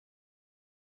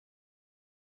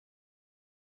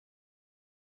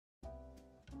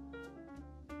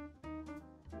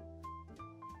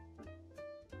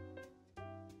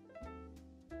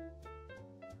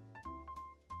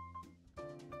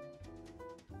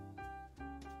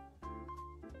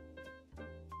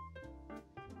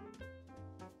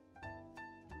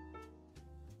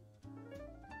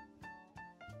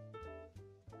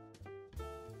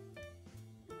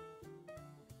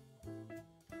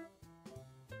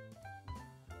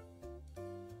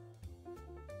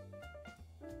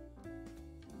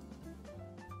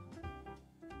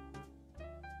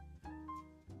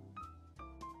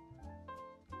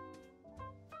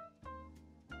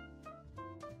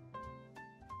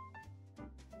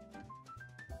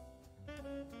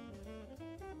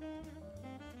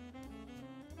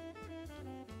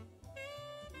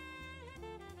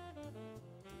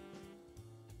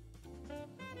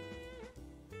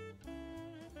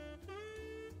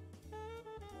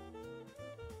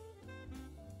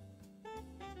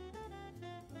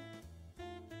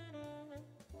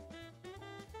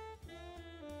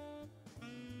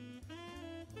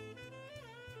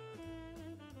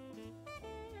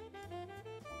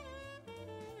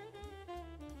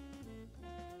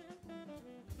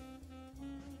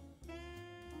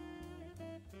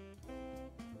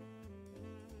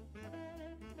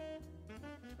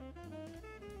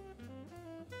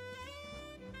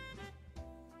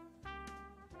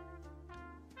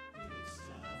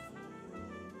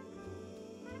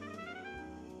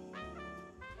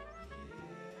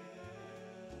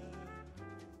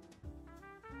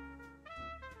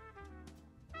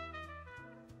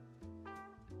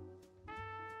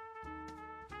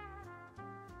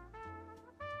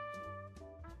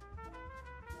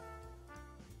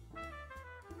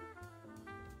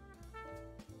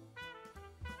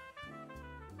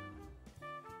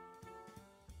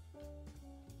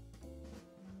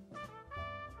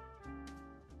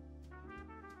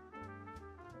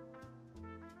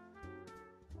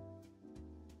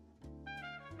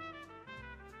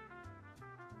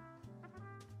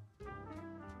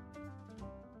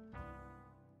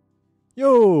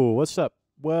Yo, what's up?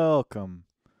 Welcome.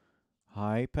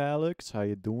 Hi, Palix. How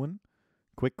you doing?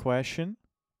 Quick question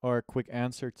or quick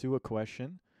answer to a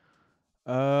question.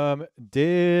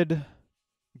 Did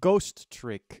Ghost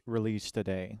Trick release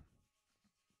today?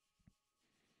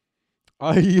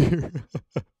 I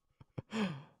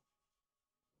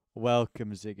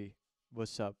Welcome, Ziggy.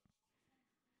 What's up?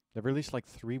 They released like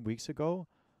 3 weeks ago.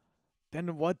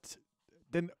 Then what?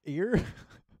 Then ear?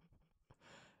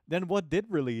 Then what did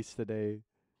release today?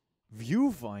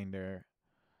 Viewfinder.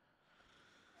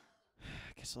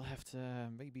 I guess I'll have to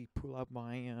maybe pull out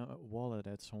my wallet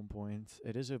at some point.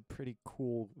 It is a pretty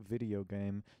cool video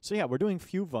game. So yeah, we're doing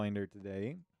Viewfinder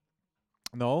today.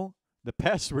 No, the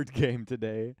password game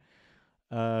today,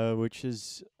 which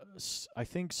is I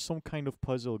think some kind of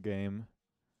puzzle game,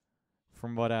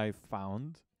 from what I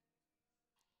found.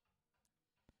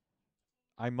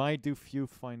 I might do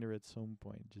Viewfinder at some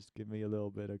point. Just give me a little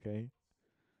bit, okay?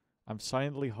 I'm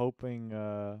silently hoping.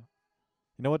 You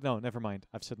know what? No, never mind.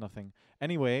 I've said nothing.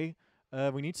 Anyway,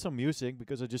 we need some music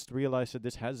because I just realized that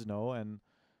this has no, and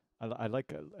I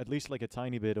like at least like a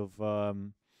tiny bit of uh,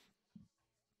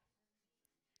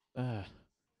 a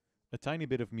tiny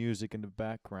bit of music in the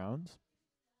background.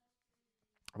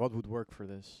 What would work for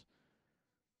this?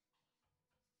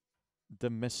 The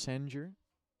Messenger.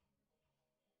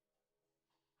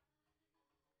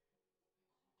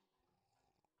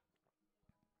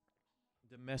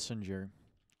 The Messenger.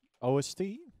 OST.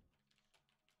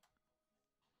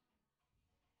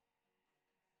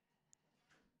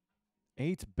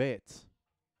 8-bit.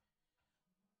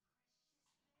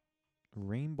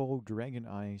 Rainbow Dragon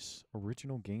Eyes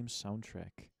original game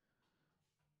soundtrack.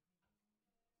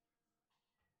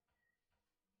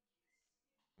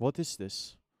 What is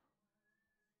this?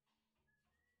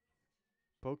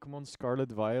 Pokemon Scarlet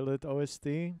Violet OST?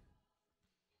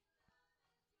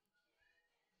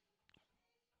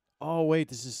 Oh wait,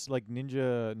 this is like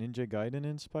Ninja Gaiden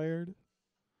inspired?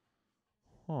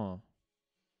 Huh.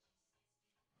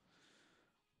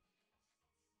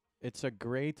 It's a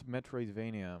great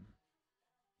Metroidvania.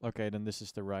 Okay, then this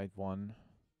is the right one.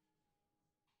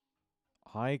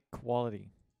 High quality.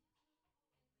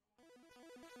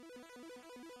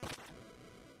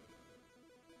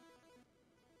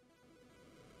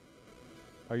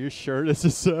 Are you sure this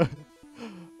is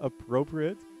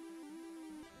appropriate?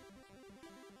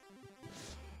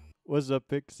 What's up,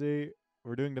 Pixie?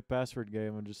 We're doing the password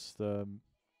game. I'm just for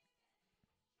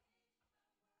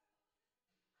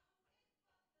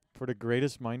the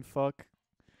greatest mindfuck.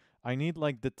 I need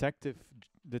like detective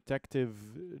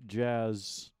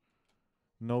jazz,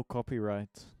 no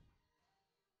copyright.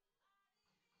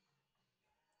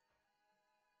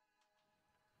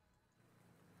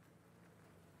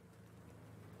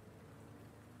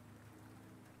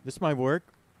 This might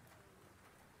work.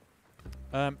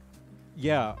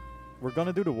 Yeah, we're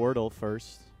gonna do the Wordle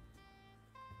first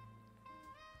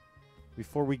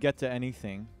before we get to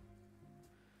anything.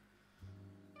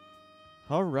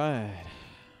 All right.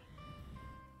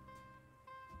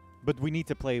 But we need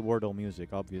to play Wordle music,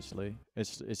 obviously.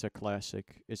 It's a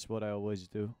classic. It's what I always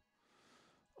do.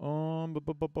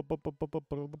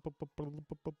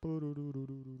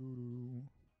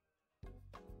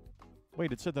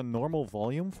 Wait, it's at a normal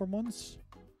volume for once?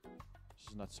 This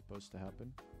is not supposed to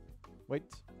happen.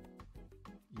 Wait.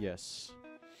 Yes.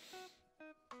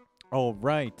 All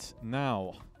right,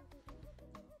 now.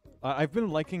 I've been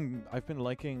liking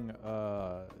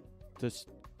this.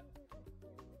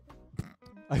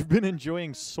 I've been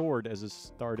enjoying sword as a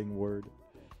starting word.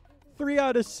 3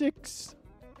 out of 6.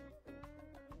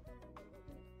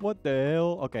 What the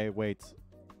hell? Okay, wait.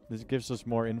 This gives us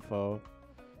more info.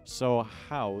 So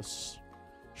house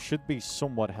should be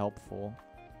somewhat helpful.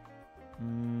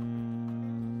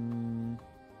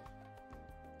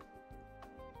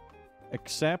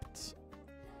 Except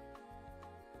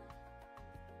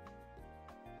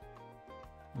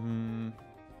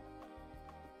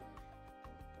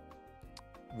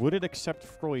would it accept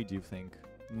Freud, do you think?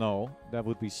 No, that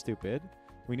would be stupid.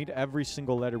 We need every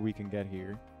single letter we can get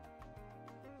here.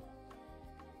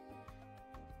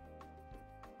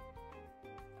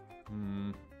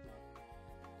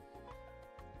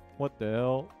 What the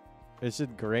hell? Is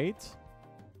it great?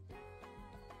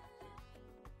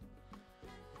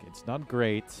 Okay, it's not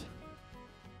great.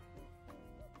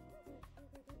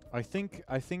 I think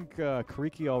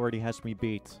Kariki already has me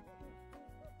beat.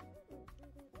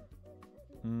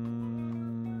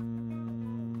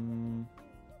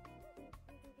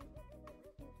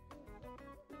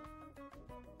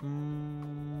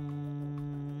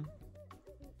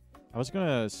 I was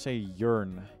gonna say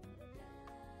yearn.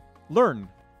 Learn.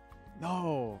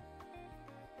 No.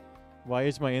 Why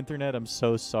is my internet? I'm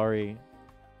so sorry.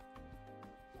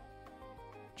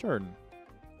 Churn.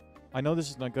 I know this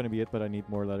is not going to be it, but I need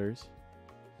more letters.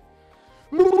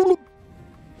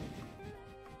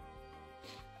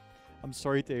 I'm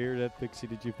sorry to hear that, Pixie,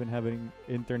 that you've been having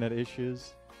internet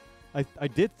issues. I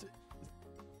did.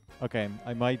 Okay,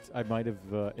 I might have.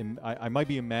 I might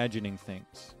be imagining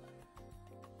things.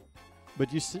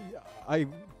 But you see, I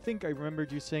think I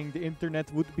remembered you saying the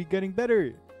internet would be getting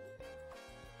better.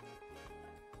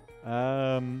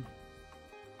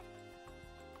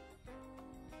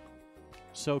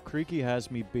 So Creaky has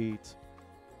me beat.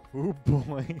 Oh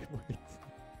boy, wait.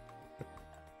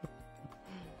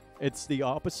 It's the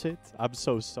opposite. I'm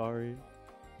so sorry.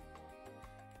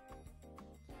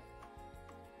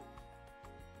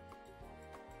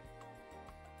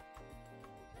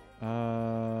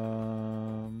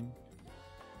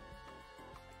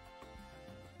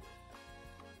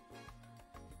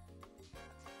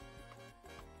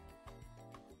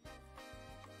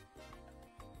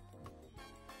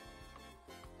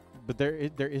 But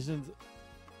there isn't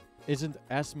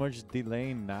as much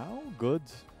delay now. Good.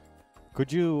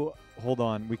 Could you hold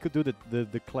on? We could do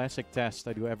the classic test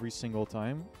I do every single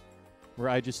time, where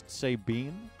I just say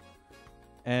bean,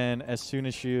 and as soon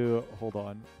as you hold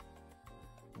on,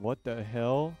 what the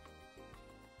hell?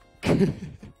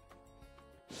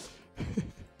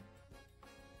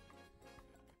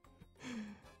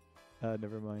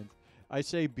 Never mind. I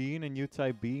say bean and you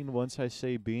type bean once I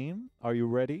say bean. Are you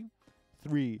ready?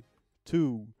 3,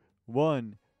 2,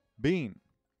 1, bean.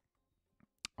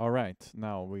 All right,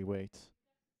 now we wait.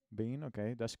 Bean,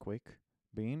 okay, that's quick.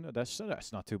 Bean, that's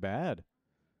not too bad.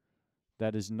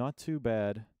 That is not too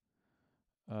bad.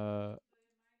 Oh,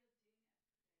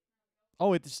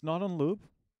 it's not on loop.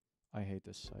 I hate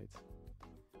this site.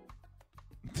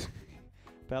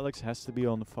 Palix has to be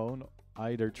on the phone,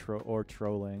 either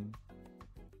trolling.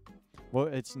 Well,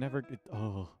 it's never.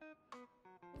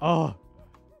 Oh.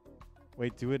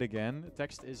 Wait, do it again. The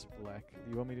text is black. Do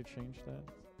you want me to change that?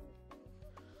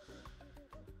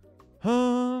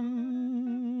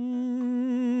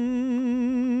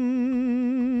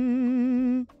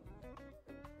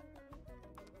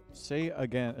 Say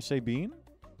again. Say bean.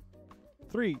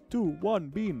 3, 2, 1,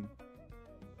 bean.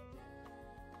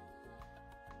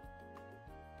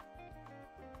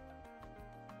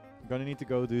 I'm gonna need to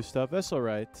go do stuff. That's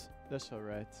alright. That's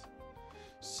alright.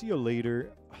 See you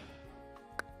later.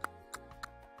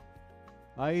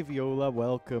 Hi, Viola.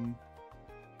 Welcome.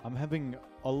 I'm having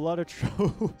a lot of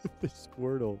trouble with this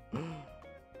Wordle.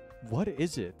 What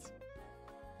is it?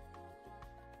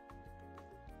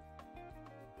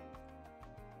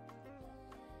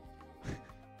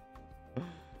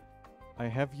 I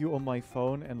have you on my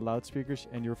phone and loudspeakers,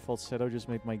 and your falsetto just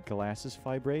made my glasses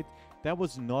vibrate. That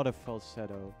was not a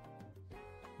falsetto.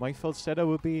 My falsetto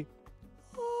would be...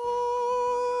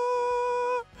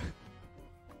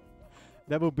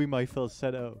 That would be my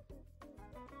falsetto.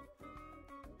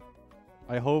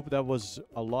 I hope that was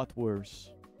a lot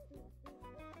worse.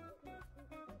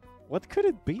 What could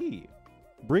it be?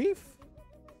 Brief?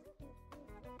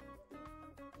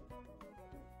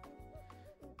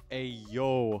 Hey,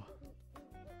 yo.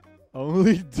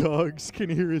 Only dogs can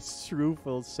hear his true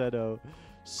falsetto.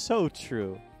 So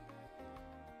true.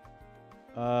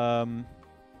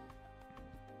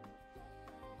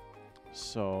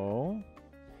 So...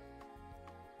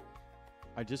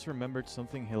 I just remembered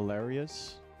something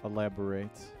hilarious.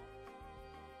 Elaborate.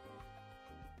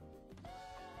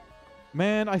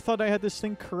 Man, I thought I had this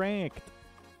thing cranked.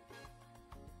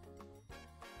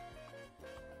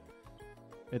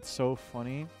 It's so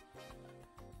funny.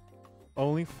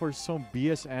 Only for some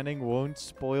BS ending won't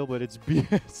spoil, but it's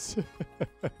BS.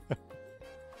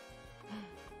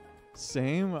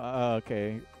 Same?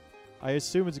 Okay. I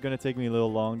assume it's gonna take me a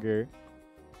little longer.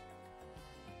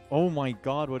 Oh my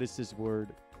god, what is this word?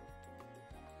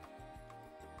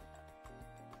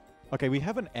 Okay, we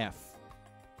have an F.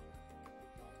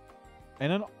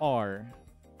 And an R.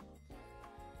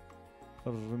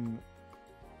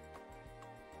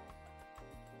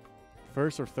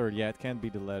 First or third? Yeah, it can't be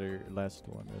the last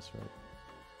one. That's right.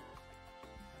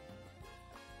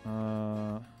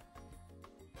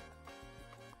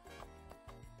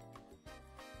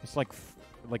 It's like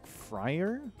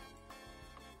fryer?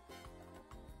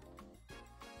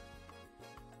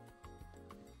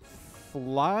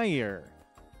 Flyer.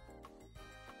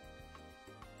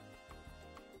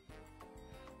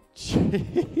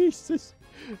 Jesus.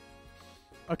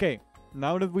 Okay,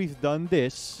 now that we've done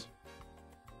this,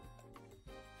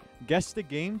 guess the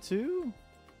game too?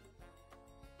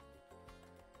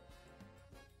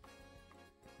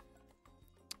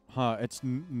 Huh, it's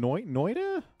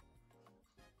Noida?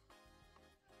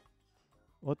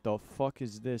 What the fuck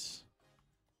is this?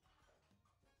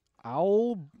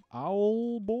 Owl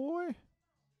boy?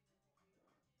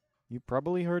 You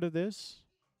probably heard of this.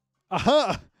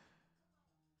 Aha!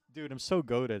 Dude, I'm so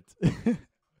goated.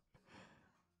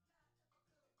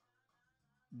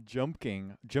 Jump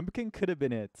King. Jump King could have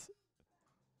been it.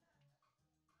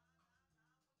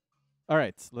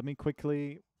 Alright, let me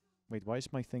quickly... Wait, why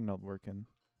is my thing not working?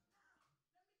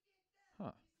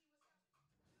 Huh.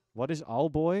 What is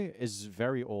Owlboy? Is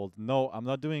very old. No, I'm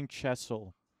not doing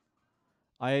Chessel.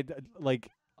 I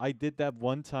did that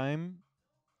one time.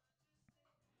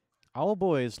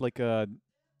 Owlboy is like a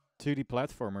 2D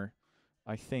platformer,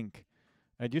 I think.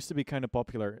 It used to be kind of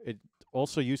popular. It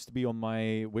also used to be on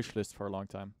my wish list for a long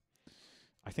time.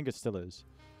 I think it still is.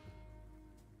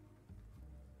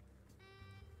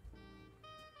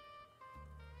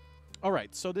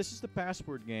 Alright, so this is the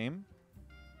password game.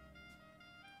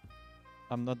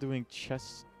 I'm not doing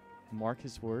chess. Mark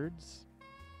his words.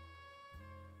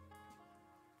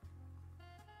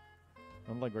 I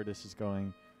don't like where this is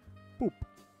going. Boop.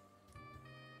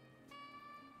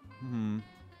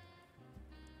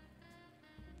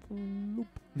 Floop.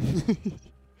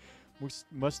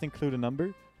 Must include a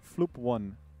number. Floop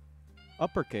 1.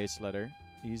 Uppercase letter.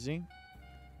 Easy.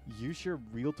 Use your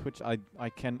real Twitch. I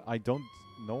don't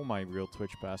know my real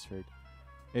Twitch password.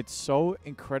 It's so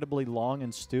incredibly long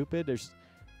and stupid. There's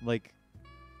like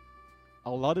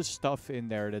a lot of stuff in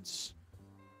there that's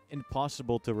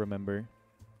impossible to remember.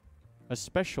 A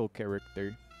special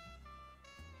character.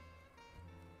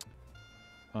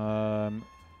 At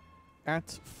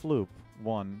Floop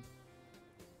 1.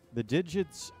 The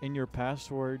digits in your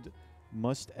password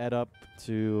must add up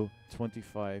to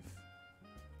 25.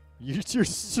 Use your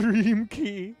stream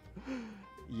key.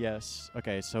 Yes.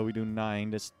 Okay, so we do 9.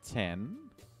 That's 10.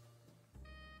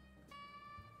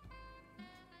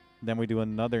 Then we do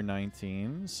another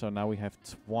 19. So now we have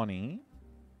 20.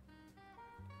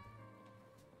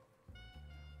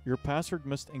 Your password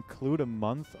must include a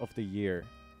month of the year.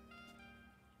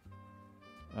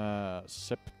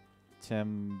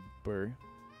 September.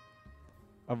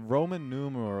 A Roman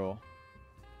numeral.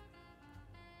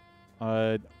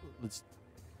 Let's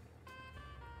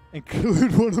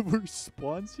include one of our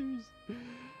sponsors.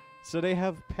 So they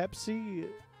have Pepsi,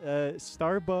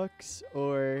 Starbucks,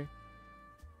 or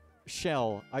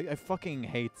Shell. I fucking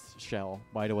hate Shell,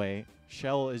 by the way.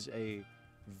 Shell is a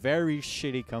very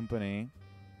shitty company.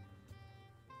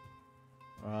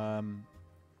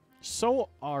 So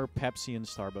are Pepsi and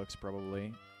Starbucks,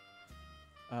 probably.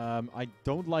 I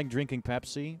don't like drinking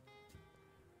Pepsi.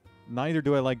 Neither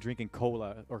do I like drinking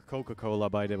cola or Coca-Cola,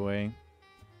 by the way.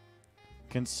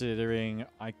 Considering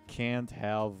I can't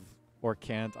have, or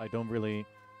can't, I don't really...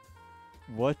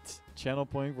 What channel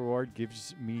point reward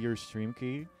gives me your stream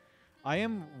key? I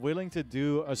am willing to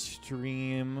do a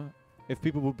stream if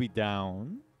people would be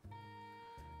down.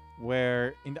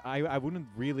 Where I wouldn't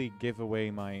really give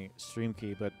away my stream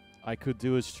key, but I could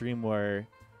do a stream where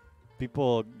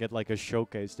people get like a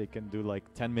showcase. They can do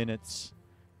like 10 minutes.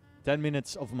 10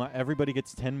 minutes of my... Everybody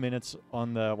gets 10 minutes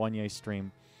on the Wanye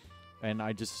stream. And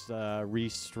I just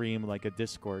re-stream like a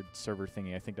Discord server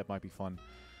thingy. I think that might be fun.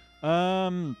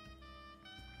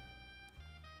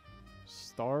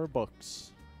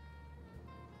 Starbucks.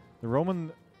 The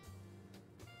Roman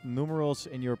numerals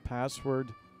in your password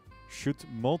should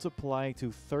multiply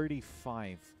to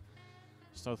 35.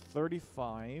 So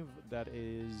 35, that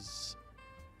is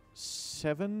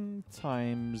 7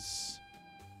 times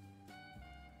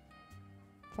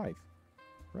 5,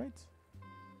 right?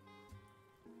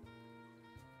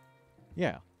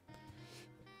 Yeah.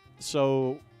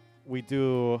 So we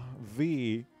do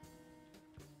V.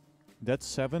 That's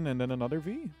 7 and then another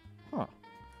V? Huh.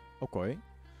 Okay.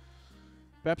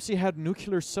 Pepsi had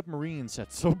nuclear submarines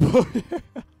at some point.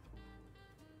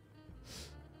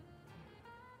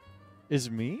 Is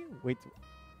me? Wait.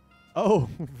 Oh,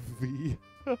 V.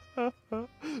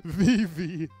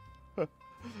 VV.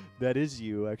 That is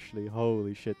you, actually.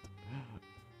 Holy shit.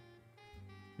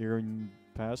 Your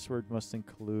password must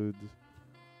include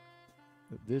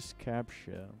this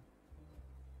captcha.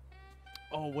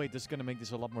 Oh, wait. This is going to make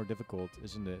this a lot more difficult,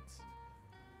 isn't it?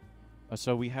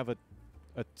 So we have a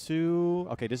 2.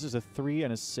 Okay, this is a 3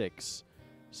 and a 6.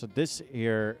 So this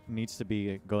here needs to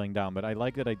be going down. But I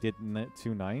like that I did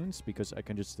 2 9s because I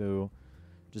can just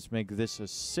make this a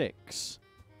 6.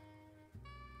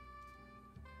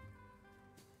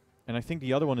 And I think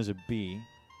the other one is a B.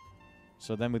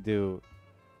 So then we do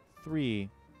 3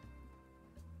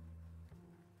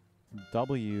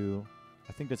 W.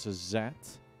 I think that's a Z.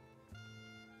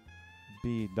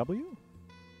 B W?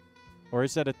 Or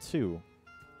is that a 2?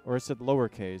 Or is it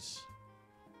lowercase?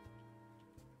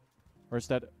 Or is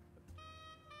that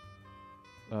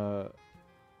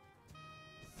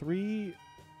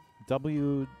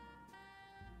 3W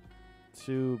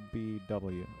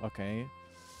 2BW. Okay.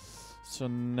 So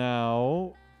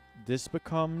now this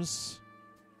becomes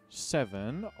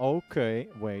 7. Okay,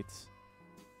 wait.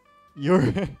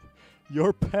 Your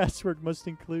your password must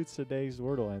include today's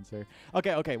Wordle answer.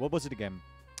 Okay, okay. What was it again?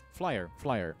 Flyer.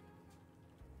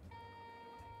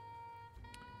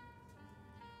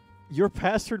 Your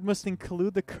password must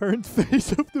include the current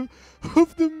face of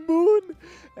the moon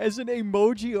as an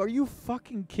emoji. Are you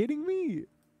fucking kidding me?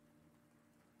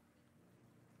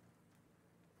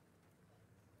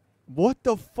 What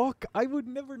the fuck? I would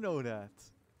never know that.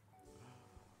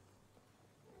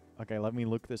 Okay, let me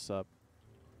look this up.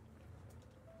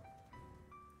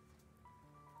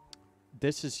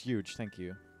 This is huge, thank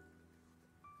you.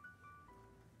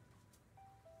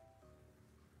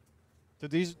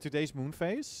 Today's moon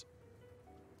phase?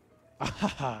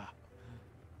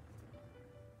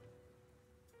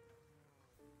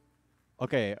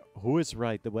 Okay, who is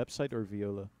right, the website or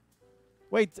Viola?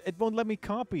 Wait, it won't let me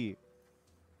copy.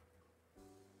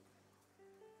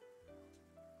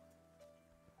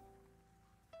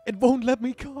 It won't let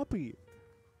me copy.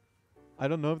 I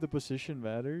don't know if the position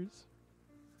matters.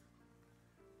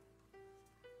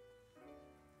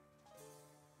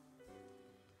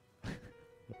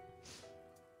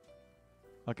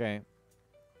 Okay.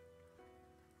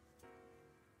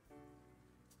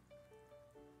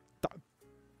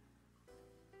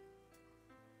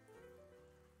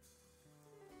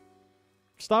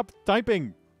 Stop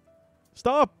typing.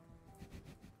 Stop.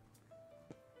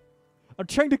 I'm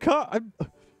trying to I'm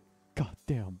God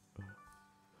damn.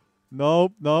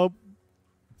 Nope, nope.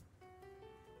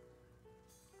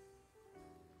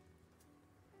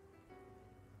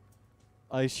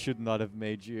 I should not have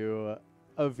made you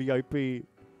a VIP.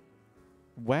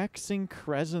 Waxing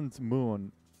crescent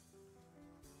moon.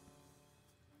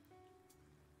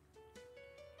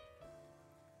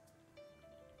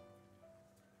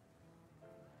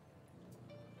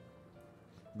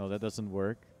 No, that doesn't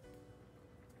work.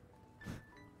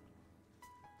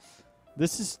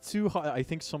 This is too hard. I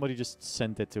think somebody just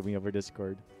sent it to me over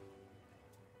Discord.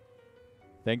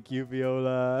 Thank you,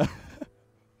 Viola.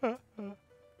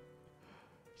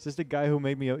 Is this the guy who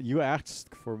made me you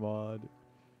asked for mod.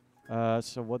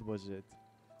 So what was it?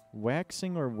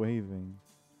 Waxing or waving?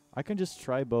 I can just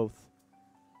try both.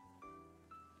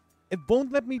 It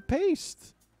won't let me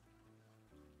paste.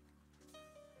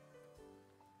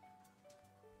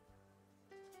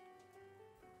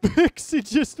 Pixie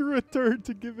just returned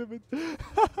to give him it.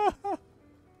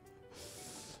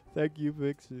 Thank you,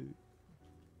 Pixie.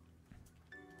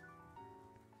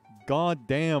 God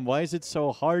damn, why is it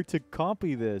so hard to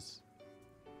copy this?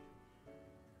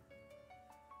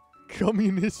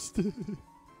 Communist.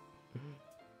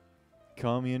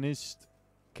 Communist.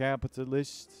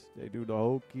 Capitalist. They do the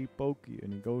hokey pokey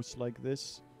and it goes like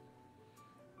this.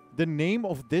 The name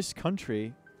of this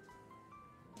country.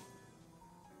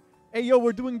 Hey, yo,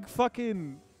 we're doing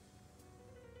fucking...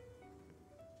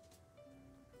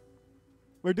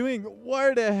 We're doing...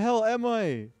 Where the hell am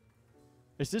I?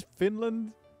 Is this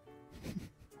Finland?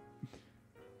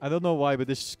 I don't know why, but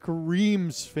this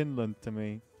screams Finland to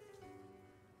me.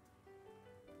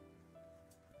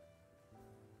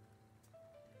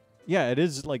 Yeah, it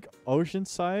is like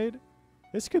oceanside.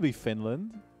 This could be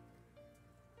Finland.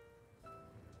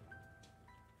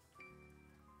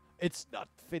 It's not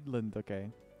Finland,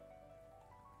 okay.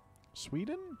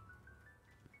 Sweden?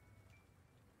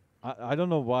 I don't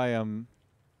know why I'm...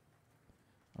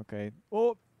 Okay.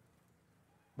 Oh!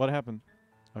 What happened?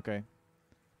 Okay.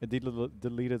 It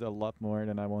deleted a lot more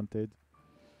than I wanted.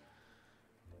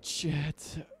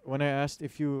 Shit. When I asked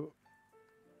if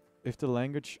the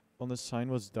language on the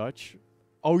sign was Dutch.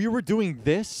 Oh, you were doing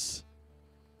this?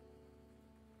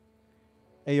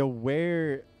 Hey, yo,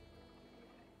 where...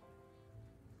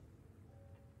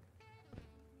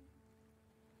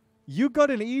 You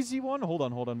got an easy one? Hold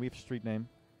on. We have street name.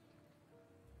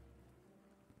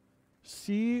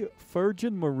 See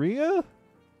Virgin Maria?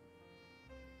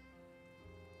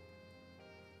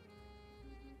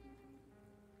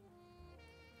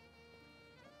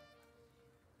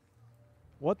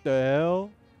 What the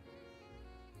hell?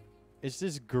 Is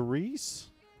this Greece?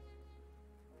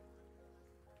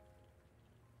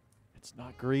 It's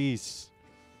not Greece.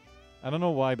 I don't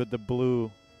know why, but the blue.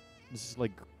 This is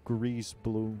like Greece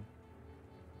blue.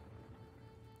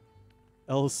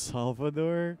 El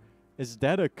Salvador? Is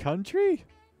that a country?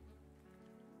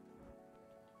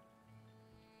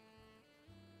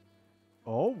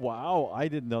 Oh, wow. I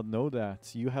did not know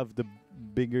that. You have the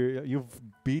bigger... You've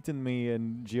beaten me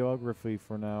in geography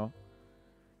for now.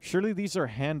 Surely these are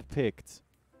hand-picked.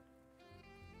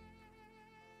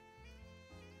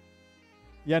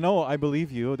 Yeah, no, I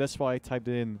believe you. That's why I typed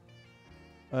it in.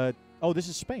 Oh, this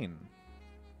is Spain.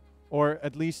 Or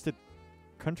at least the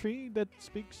country that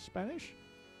speaks Spanish?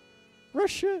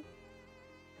 Russia!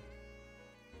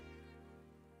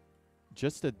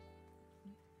 Just a...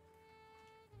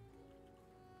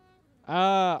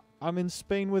 Ah, I'm in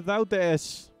Spain without the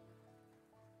S.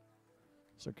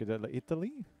 So,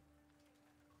 Italy?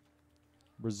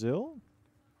 Brazil?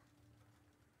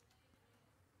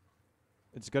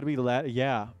 It's gotta be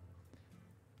yeah.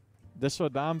 That's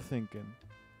what I'm thinking.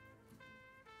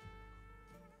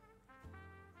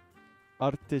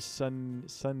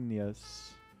 Artesanias.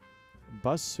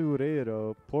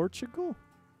 Basurero. Portugal?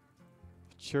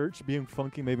 Church being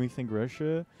funky made me think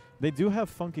Russia. They do have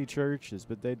funky churches,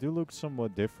 but they do look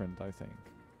somewhat different, I think.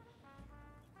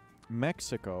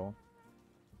 Mexico.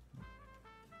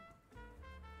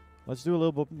 Let's do a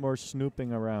little bit more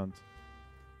snooping around.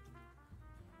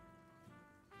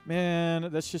 Man,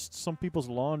 that's just some people's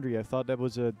laundry. I thought that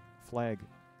was a flag.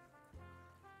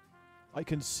 I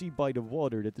can see by the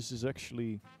water that this is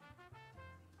actually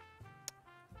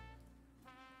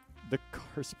the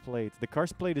car's plate. The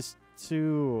car's plate is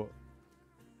too...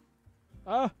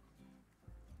 Ah!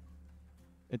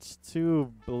 It's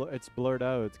too... it's blurred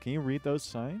out. Can you read those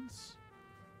signs?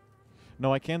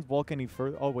 No, I can't walk any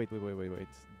further. Oh, wait.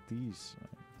 These signs.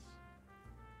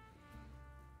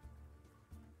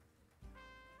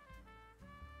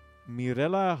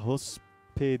 Mirela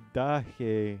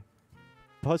Hospedaje.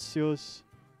 Pasios.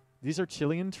 These are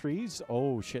Chilean trees?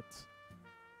 Oh, shit.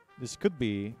 This could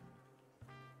be...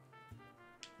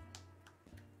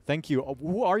 Thank you.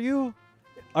 Who are you?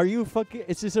 Are you fucking...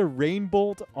 Is this a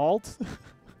rainbow alt?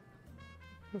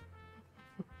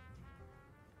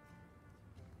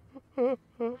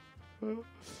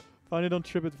 Find it on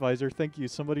TripAdvisor. Thank you.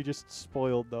 Somebody just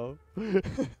spoiled, though.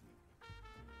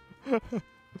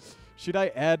 Should I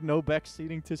add no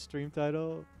backseating to stream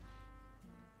title?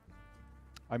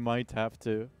 I might have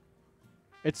to.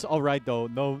 It's alright, though.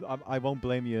 No, I won't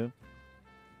blame you.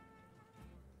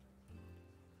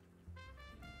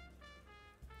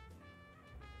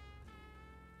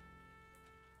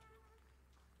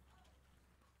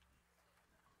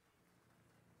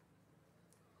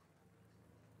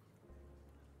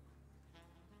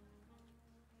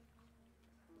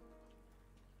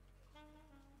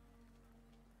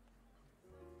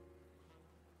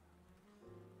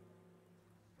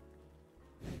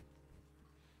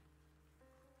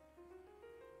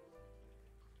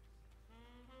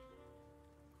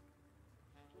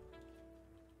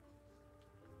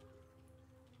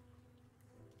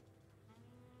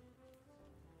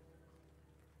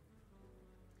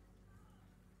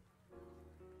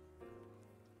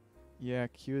 Yeah,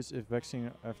 Q's if vexing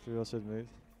after all said made.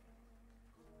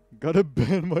 Gotta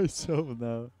ban myself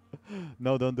now.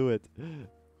 No, don't do it.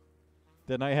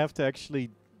 Then I have to actually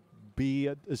be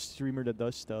a streamer that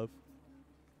does stuff.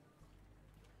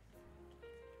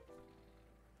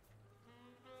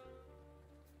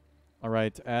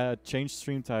 Alright, change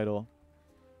stream title.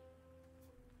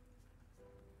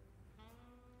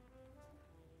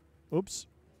 Oops.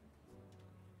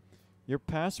 Your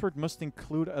password must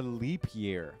include a leap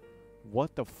year.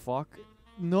 What the fuck?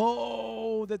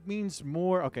 No, that means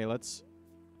more. Okay, let's...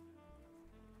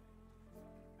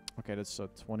 Okay, that's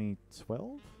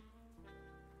 2012?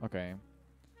 Okay.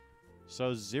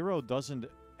 So 0 doesn't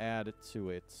add to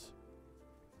it.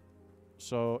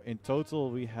 So in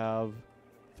total we have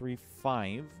 3,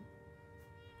 5.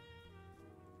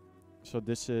 So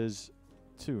this is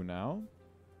 2 now.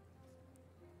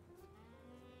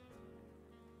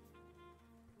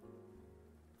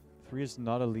 Three is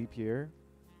not a leap year.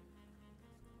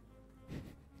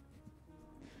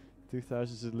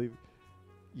 2000 is a leap.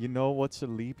 You know what's a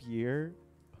leap year?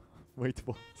 Wait,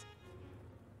 what?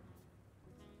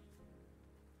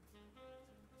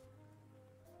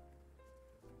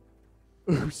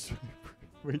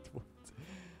 Wait, what?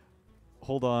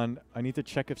 Hold on. I need to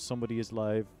check if somebody is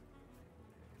live.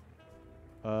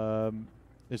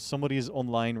 If somebody is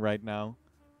online right now.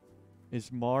 Is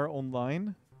Mar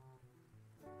online?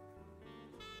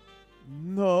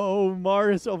 No,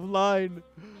 Mar is offline.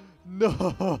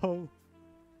 No.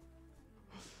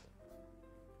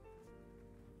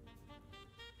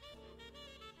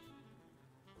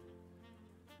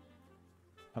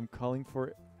 I'm calling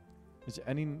for... Is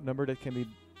any number that can be...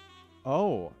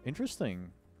 Oh,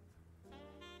 interesting.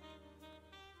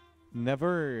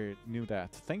 Never knew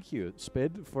that. Thank you,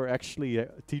 Spid, for actually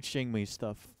teaching me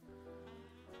stuff.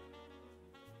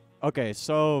 Okay,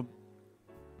 so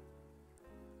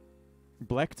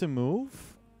black to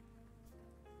move.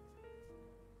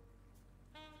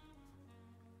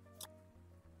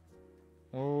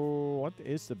 Oh, what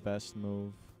is the best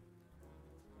move?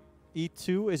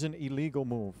 E2 is an illegal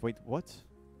move. Wait, what?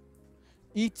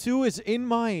 E2 is in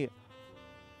my...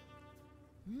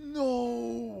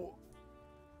 No!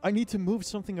 I need to move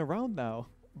something around now.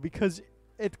 Because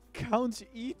it counts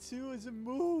E2 as a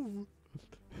move.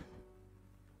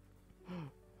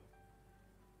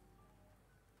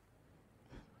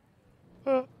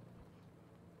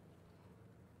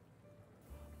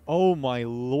 Oh my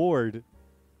lord.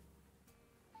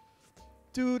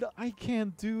 Dude, I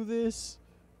can't do this.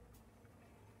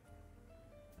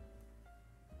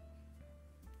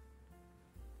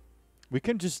 We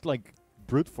can just, like,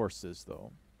 brute force this,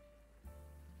 though.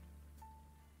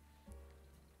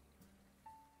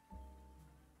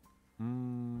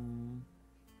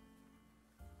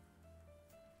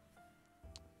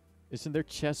 Isn't there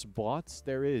chess bots?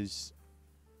 There is.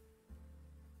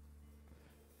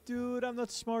 Dude, I'm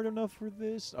not smart enough for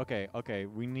this. Okay, okay,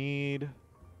 we need...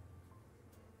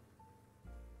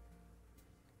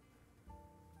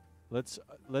 Let's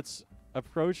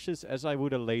approach this as I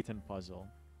would a latent puzzle.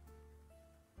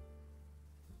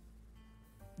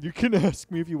 You can ask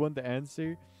me if you want the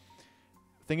answer.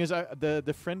 Thing is,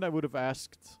 the friend I would have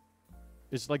asked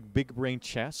is like big brain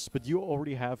chess, but you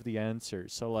already have the answer,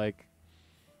 so like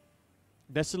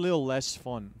that's a little less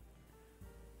fun.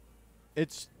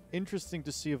 It's interesting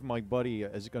to see if my buddy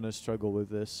is gonna struggle with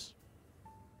this.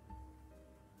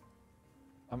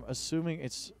 I'm assuming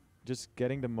it's just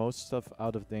getting the most stuff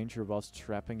out of danger whilst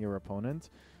trapping your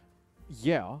opponent.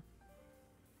 Yeah.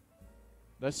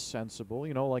 That's sensible,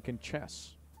 you know, like in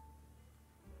chess.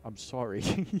 I'm sorry.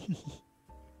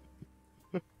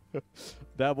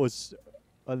 That was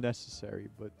unnecessary,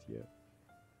 but yeah.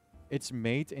 It's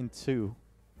mate in 2.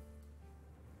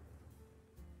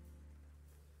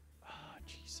 Ah,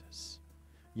 Jesus.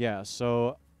 Yeah,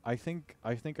 so I think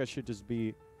I should just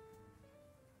be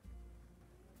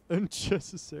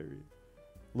unnecessary.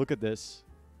 Look at this.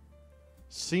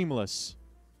 Seamless.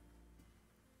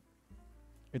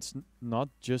 It's not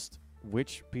just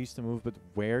which piece to move, but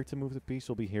where to move the piece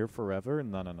will be here forever.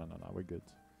 No, we're good.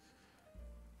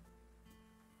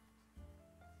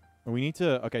 And we need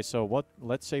to... Okay, so what...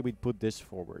 Let's say we put this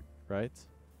forward, right?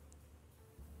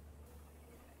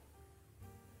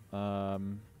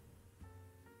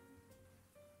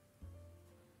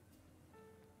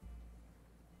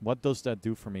 What does that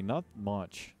do for me? Not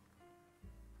much.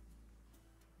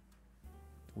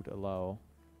 Would allow...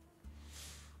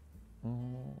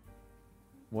 Oh...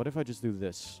 What if I just do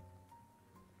this?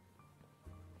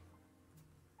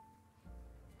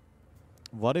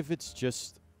 What if it's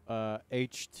just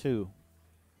H2?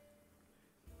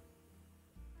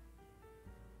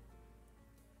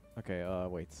 Okay,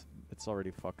 wait. It's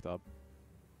already fucked up.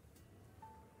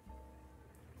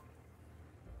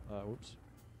 Whoops.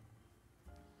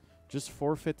 Just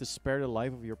forfeit to spare the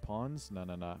life of your pawns?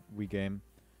 No. We game.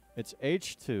 It's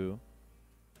H2.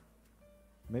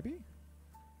 Maybe?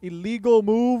 Illegal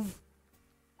move?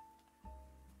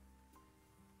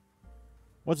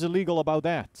 What's illegal about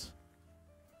that?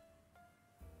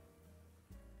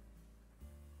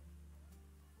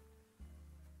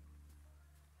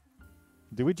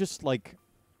 Do we just like...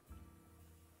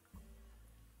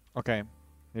 Okay,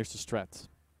 here's the strat.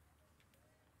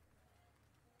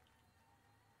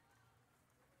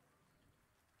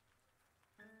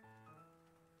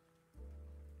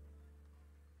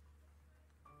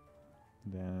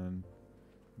 Then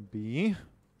B.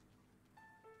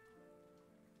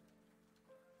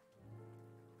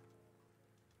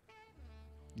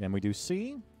 Then we do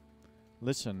C.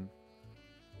 Listen.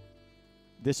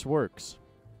 This works.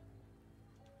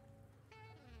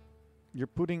 You're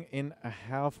putting in a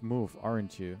half move,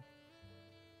 aren't you?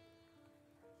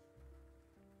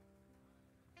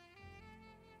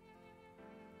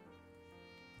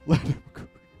 Let him go.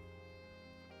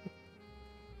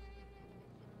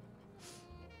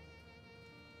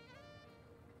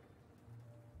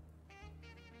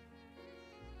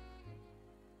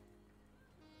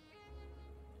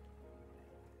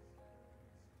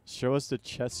 Show us the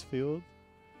chess field.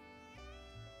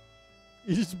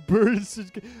 He just burns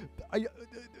his...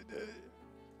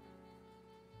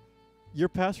 Your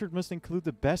password must include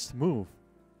the best move.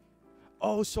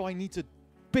 Oh, so I need to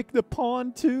pick the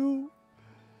pawn too?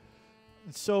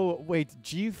 So, wait,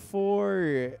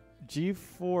 G4...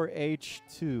 G4,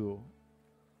 H2.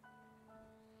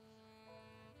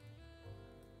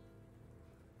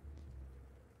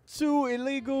 2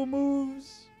 illegal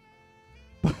moves.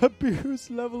 Papyrus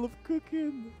level of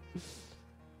cooking.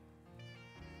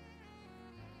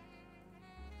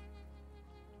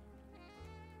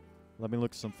 Let me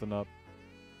look something up.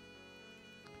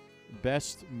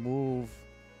 Best move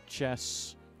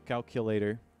chess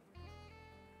calculator.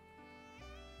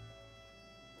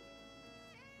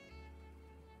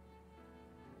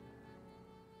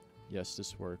 Yes,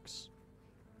 this works.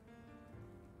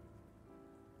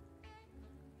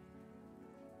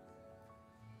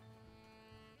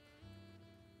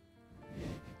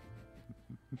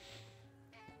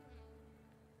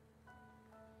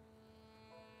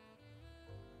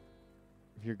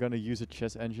 If you're gonna use a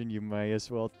chess engine, you may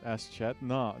as well ask chat.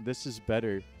 Nah, this is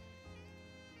better.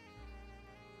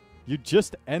 You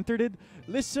just entered it?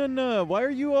 Listen, why are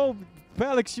you all...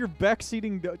 Alex, you're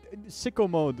backseating the sicko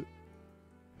mode.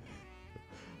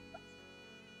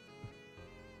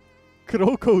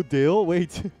 Crocodile?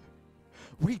 Wait.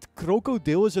 Wait,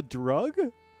 crocodile is a drug?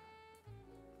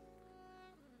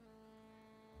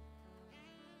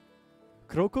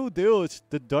 Crocodile is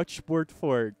the Dutch word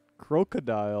for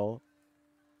crocodile.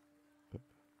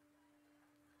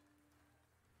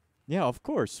 Yeah, of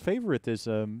course.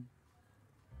 Favoritism.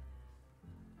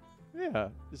 Yeah,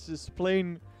 this is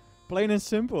plain and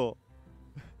simple.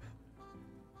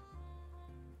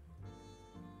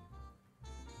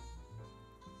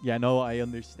 Yeah, no, I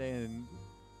understand.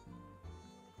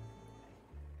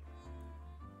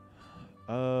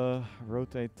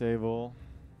 Rotate table.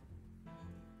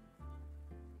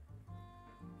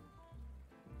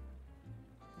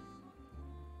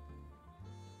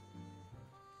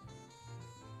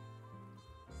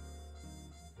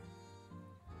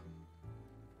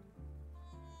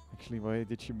 Actually, why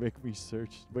did you make me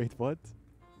search? Wait, what?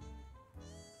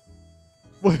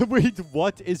 Wait,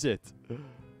 what is it?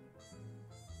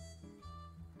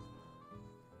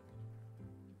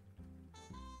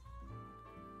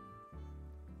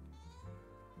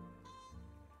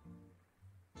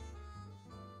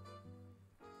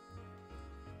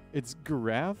 It's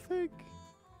graphic?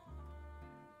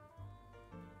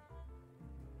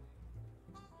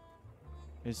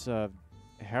 It's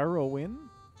heroin?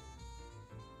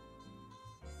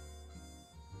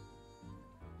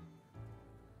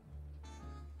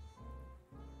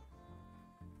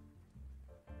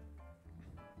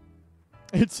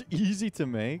 It's easy to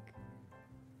make.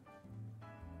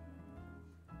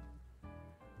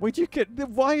 Wait, you can...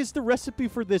 Why is the recipe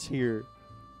for this here?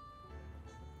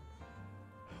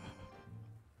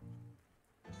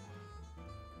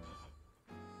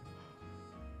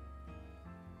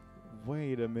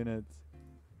 Wait a minute.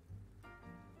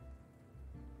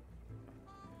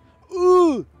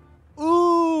 Ooh!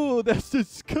 Ooh! That's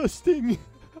disgusting!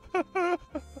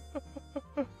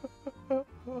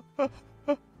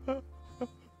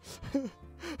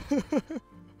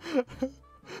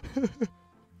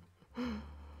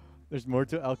 There's more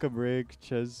to algebraic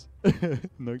chess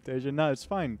notation. No, it's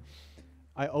fine.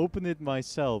 I opened it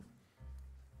myself.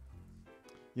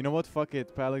 You know what? Fuck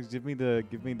it, Palix. Give me the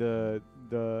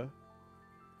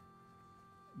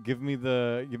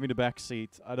back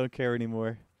seat. I don't care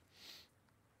anymore.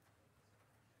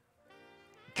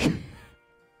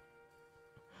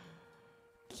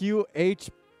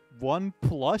 QH1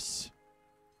 plus.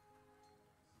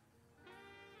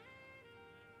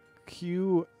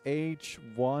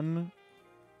 QH1.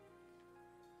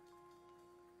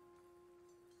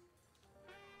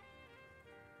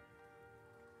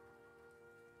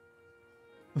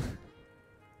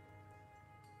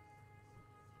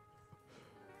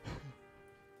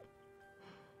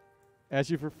 Ask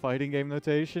you for fighting game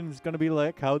notation. It's gonna be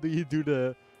like, how do you do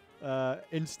the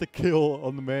insta kill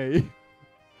on the May?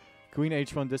 Queen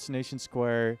H1 destination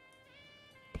square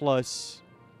plus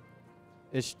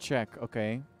is check.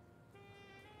 Okay.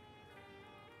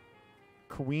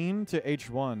 Queen to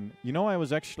H1. You know, I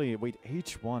was actually... Wait,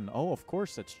 H1. Oh, of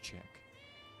course that's check.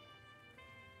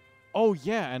 Oh,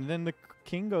 yeah, and then the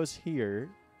king goes here.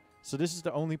 So this is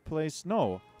the only place...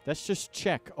 No, that's just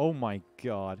check. Oh, my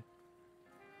God.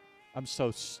 I'm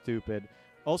so stupid.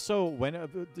 Also,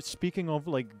 when speaking of,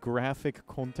 like, graphic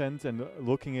content and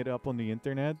looking it up on the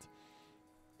internet...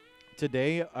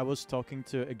 Today, I was talking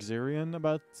to Xerion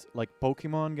about, like,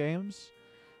 Pokemon games.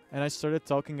 And I started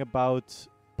talking about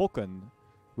Pokken,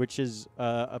 which is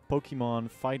a Pokemon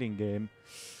fighting game.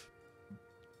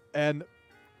 And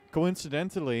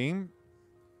coincidentally,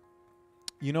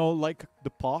 you know, like the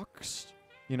pox,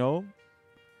 you know,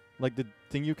 like the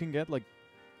thing you can get, like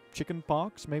chicken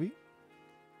pox, maybe.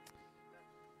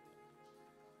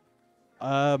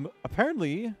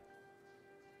 Apparently,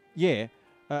 yeah.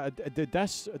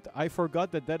 I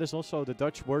forgot that that is also the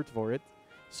Dutch word for it.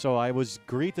 So I was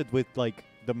greeted with like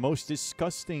the most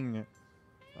disgusting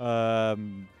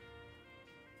upon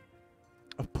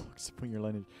your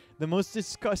lineage. The most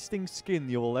disgusting skin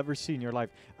you will ever see in your life.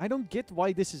 I don't get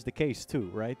why this is the case too,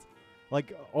 right?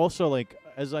 Like also like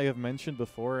as I have mentioned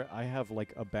before, I have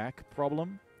like a back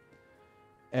problem.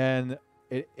 And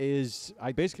it is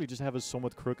I basically just have a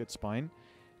somewhat crooked spine.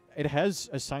 It has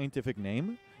a scientific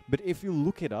name, but if you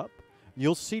look it up,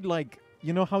 you'll see like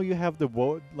you know how you have the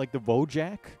the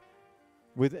Wojak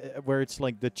with where it's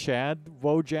like the Chad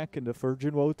Wojak and the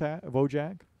Virgin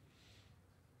Wojak.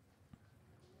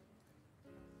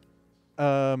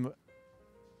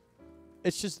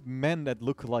 It's just men that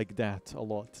look like that a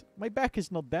lot. My back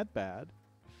is not that bad,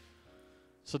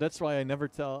 so that's why I never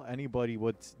tell anybody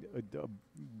what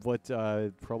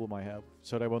problem I have,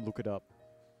 so that I won't look it up.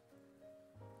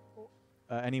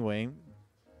 Anyway,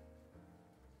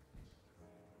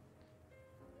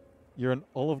 you're an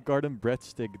Olive Garden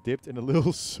breadstick dipped in a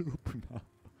little soup now.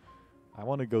 I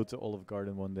want to go to Olive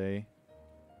Garden one day.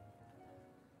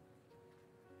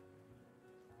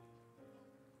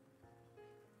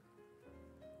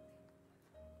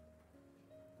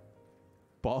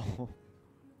 Ball.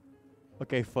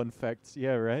 Okay, fun facts.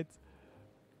 Yeah, right?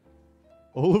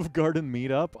 Olive Garden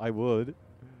meetup? I would.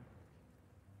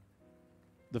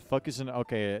 The fuck is an...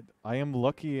 Okay, I am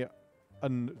lucky...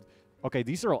 Okay,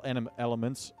 these are all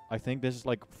elements. I think this is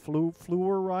like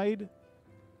fluoride.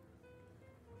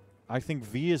 I think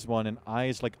V is one and I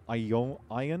is like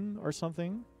ion or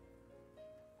something.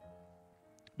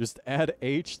 Just add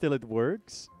H till it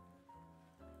works.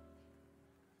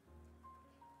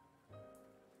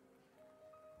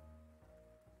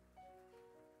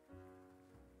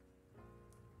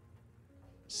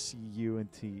 C-U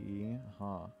and T-E.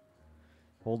 Huh.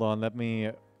 Hold on, let me...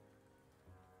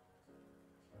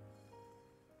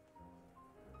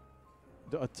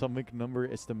 The atomic number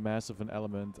is the mass of an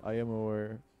element. I am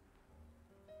aware.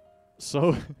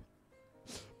 So...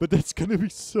 but that's gonna be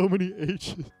so many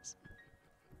H's.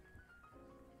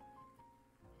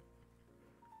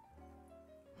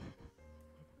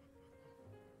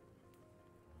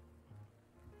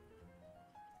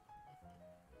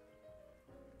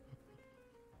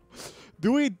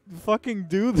 Do we fucking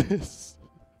do this?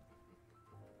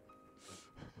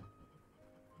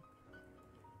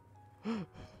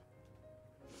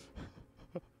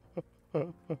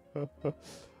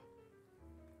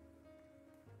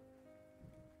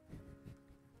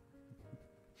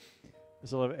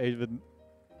 There's a lot of age, but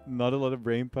not a lot of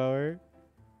brain power.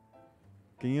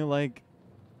 Can you like...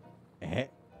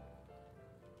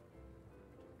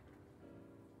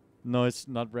 No, it's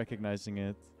not recognizing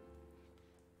it.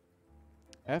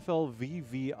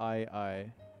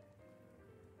 FLVVII.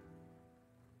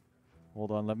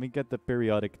 Hold on, let me get the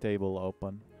periodic table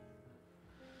open.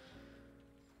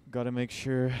 Gotta make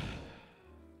sure.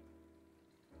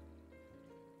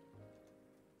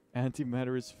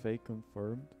 Antimatter is fake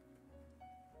confirmed.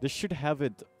 This should have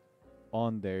it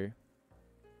on there.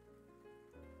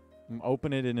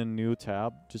 Open it in a new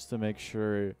tab just to make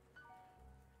sure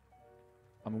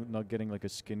I'm not getting like a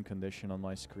skin condition on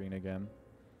my screen again.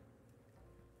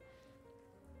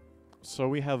 So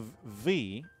we have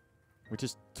V, which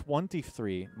is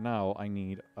 23. Now I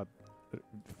need a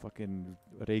fucking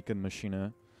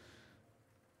rekenmachine.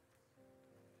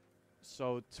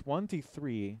 So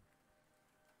 23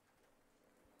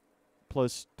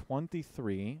 plus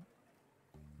 23.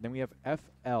 Then we have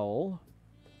FL.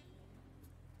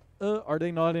 Are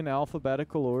they not in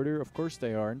alphabetical order? Of course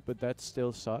they aren't, but that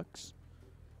still sucks.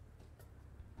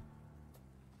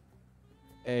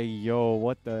 Hey, yo,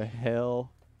 what the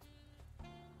hell?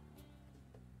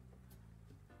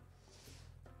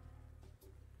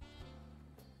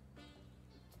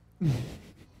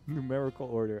 Numerical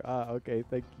order. Ah, okay,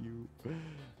 thank you.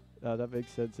 That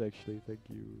makes sense, actually. Thank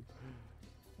you.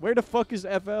 Where the fuck is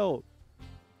FL?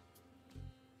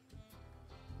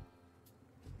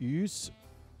 Us.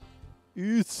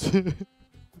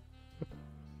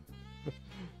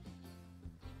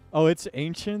 Oh, it's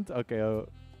ancient? Okay,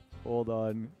 hold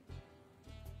on.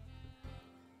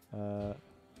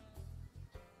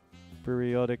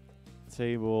 Periodic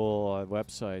table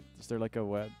website. Is there like a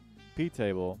web P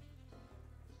table?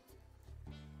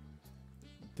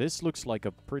 This looks like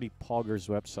a pretty poggers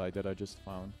website that I just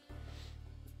found.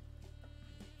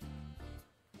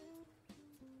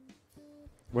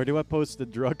 Where do I post the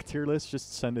drug tier list?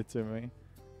 Just send it to me.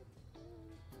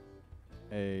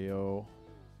 Ayo.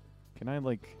 Can I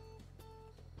like...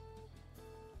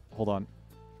 Hold on.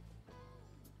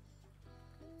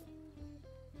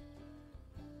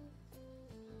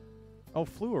 Oh,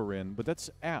 fluorine, but that's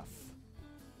F.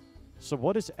 So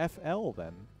what is FL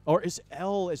then? Or is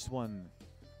L is one?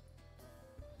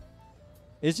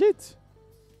 Is it?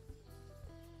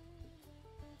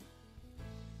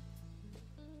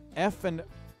 F and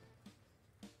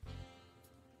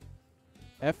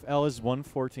FL is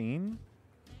 114.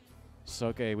 So,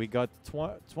 okay, we got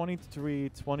 23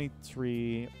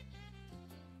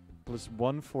 plus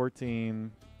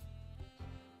 114.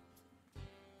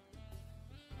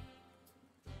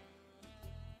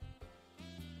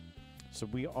 So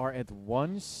we are at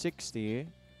 160.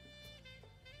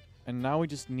 And now we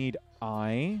just need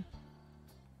I.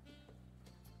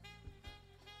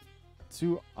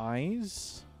 2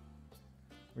 I's.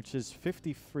 Which is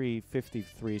 53,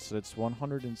 so that's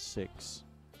 106.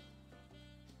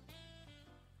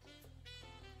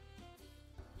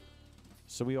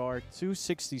 So we are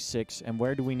 266, and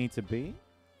where do we need to be?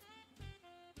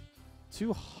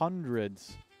 200.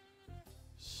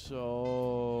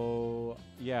 So,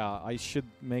 yeah, I should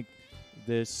make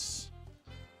this...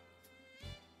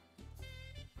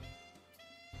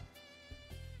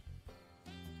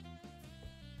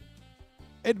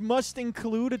 It must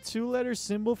include a 2-letter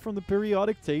symbol from the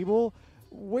periodic table.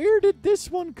 Where did this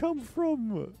one come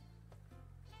from?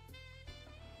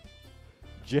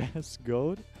 Jazz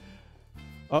Goat?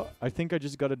 Oh, I think I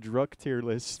just got a drug tier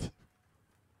list.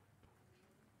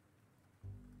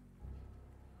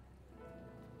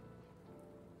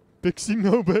 Pixie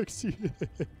no Bexie.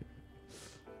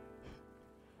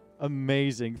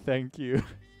 Amazing, thank you.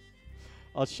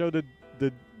 I'll show the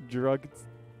drug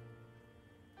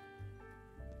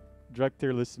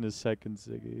tier list in a second,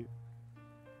 Ziggy.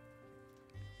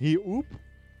 He oop.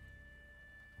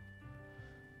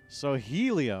 So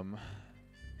helium.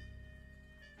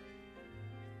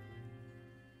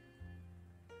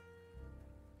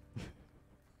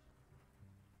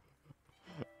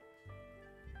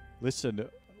 Listen,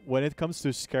 when it comes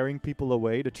to scaring people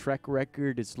away, the track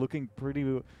record is looking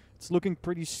pretty. It's looking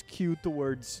pretty skewed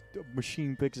towards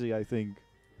Machine Pixie, I think.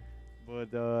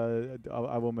 But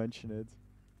I will mention it.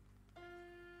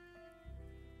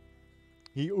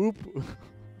 He oop.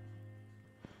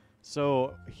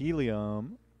 So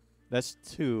helium, that's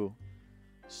 2.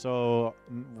 So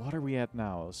what are we at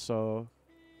now? So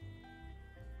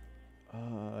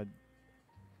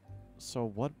so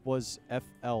what was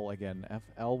FL again?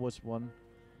 FL was 1.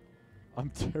 I'm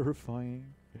terrifying.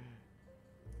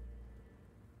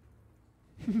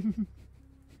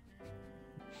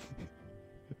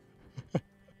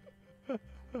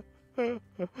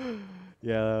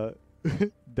 Yeah,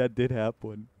 that did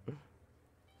happen.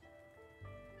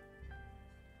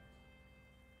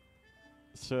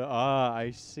 So,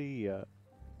 I see.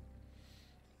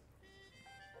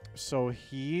 So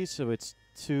it's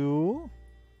 2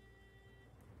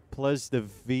 plus the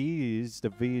V's. The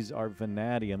V's are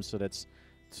vanadium, so that's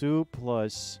 2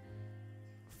 plus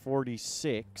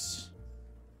 46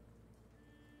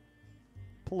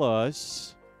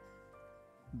 plus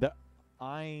the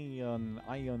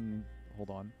ion, hold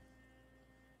on.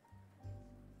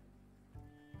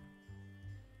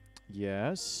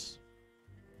 Yes.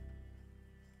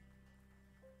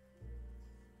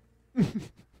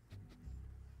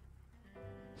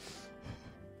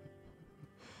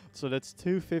 So that's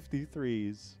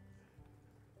 253s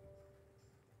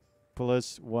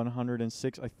plus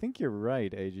 106. I think you're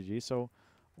right, AGG. So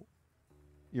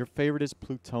your favorite is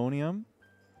plutonium.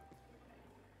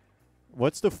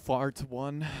 What's the fart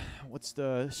one? What's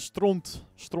the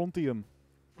strontium?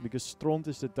 Because stront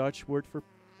is the Dutch word for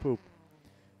poop.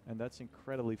 And that's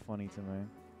incredibly funny to me.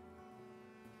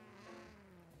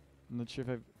 I'm not sure if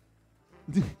I've...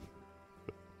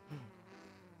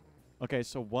 Okay,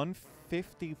 so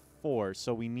 154.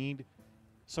 So we need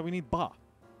ba.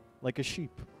 Like a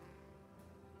sheep.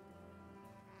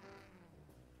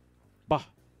 Ba.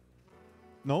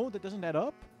 No, that doesn't add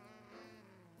up?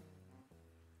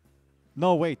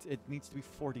 No, wait. It needs to be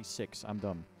 46. I'm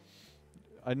dumb.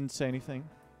 I didn't say anything.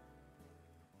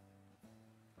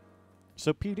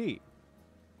 So PD.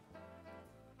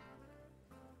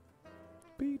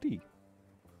 PD.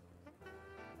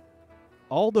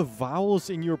 All the vowels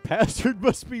in your password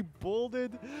must be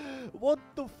bolded. What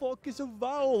the fuck is a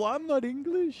vowel? I'm not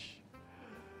English.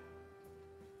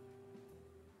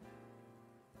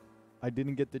 I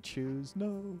didn't get to choose.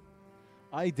 No.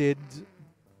 I did.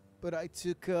 But I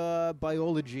took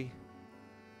biology.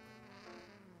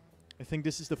 I think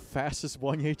this is the fastest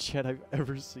 1-year chat I've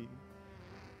ever seen.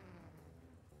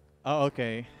 Oh,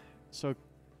 okay. So,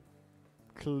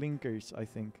 clinkers, I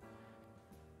think.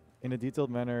 In a detailed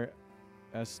manner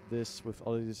as this with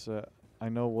all these... I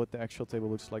know what the actual table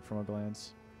looks like from a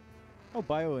glance. Oh,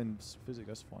 bio and physics,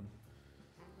 that's fun.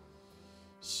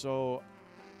 So...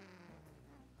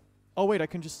 Oh, wait, I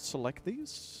can just select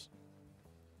these?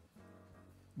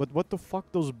 But what the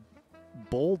fuck, those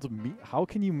bold me? How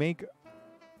can you make...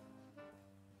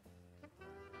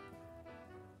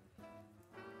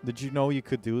 Did you know you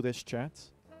could do this, chat?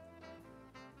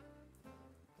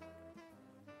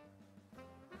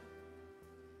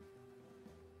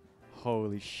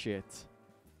 Holy shit.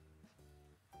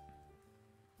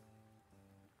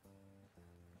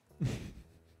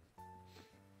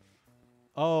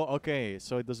 Oh, okay.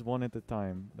 So it does one at a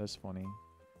time. That's funny.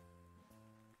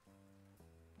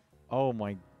 Oh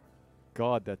my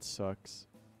god, that sucks.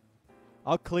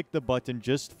 I'll click the button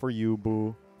just for you,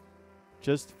 boo.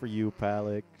 Just for you,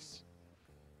 Palix.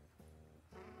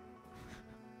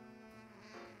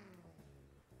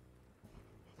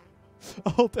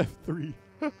 Alt F3.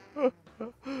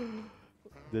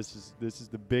 This is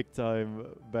the big time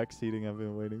backseating I've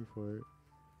been waiting for.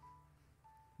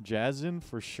 Jazzin'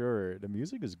 for sure. The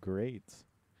music is great.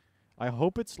 I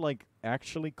hope it's like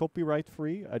actually copyright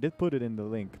free. I did put it in the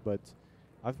link, but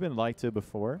I've been lied to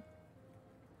before.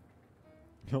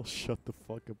 You'll shut the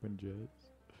fuck up and jazz.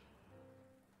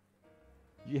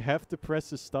 You have to press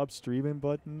the stop streaming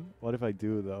button? What if I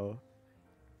do though?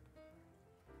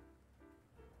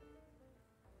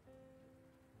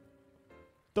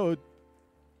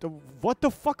 What the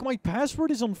fuck? My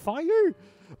password is on fire?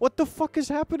 What the fuck is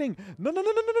happening? No, no,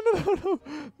 no, no, no, no, no,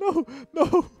 no, no,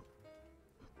 no.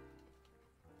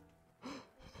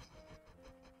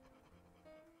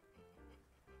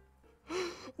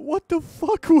 What the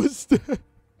fuck was that?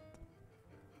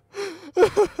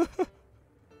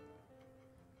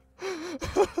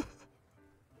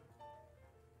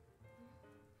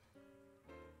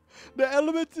 The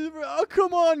element... Oh,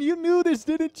 come on. You knew this,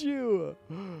 didn't you?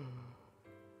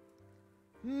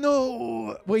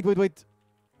 No. Wait, wait, wait.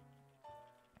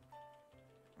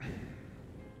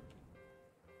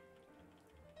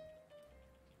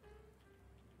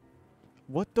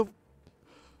 What the...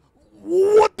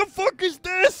 What the fuck is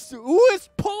this? Who is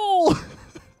Paul?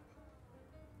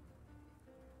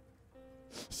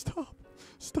 Stop.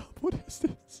 Stop. What is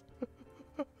this?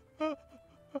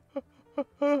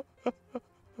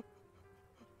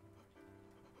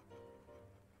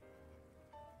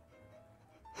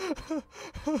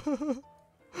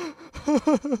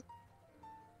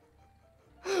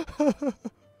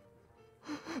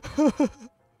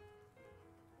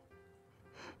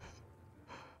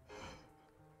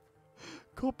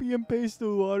 Copy and paste the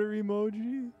water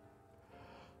emoji.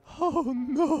 Oh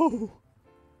no.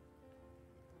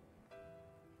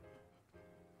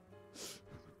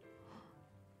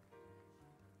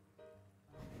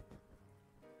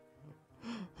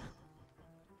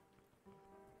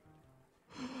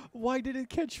 Why did it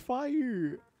catch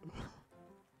fire?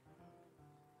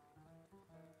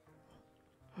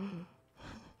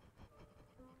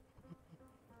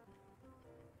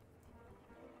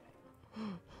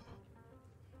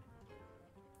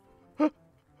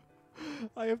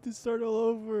 I have to start all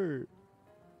over.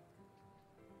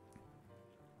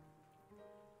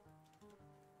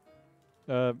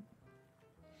 Oh,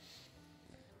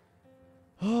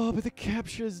 but the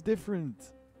capture is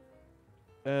different.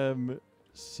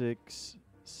 6,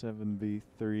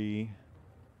 7B3.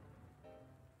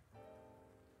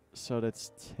 So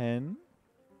that's 10.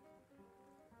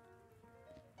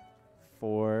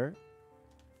 4.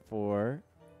 4.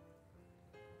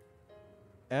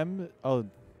 M. Oh.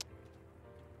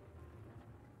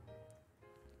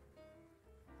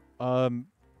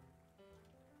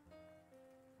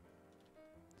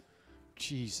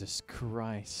 Jesus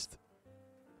Christ.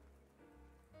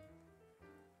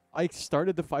 I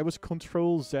started the... I was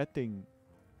control Zetting.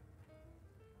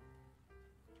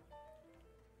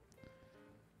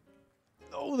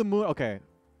 Oh, the moon. Okay.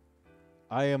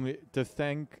 I am to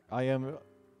thank... I am...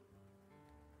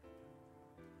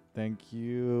 Thank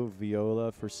you,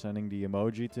 Viola, for sending the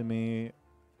emoji to me.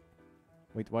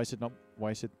 Wait, why is it not...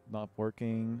 Why is it not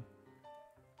working?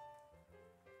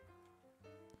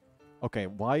 Okay,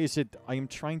 why is it... I am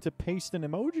trying to paste an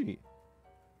emoji.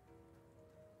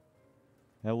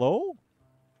 Hello?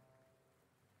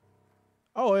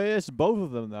 Oh, it's both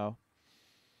of them now.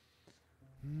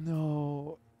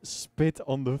 No. Spit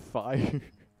on the fire.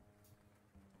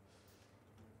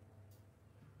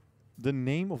 The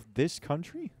name of this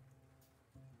country?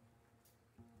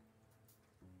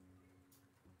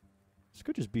 This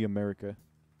could just be America.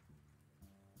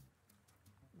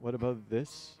 What about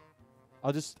this?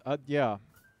 I'll just... yeah.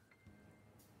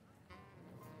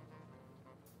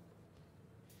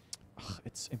 Ugh,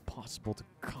 it's impossible to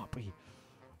copy.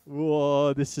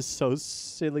 Whoa, this is so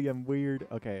silly and weird.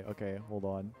 Okay, okay, hold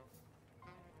on.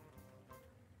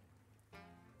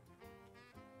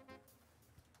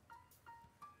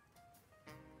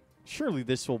 Surely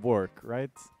this will work,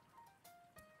 right?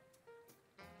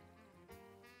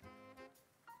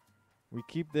 We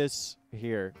keep this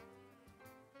here.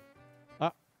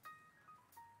 Ah.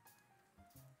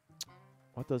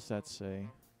 What does that say?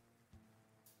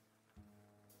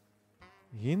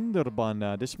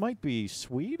 Hinderbana. This might be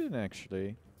Sweden,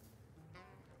 actually.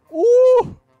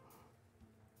 Ooh!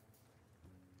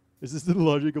 Is this the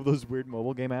logic of those weird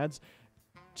mobile game ads?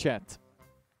 Chat.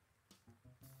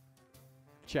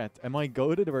 Chat, am I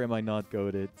goated or am I not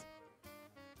goated?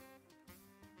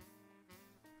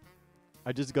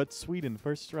 I just got Sweden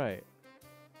first try.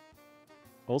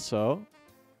 Also,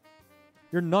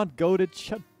 you're not goated.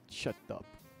 Shut up.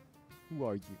 Who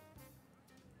are you?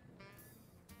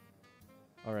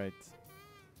 All right.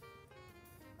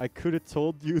 I could have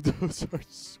told you those are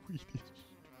Swedish.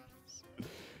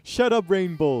 Shut up,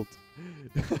 Rainbolt.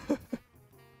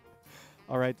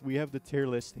 All right, we have the tier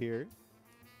list here.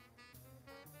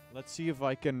 Let's see if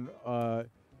I can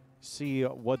see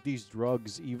what these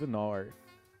drugs even are.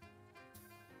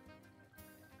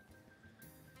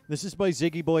 This is by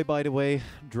Ziggy Boy, by the way.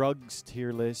 Drugs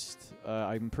tier list.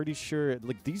 I'm pretty sure,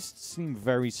 like, these seem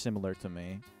very similar to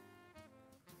me.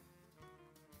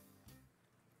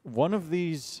 One of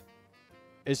these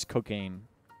is cocaine.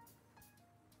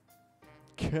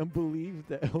 Can't believe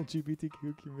the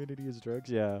LGBTQ community is drugs.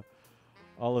 Yeah,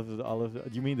 all of the.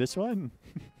 You mean this one?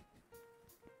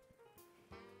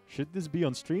 Should this be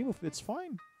on stream? It's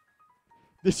fine.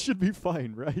 This should be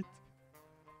fine, right?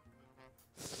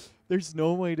 There's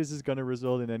no way this is gonna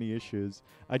result in any issues.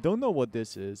 I don't know what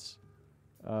this is.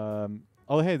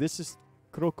 Oh, hey, this is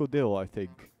crocodile, I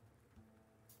think.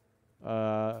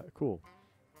 Cool.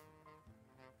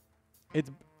 It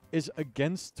is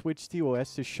against Twitch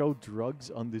TOS to show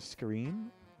drugs on the screen.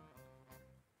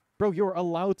 Bro, you're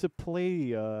allowed to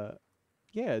play.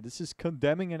 Yeah, this is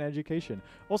condemning an education.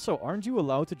 Also, aren't you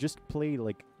allowed to just play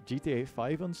like GTA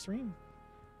 5 on stream?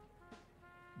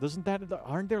 Doesn't that?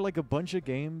 Aren't there like a bunch of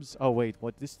games? Oh wait,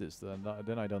 what is this?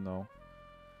 Then I don't know.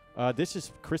 This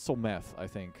is crystal meth, I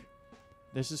think.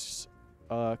 This is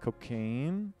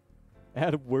cocaine.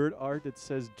 Add word art that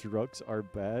says drugs are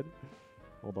bad.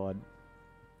 Hold on.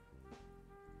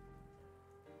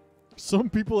 Some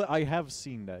people, I have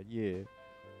seen that, yeah.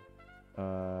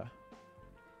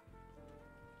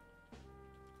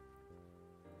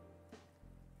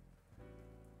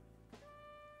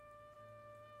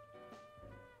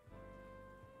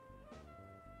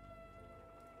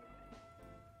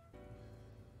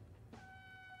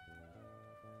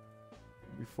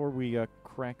 Before we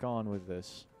crack on with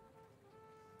this.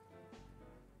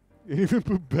 Even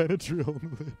put Benadryl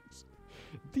on the list.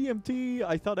 DMT,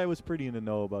 I thought I was pretty in the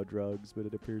know about drugs, but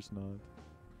it appears not.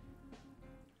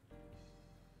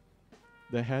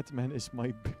 The Hatman is my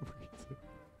burrito.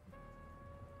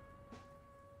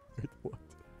 Wait, what?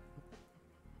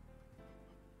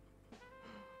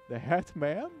 The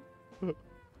Hatman?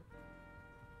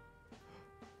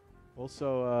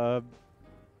 Also,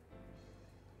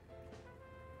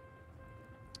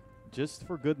 just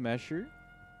for good measure,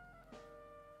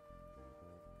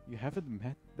 you haven't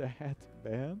met the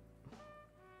Hatman?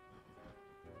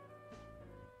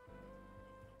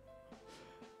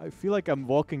 I feel like I'm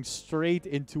walking straight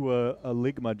into a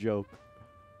Ligma joke.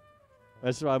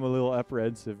 That's why I'm a little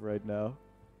apprehensive right now.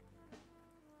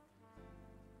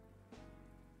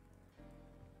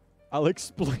 I'll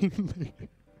explain later.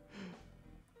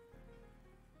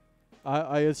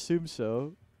 I assume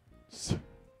so.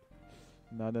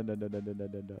 No.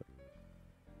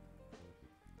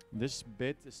 This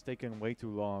bit is taking way too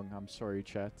long. I'm sorry,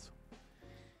 chat.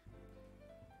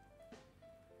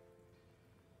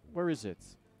 Where is it?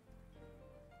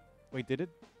 Wait, did it?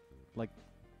 Like...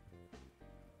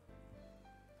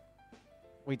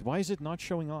 Wait, why is it not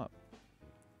showing up?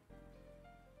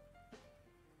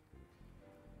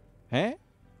 Huh?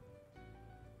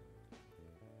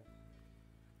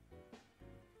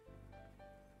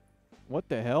 What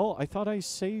the hell? I thought I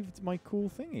saved my cool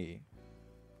thingy.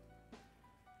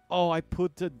 Oh, I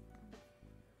put the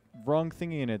wrong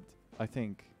thingy in it, I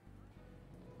think.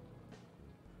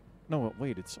 No,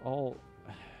 wait, it's all...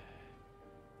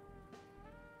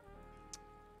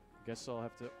 Guess I'll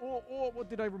have to... Oh, what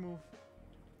did I remove?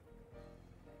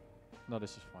 No,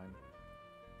 this is fine.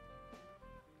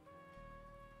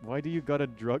 Why do you got a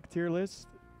drug tier list?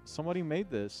 Somebody made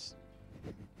this.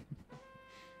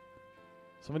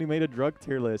 Somebody made a drug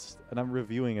tier list, and I'm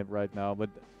reviewing it right now, but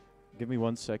give me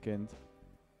 1 second.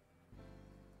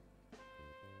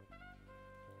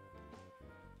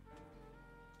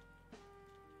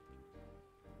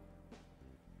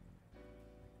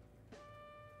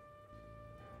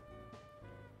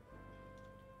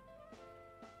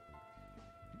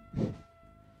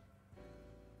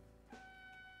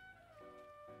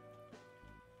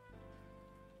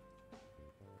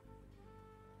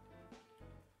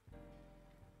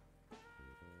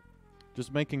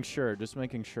 Just making sure. Just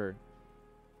making sure.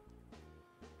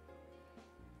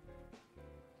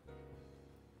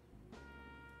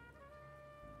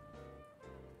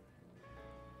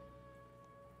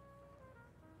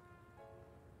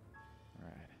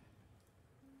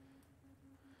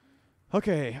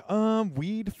 Okay,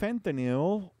 weed,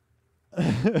 fentanyl.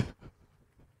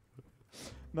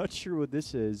 Not sure what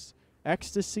this is.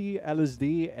 Ecstasy,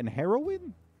 LSD, and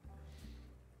heroin?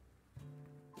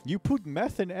 You put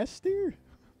meth in S tier?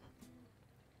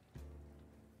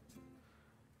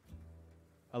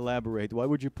 Elaborate. Why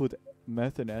would you put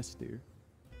meth in S tier?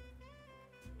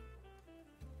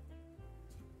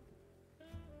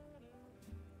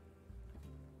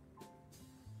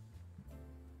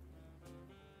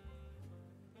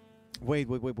 Wait.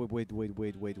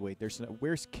 There's no,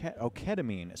 where's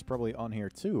ketamine? It's probably on here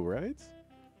too, right?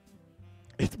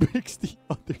 It makes the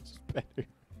others better.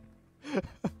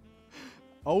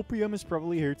 Opium is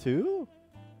probably here too?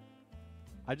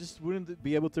 I just wouldn't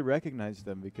be able to recognize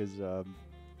them because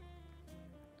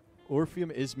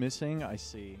Orpheum is missing. I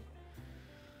see.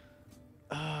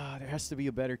 There has to be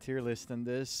a better tier list than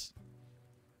this.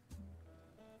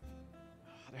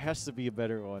 There has to be a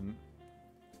better one.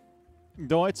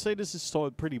 Though I'd say this is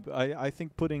solid pretty... I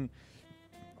think putting...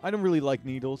 I don't really like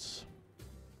needles.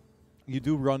 You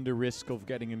do run the risk of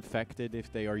getting infected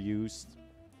if they are used.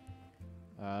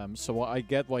 So I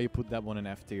get why you put that one in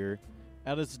F tier.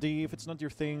 LSD, if it's not your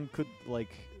thing, could,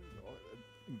 like,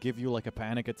 give you, like, a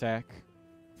panic attack.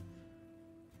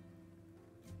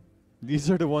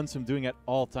 These are the ones I'm doing at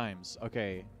all times.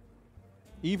 Okay.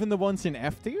 Even the ones in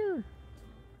F tier?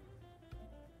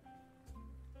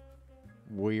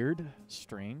 Weird.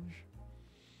 Strange.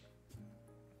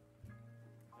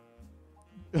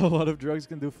 A lot of drugs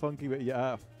can do funky, but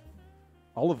yeah.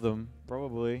 All of them,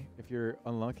 probably, if you're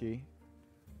unlucky.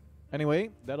 Anyway,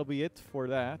 that'll be it for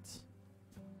that.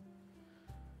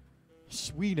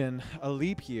 Sweden, a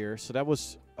leap year. So that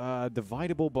was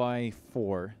dividable by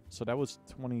 4. So that was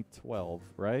 2012,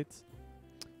 right?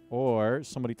 Or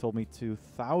somebody told me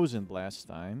 2000 last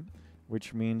time,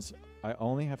 which means I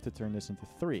only have to turn this into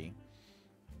 3.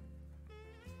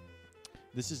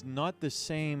 This is not the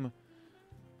same...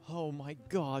 Oh my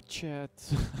god, chat.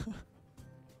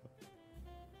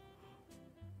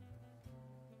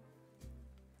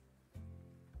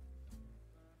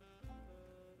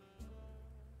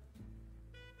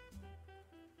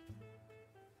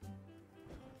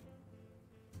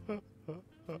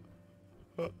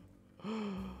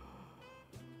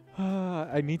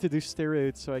 I need to do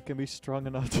steroids so I can be strong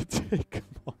enough to take them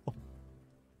all.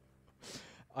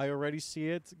 I already see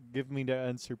it. Give me the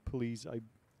answer, please.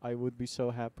 I would be so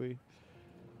happy.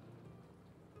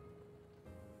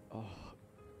 Oh.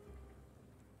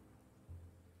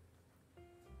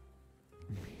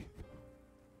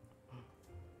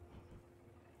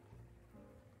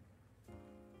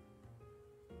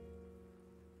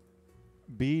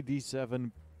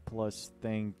 BD7 plus,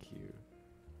 thank you.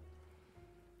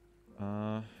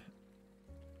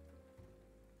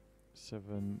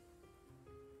 7.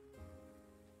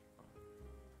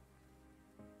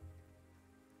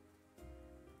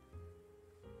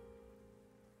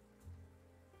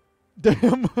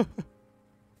 Damn.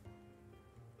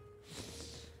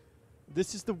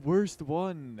 This is the worst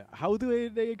one. How do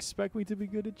they expect me to be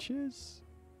good at chess?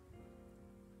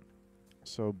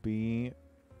 So B.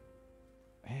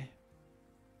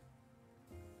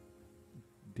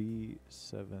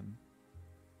 D7.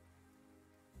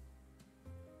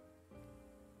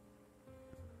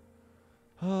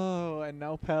 Oh, and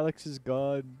now Palix is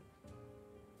gone.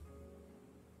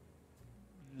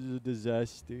 This is a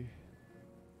disaster.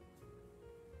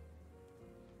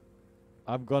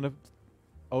 I'm gonna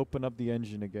open up the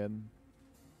engine again.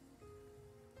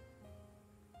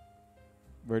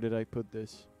 Where did I put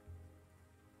this?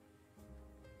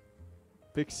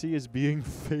 Pixie is being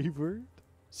favored?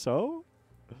 So?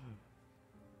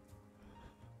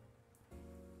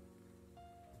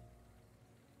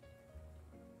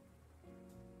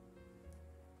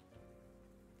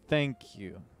 Thank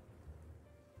you.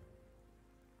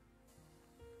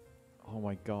 Oh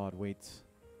my god, wait.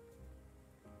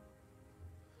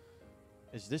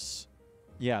 Is this...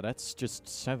 Yeah, that's just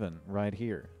 7 right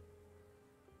here.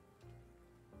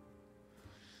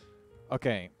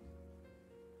 Okay.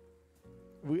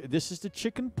 This is the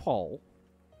chicken pole.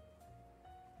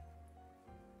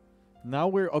 Now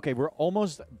we're... Okay, we're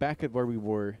almost back at where we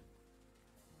were.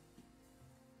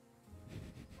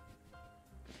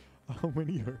 How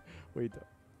many are... Wait.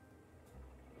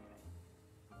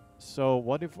 So,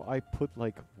 what if I put,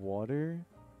 like, water?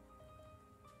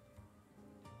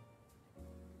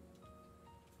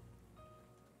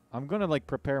 I'm gonna, like,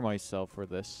 prepare myself for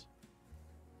this.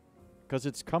 Because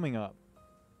it's coming up.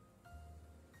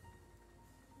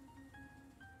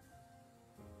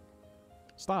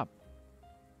 Stop.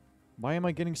 Why am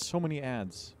I getting so many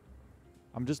ads?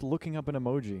 I'm just looking up an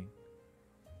emoji.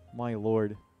 My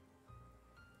lord.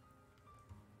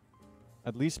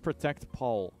 At least protect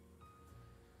Paul.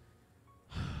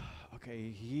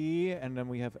 Okay, he, and then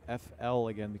we have FL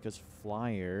again because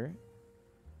flyer.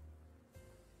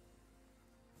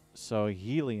 So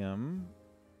helium.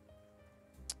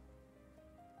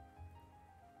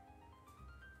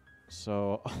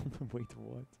 So, wait,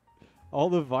 what? All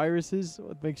the viruses?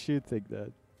 What makes you think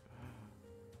that?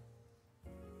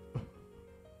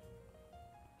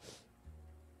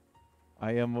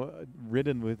 I am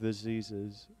ridden with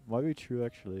diseases. Might be true,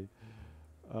 actually.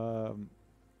 So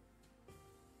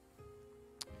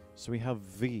we have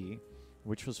V,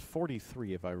 which was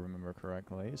 43, if I remember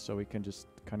correctly. So we can just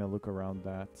kind of look around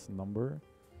that number.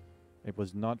 It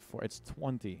was not 4. It's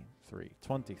 23.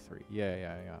 23.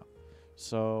 Yeah.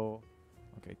 So,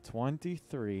 okay,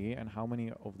 23. And how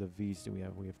many of the V's do we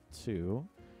have? We have 2.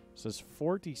 So it's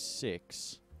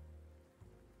 46.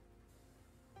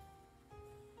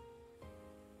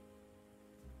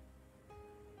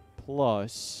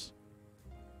 Plus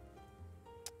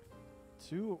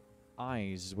 2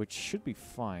 I's, which should be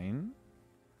fine.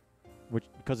 Which,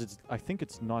 because it's, I think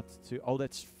it's not 2. Oh,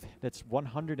 that's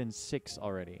 106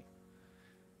 already.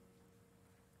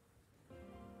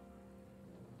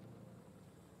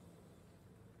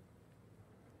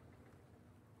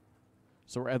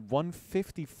 So we're at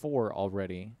 154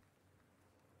 already.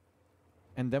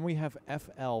 And then we have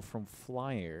FL from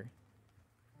Flyer.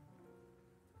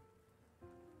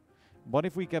 What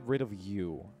if we get rid of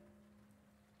U?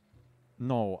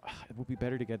 No, it would be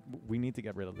better to get... We need to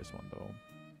get rid of this one, though.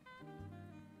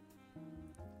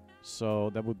 So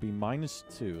that would be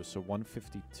 -2, so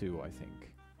 152, I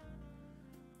think.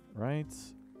 Right?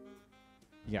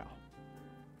 Yeah.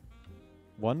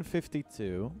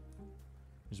 152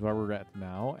 is where we're at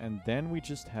now. And then we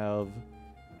just have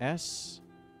S...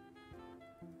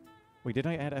 Wait, did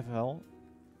I add FL?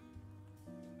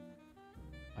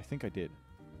 I think I did.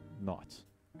 Not.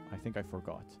 I think I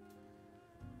forgot.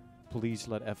 Please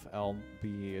let FL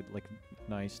be, like,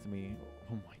 nice to me.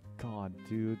 Oh my god,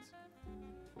 dude.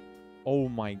 Oh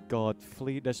my god,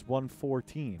 Fleet, that's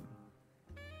 114.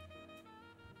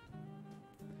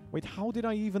 Wait, how did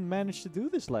I even manage to do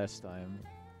this last time?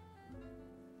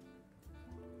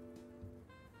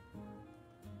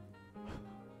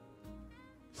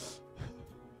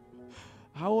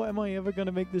 How am I ever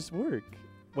gonna make this work?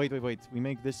 Wait. We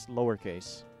make this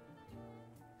lowercase.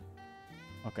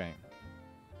 Okay.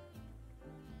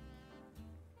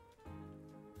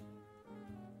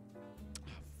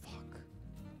 Fuck.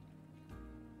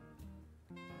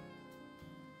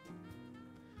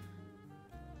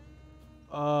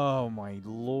 Oh my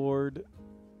lord.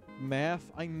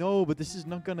 Math? I know, but this is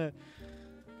not gonna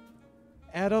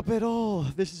add up at all.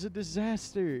 This is a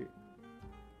disaster.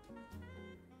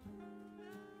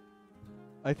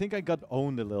 I think I got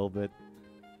owned a little bit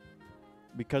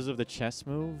because of the chess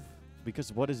move.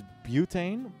 Because what is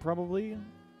butane, probably?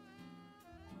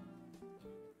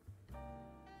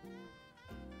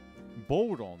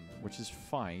 Boron, which is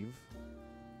 5.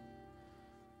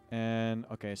 And,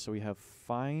 okay, so we have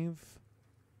 5.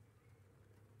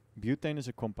 Butane is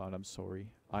a compound, I'm sorry.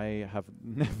 I have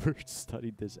never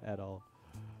studied this at all.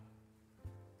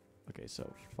 Okay,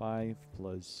 so 5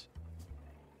 plus...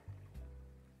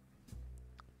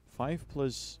 5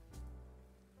 plus...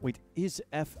 Wait, is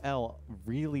FL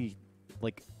really,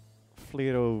 like,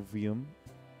 flerovium?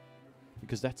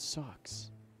 Because that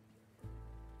sucks.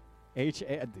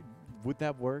 HA... Would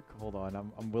that work? Hold on,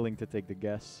 I'm willing to take the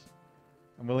guess.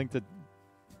 I'm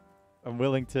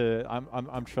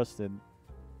trusted.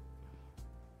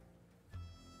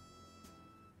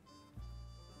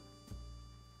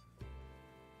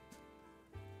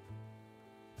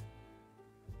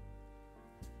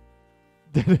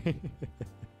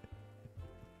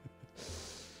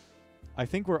 I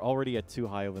think we're already at too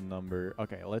high of a number.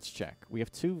 Okay, let's check. We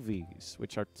have 2 V's,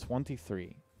 which are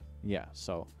 23. Yeah,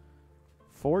 so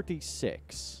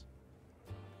 46.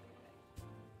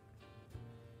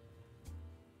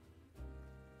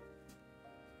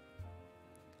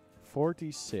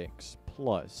 46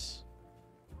 plus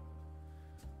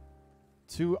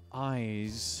 2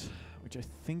 I's, which I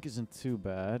think isn't too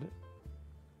bad.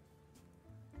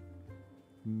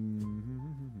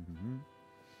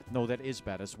 No, that is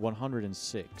bad. That's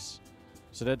 106.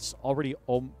 So that's already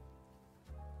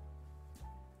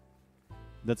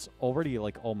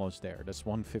like almost there. That's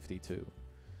 152.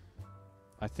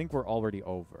 I think we're already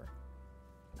over.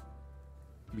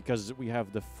 Because we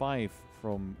have the 5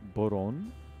 from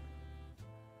Boron.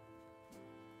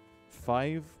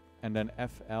 5, and then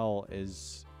FL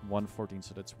is 114,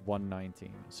 so that's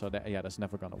 119. So that, yeah, that's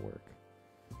never gonna work.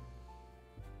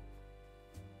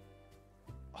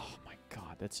 Oh my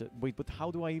god, that's it. Wait, but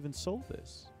how do I even solve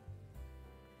this?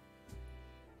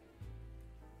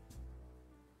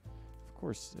 Of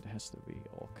course, it has to be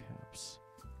all caps.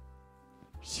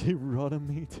 She run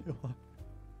me till I...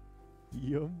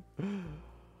 Yum.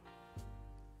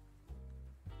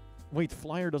 Wait,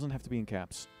 flyer doesn't have to be in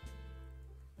caps.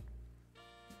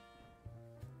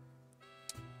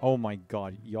 Oh my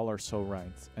god, y'all are so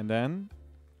right. And then...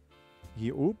 He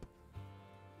oop.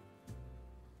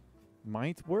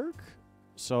 Might work?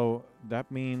 So, that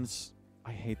means...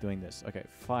 I hate doing this. Okay,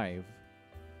 5.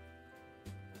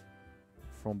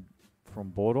 From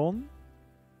Boron.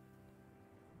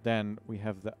 Then we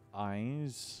have the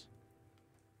eyes.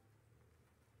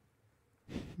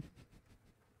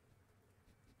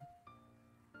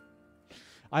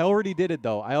 I already did it,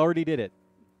 though. I already did it.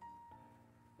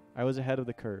 I was ahead of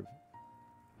the curve.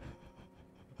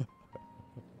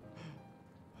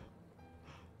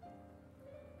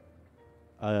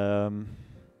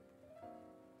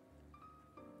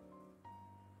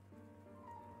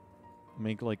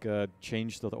 Make like a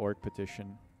change.org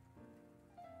petition.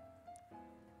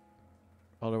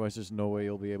 Otherwise, there's no way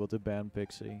you'll be able to ban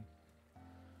Pixie.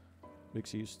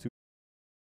 Pixie is too...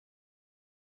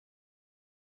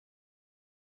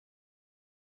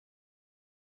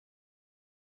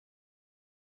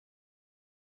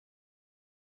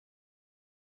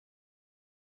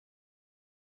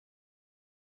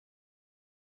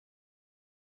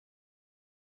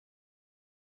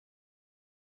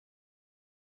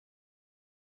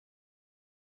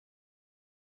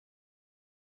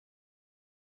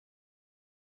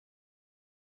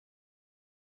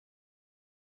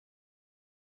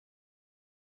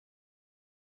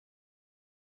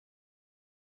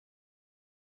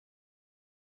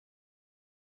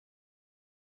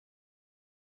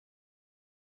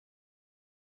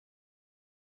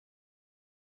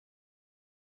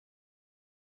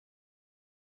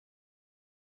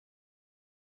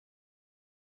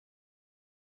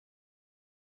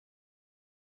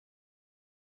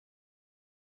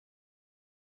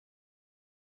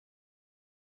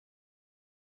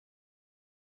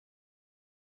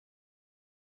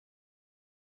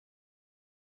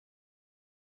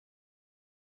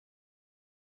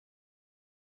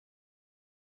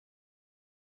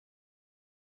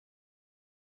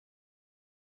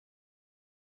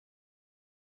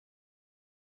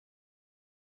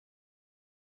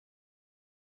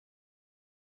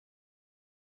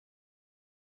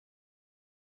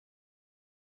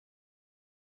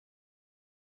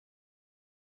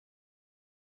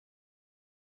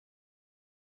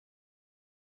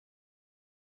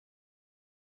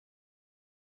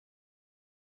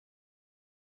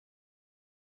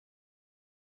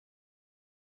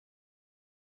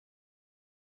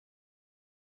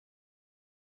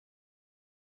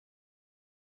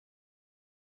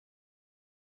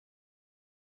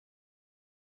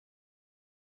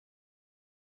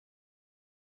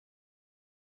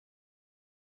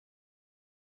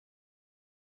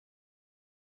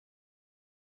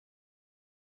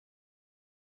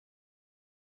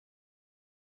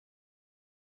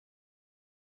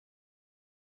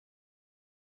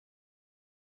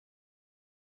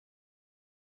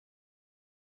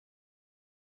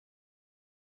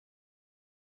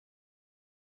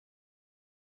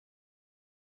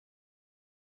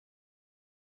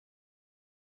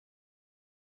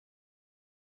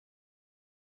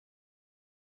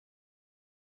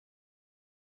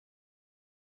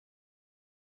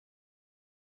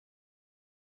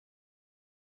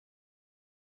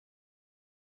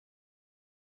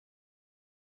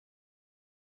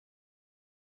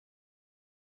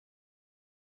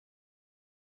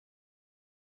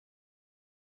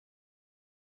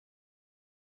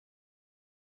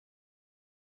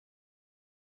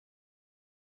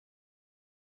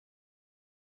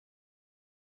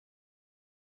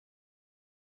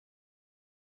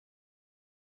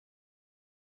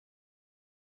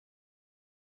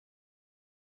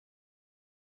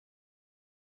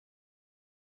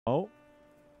 Oh.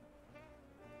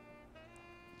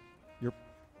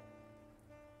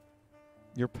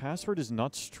 Your password is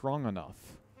not strong enough.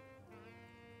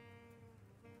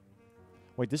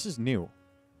 Wait, this is new.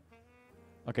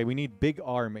 Okay, we need big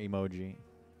arm emoji.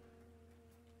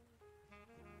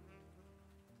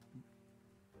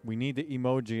 We need the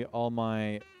emoji all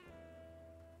my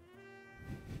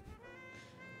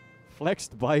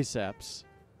flexed biceps.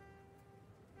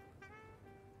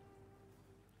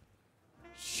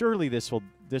 Surely this'll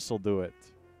do it.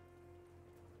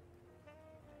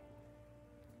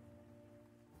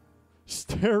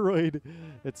 Steroid.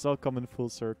 It's all coming full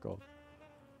circle.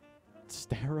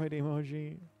 Steroid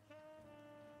emoji,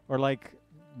 or like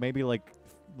maybe like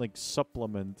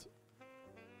supplement.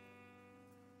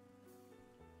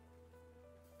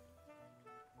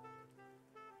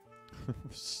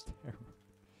 Steroid.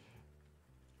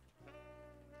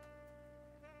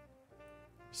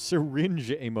 Syringe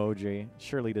emoji.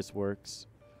 Surely this works.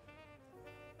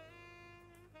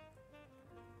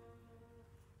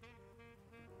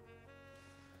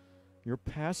 Your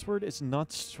password is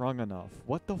not strong enough.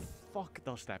 What the fuck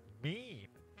does that mean?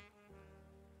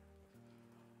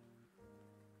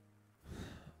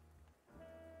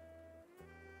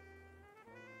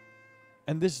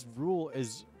 And this rule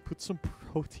is put some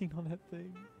protein on that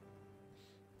thing.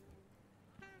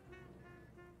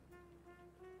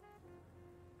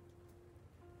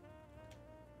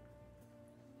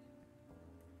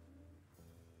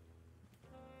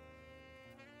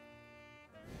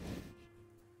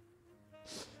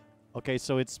 Okay,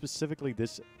 so it's specifically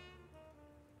this.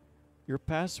 Your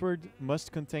password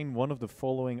must contain one of the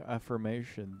following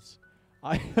affirmations.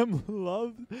 I am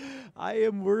loved, I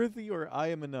am worthy, or I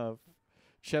am enough.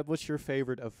 Chat, what's your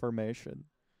favorite affirmation?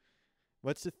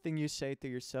 What's the thing you say to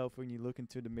yourself when you look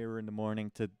into the mirror in the morning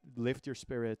to lift your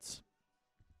spirits?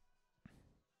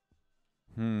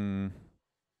 Nice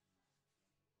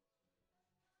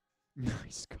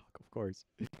cock, of course.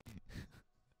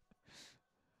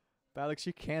 Alex,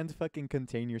 you can't fucking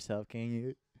contain yourself, can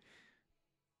you?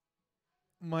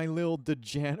 My little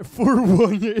degenerate for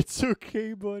one year. It's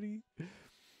okay, buddy.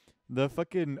 The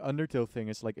fucking Undertale thing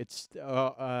is like it's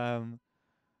no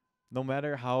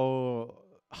matter how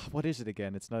what is it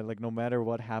again? It's not like no matter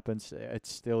what happens, it's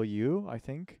still you, I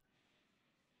think.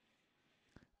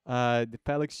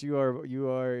 Alex, you are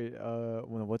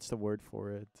well, what's the word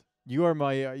for it? You are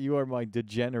my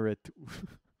degenerate.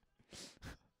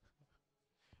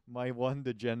 My one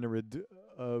degenerate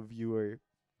viewer.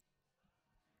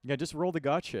 Yeah, just roll the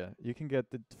gotcha. You can get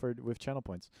it with channel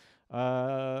points.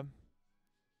 After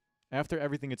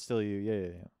everything, it's still you.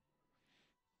 Yeah.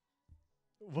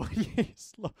 What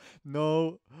is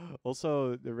no.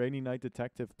 Also, the Rainy Night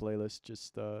Detective playlist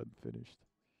just finished.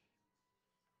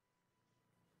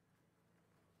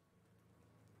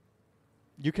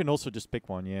 You can also just pick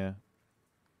one. Yeah.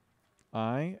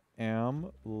 I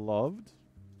am loved.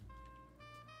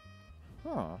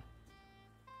 Huh.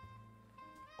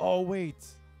 Oh, wait.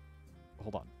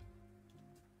 Hold on.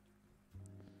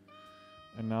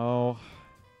 And now...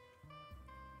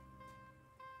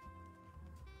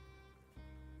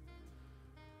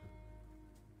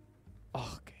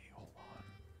 Okay, hold on.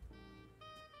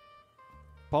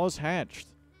 Paul's hatched.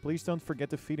 Please don't forget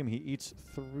to feed him. He eats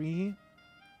 3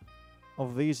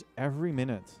 of these every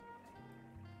minute.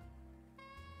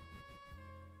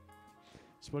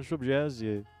 SpongeBob Jazz,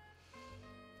 yeah.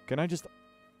 Can I just...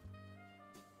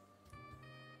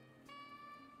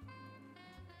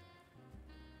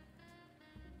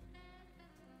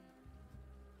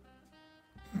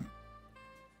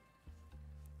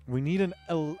 We need an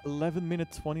 11-minute,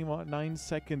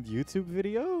 29-second YouTube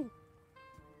video?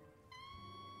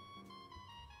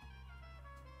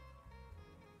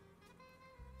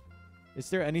 Is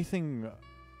there anything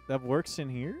that works in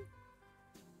here?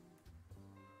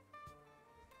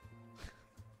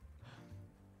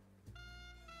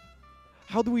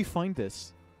 How do we find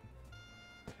this?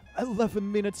 11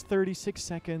 minutes, 36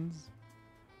 seconds.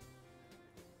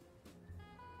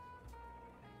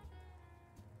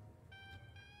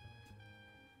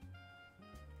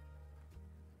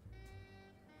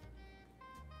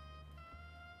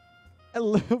 A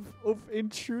level of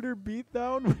intruder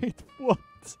beatdown? Wait, what?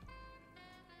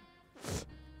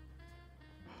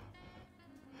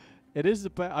 It is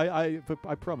I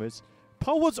promise.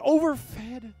 Paul was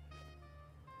overfed.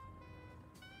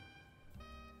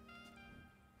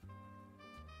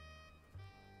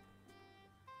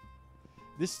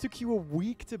 This took you a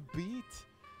week to beat.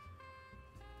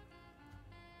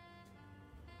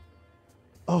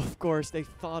 Of course, they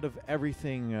thought of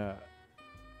everything.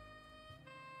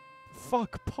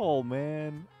 Fuck Paul,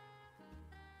 man.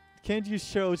 Can't you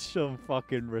show some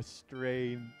fucking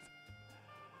restraint?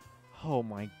 Oh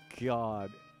my god.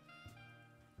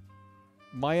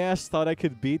 My ass thought I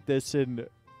could beat this in...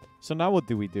 So now what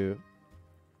do we do?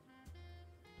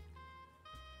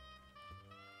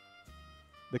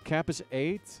 The cap is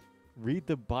 8. Read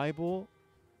the Bible.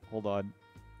 Hold on.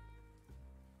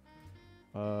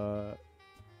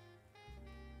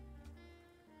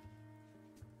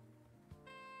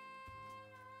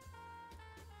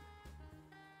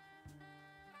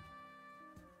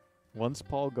 Once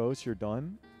Paul goes, you're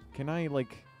done? Can I,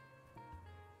 like...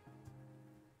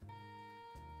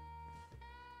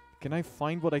 Can I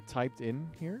find what I typed in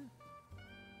here?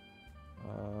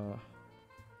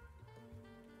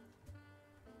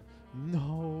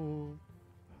 No.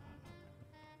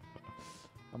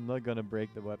 I'm not gonna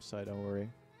break the website, don't worry.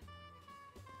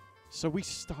 So we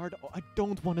start... I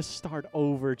don't want to start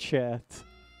over, chat.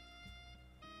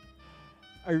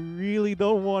 I really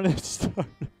don't want to start.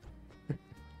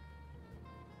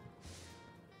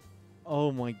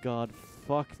 Oh my god,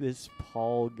 fuck this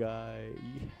Paul guy.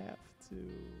 You have to.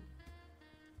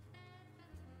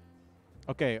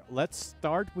 Okay, let's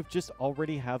start with just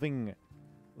already having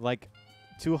like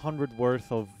 200 worth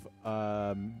of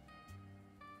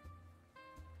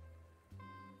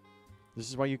this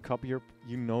is why you copy your...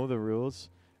 You know the rules,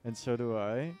 and so do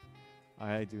I.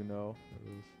 I do know the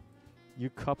rules. You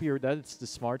copy your... That's the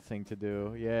smart thing to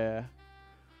do, yeah.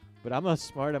 But I'm not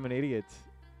smart, I'm an idiot.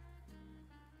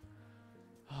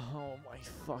 Oh my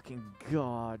fucking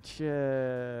god,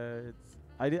 shit.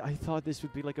 I thought this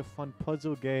would be like a fun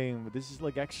puzzle game, but this is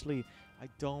like actually... I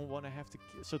don't want to have to...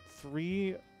 So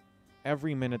 3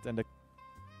 every minute, and the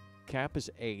cap is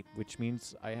 8, which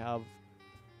means I have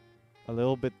a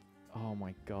little bit... Oh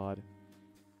my god.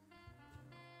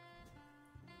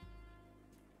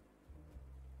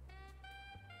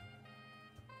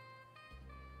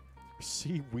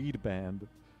 Seaweed band.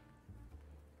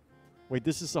 Wait,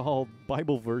 this is all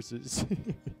Bible verses.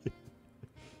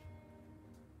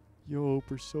 Yo,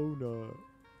 Persona.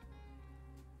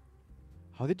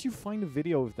 How did you find a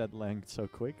video of that length so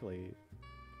quickly?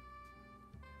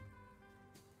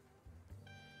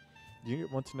 Do you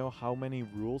want to know how many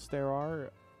rules there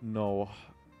are? No.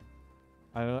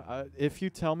 I don't... if you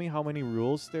tell me how many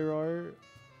rules there are...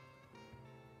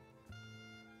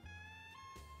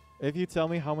 If you tell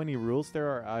me how many rules there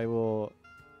are, I will...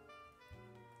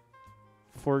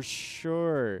 For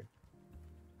sure.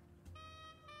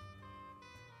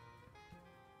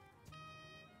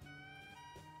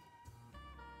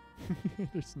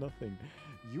 There's nothing.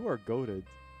 You are goated.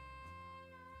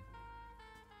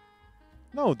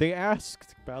 No, they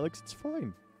asked, Alex. It's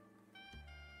fine.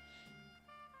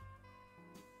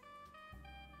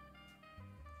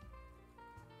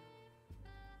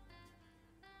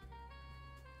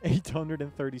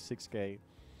 $836K.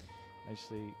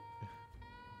 Actually...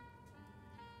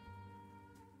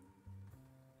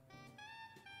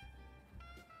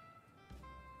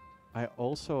 I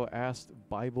also asked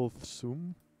Bible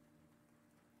Zoom.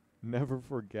 Never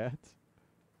forget.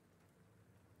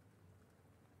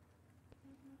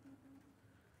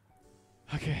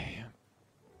 Okay.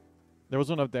 There was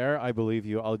one up there. I believe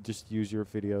you. I'll just use your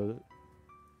video.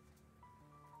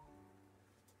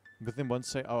 Within 1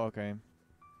 second. Oh, okay.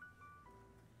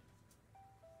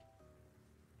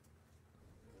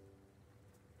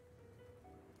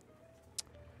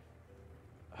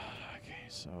 Okay,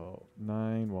 so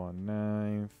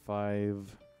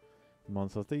 9195.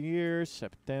 Month of the year,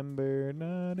 September.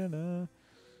 Na na na.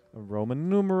 A Roman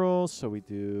numeral. So we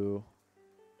do.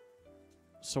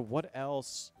 So what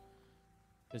else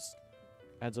is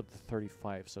adds up to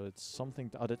 35? So it's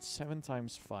something. Oh, that's 7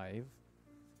 times 5.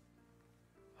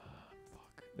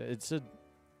 Fuck. It's a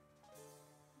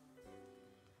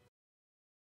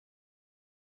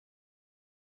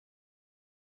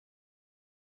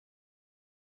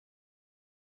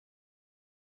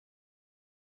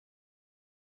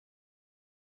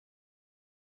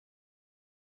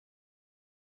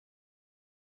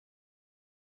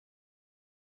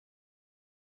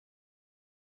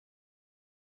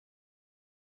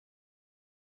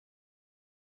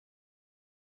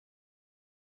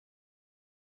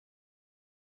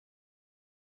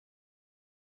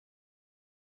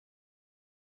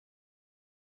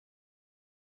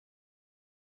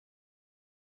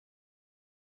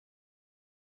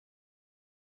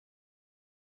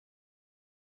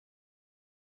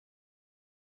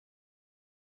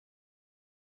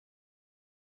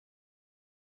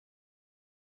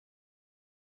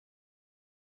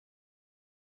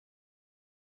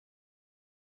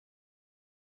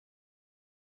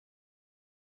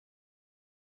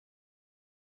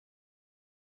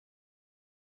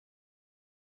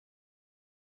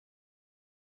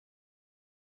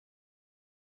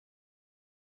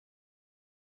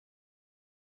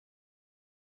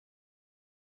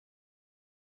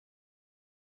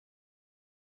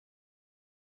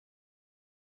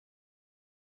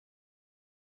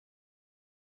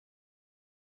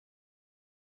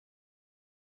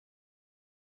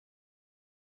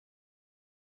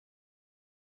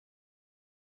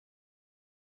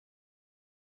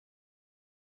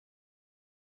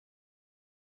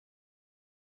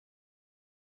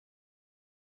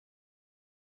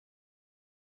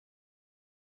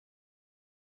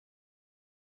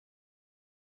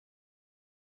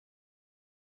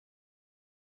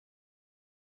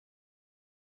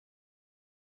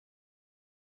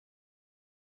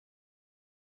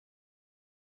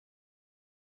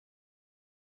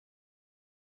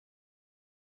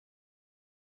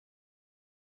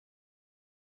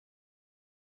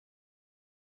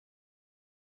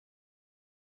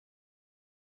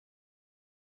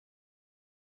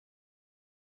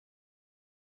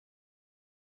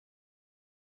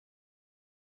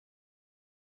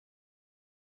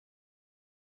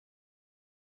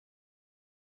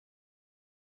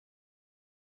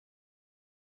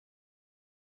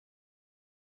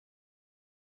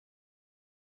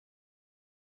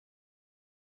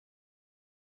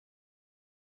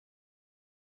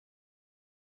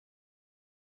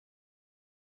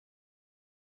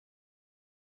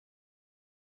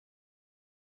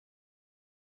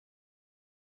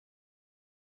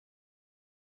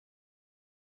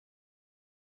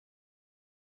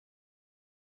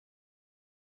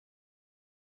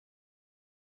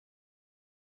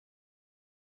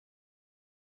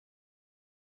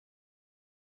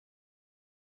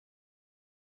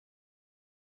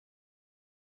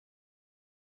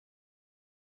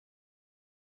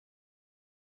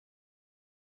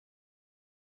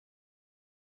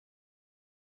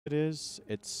it is.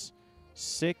 It's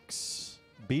 6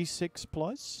 B6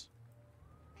 plus,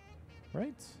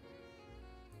 right?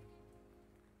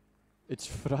 It's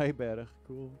Freiberg,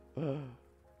 cool.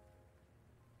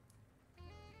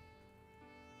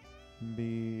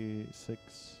 B6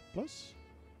 plus?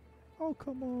 Oh,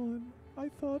 come on. I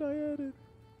thought I had it.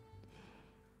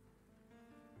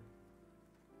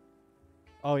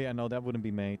 Oh, yeah, no, that wouldn't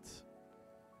be mate.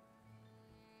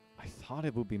 I thought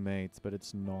it would be mate, but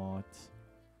it's not.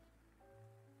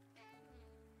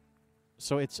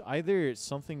 So it's either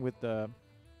something with the...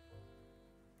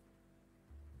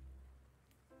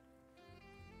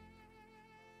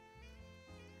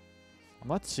 I'm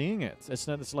not seeing it. It's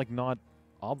not. It's like not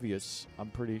obvious.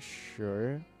 I'm pretty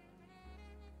sure.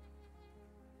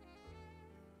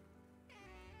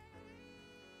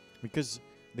 Because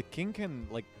the king can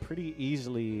like pretty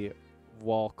easily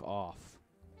walk off.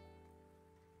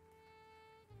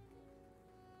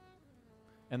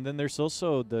 And then there's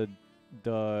also this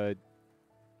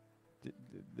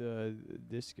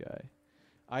guy.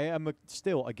 I am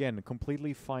still again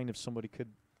completely fine if somebody could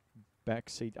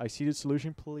backseat. I see the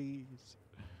solution, please.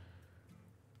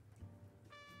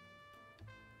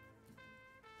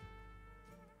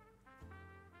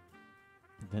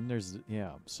 Then there's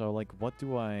yeah. So like, what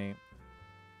do I?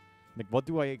 Like, what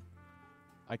do I?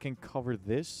 I can cover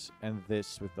this and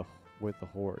this with the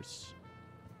horse.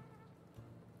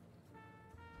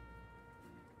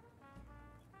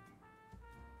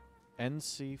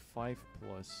 NC 5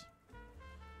 plus.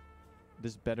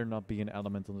 This better not be an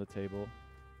element on the table.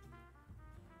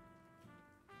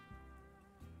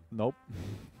 Nope.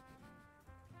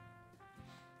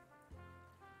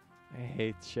 I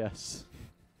hate chess.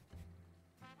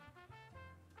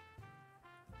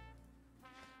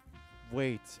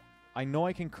 Wait, I know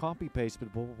I can copy paste, but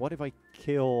what if I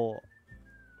kill...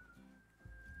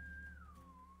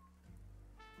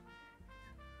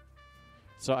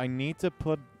 So I need to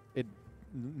put it,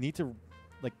 need to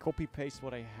like copy paste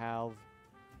what I have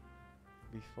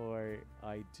before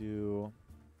I do,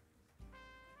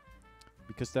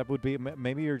 because that would be,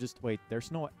 maybe you're just, wait,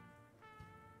 there's no,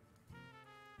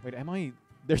 wait, am I,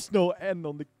 there's no N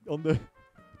on the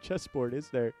chessboard, is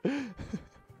there?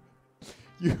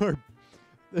 You are...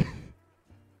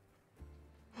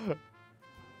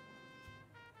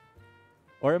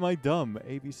 Or am I dumb?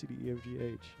 A, B, C, D, E, F, G,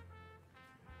 H.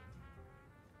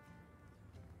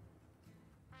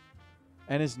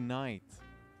 And is knight.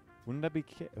 Wouldn't that be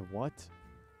what?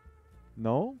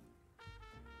 No?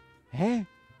 Huh?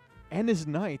 N is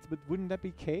knight, but wouldn't that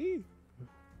be K?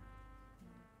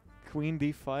 Queen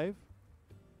D5?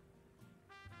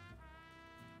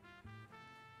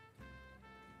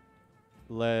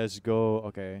 Let's go.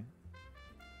 Okay.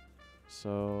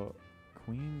 So,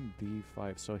 Queen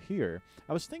D5. So here,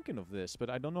 I was thinking of this, but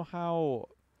I don't know how.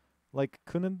 Like,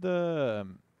 couldn't the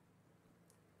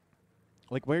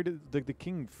like where did the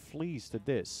king flees to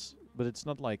this? But it's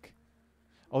not like,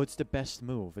 oh, it's the best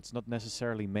move. It's not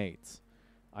necessarily mate.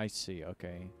 I see.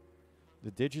 Okay.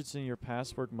 The digits in your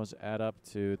password must add up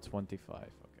to 25.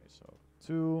 Okay, so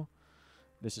 2.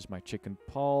 This is my chicken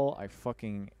Paul. I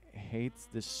fucking hate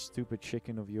this stupid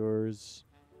chicken of yours.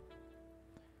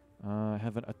 I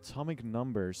have an atomic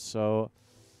number, so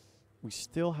we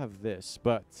still have this,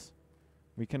 but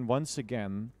we can once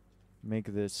again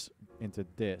make this into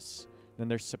this. Then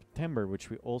there's September, which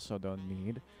we also don't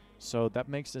need. So that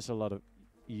makes this a lot of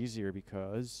easier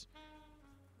because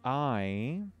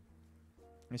I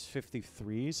is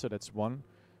 53, so that's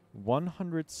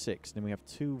 106. Then we have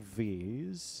 2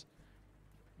 V's.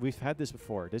 We've had this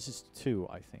before. This is 2,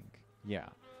 I think. Yeah.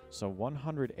 So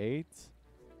 108.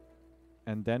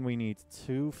 And then we need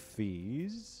 2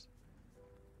 V's,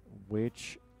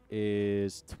 which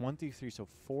is 23, so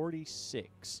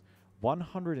 46.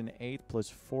 108 plus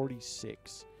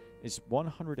 46 is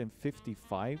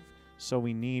 155. So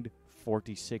we need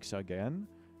 46 again,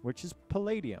 which is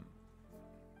palladium.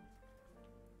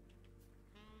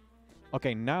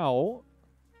 Okay, now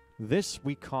this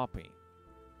we copy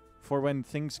for when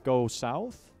things go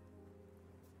south.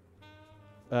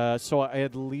 So I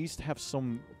at least have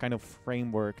some kind of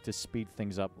framework to speed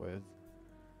things up with.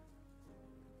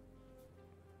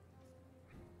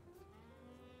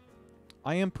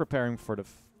 I am preparing for the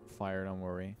fire, don't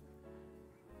worry.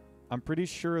 I'm pretty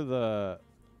sure the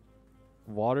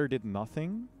water did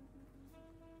nothing.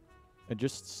 It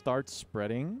just starts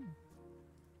spreading.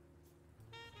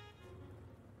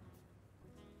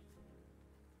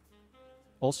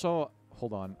 Also,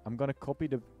 hold on. I'm gonna copy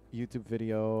the YouTube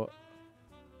video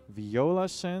Viola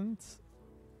sent.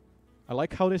 I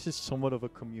like how this is somewhat of a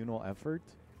communal effort.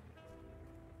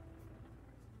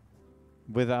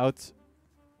 Without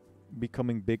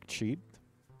becoming big cheat.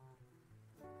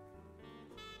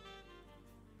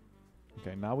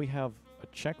 Okay, now we have a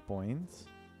checkpoint.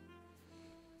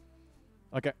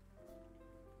 Okay.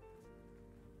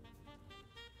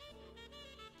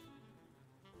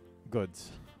 Good.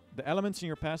 The elements in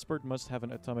your passport must have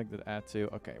an atomic that add to...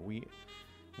 Okay, we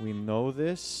know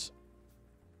this.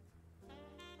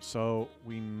 So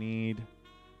we need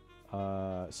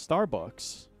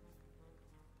Starbucks.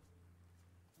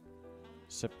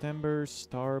 September,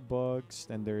 Starbucks,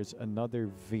 then there's another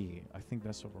V. I think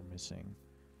that's what we're missing.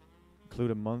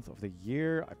 Include a month of the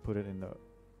year. I put it in the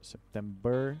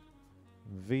September.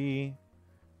 V.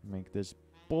 Make this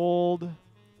bold.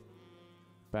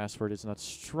 Password is not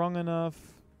strong enough.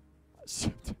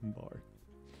 September.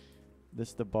 This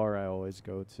is the bar I always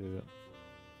go to.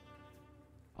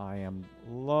 I am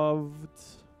loved.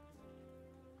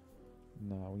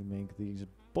 Now we make these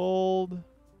bold.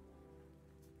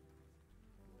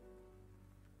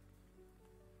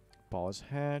 Paul is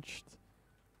hatched.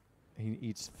 He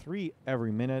eats 3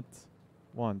 every minute.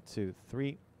 1, 2,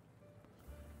 3.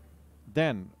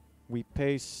 Then we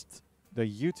paste the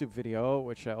YouTube video,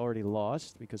 which I already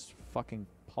lost because fucking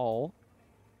Paul.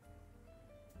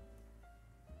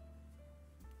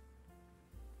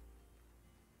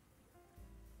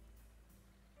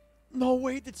 No,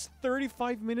 wait, it's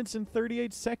 35 minutes and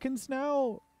 38 seconds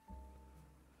now?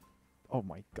 Oh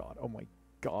my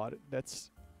god,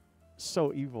 that's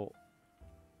so evil.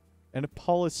 And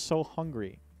Paul is so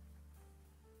hungry.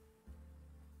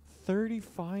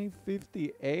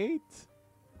 35:58?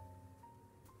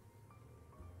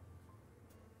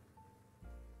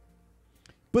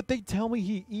 But they tell me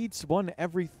he eats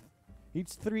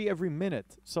eats 3 every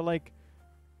minute. So like,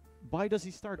 why does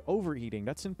he start overeating?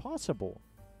 That's impossible.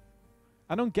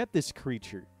 I don't get this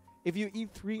creature. If you eat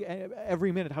 3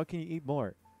 every minute, how can you eat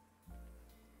more?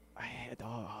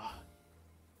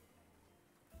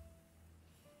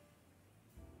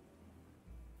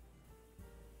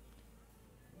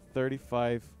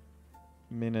 35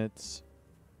 minutes,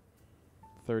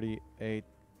 38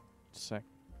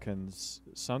 seconds.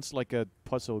 Sounds like a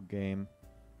puzzle game.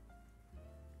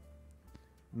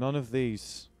 None of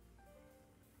these.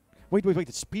 Wait,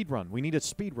 the speed run. We need a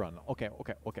speed run. Okay.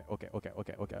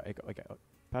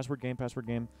 Password game.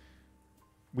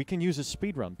 We can use a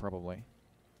speed run probably.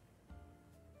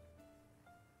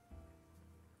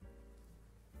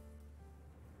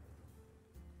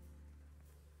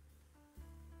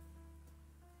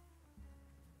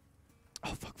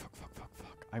 Oh fuck.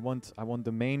 I want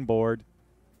the main board.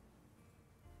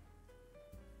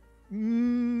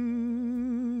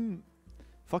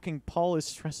 Fucking Paul is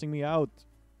stressing me out.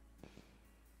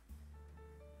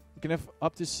 You can have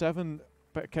up to 7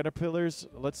 caterpillars.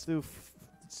 Let's do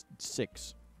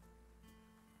 6.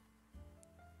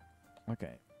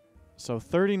 Okay. So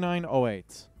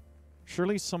 3908.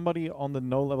 Surely somebody on the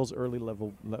no levels early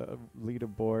level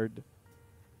leaderboard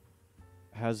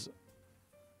has...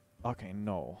 Okay,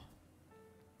 no.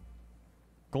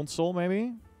 Console,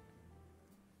 maybe?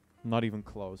 Not even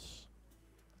close.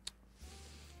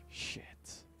 Shit.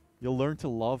 You'll learn to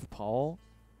love Paul?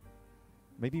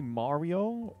 Maybe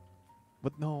Mario?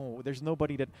 But no, there's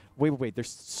nobody that... Wait. There's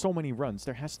so many runs.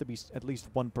 There has to be at least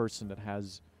one person that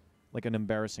has, like, an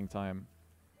embarrassing time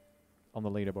on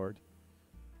the leaderboard.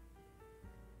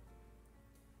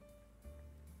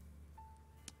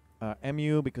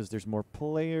 MU, because there's more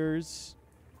players.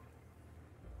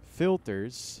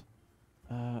 Filters.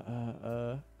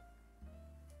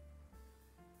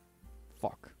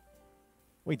 Fuck.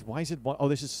 Wait, why is it one? Oh,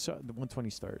 this is the 120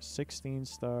 stars. 16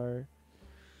 star.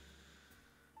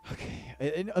 Okay.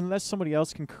 Unless somebody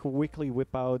else can quickly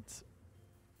whip out.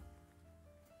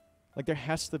 Like, there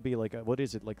has to be, like, a, what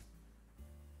is it? Like,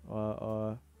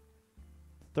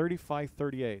 35,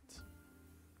 38.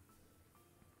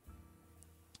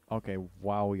 Okay,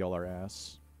 wow, y'all are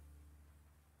ass.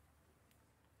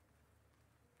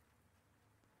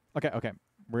 Okay.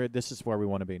 This is where we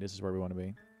want to be. This is where we want to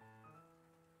be.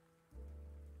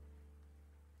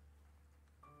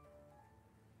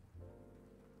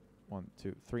 One,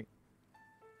 2, 3.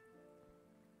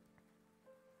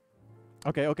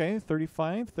 Okay.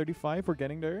 35. We're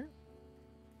getting there.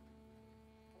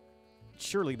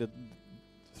 Surely the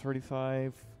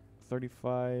 35,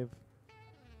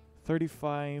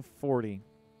 40.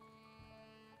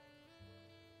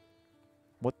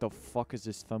 What the fuck is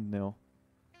this thumbnail?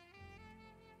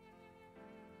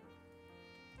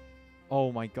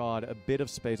 Oh my god, a bit of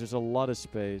space. There's a lot of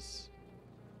space.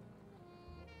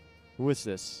 Who is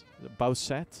this?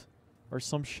 Bowsette? Or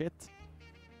some shit?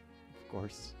 Of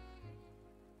course.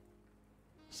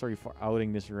 Sorry for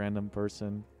outing this random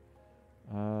person.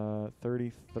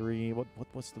 33. What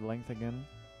was the length again?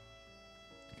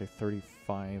 Okay,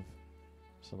 35.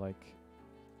 So like...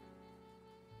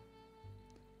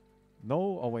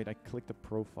 No, oh wait, I clicked the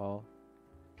profile.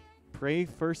 Prey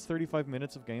first 35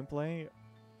 minutes of gameplay.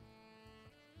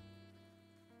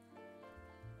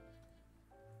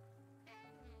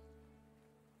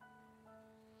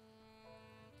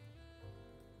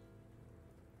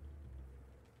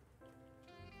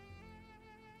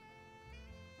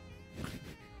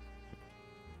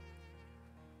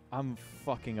 I'm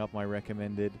fucking up my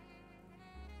recommended.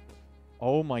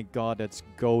 Oh my god, that's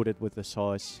goated with the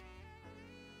sauce.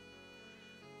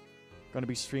 Gonna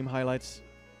be stream highlights.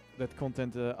 That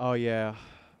content, oh yeah.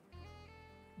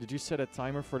 Did you set a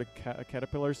timer for the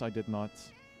caterpillars? I did not.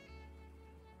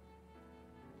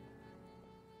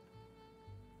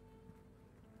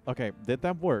 Okay, did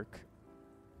that work?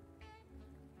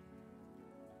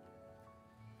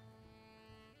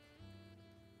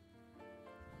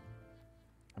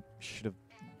 I should have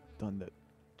done that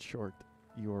short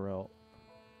URL.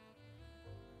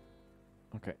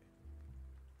 Okay.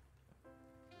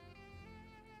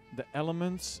 The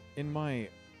elements in my...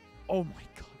 Oh my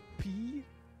god, P?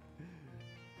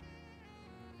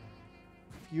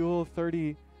 Fuel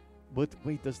 30... But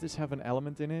wait, does this have an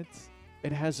element in it?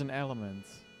 It has an element.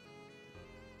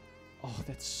 Oh,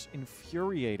 that's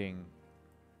infuriating.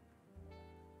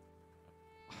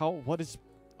 How... What is...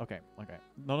 Okay, okay.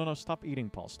 No, stop eating,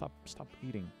 Paul. Stop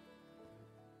eating.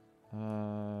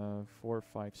 4,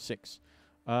 5, 6.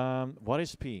 What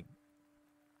is P?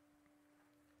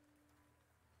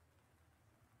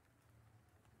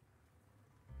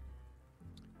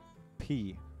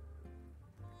 P.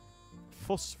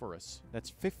 Phosphorus. That's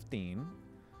 15.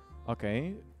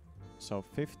 Okay. So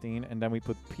 15. And then we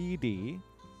put PD.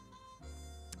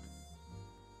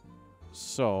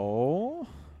 So...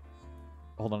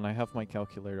 Hold on, I have my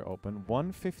calculator open.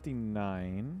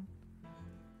 159.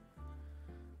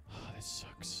 Oh, this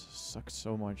sucks. Sucks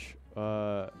so much.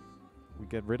 We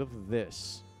get rid of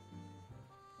this.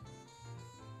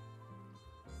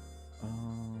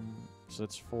 So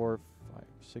that's 4, 5,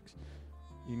 6.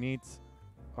 You need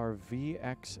our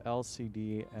VX,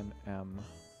 LCD, and M.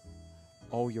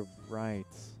 Oh, you're right.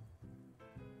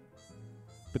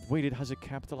 But wait, it has a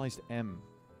capitalized M.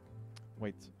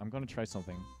 Wait, I'm gonna try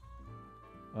something.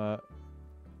 Oh,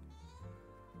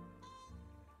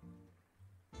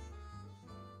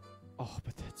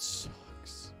 but that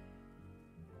sucks.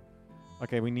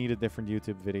 Okay, we need a different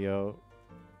YouTube video.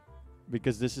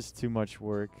 Because this is too much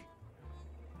work.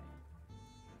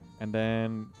 And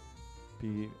then...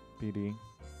 PD.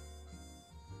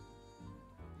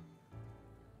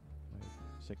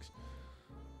 6.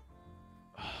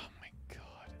 Oh my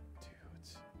god,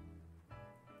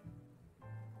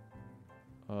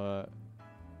 dude.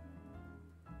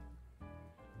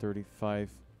 35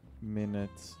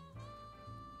 minutes.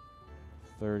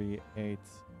 38.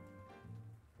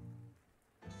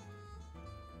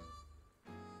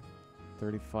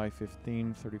 35,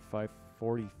 15, 35,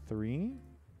 43.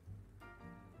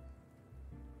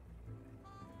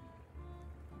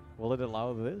 Will it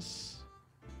allow this?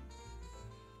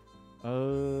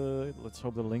 Let's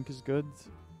hope the link is good.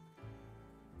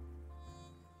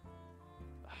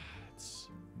 It's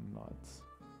not.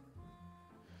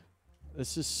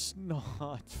 This is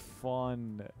not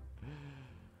fun.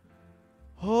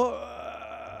 Oh.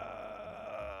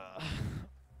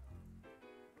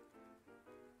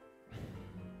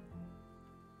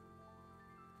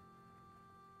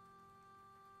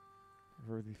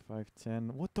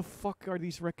 3510. What the fuck are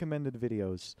these recommended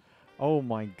videos? Oh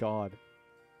my god.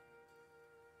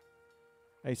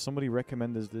 Hey, somebody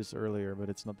recommended this earlier, but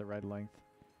it's not the right length.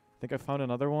 I think I found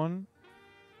another one.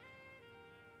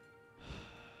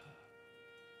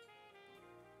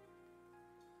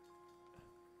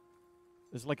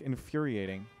 It's like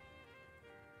infuriating.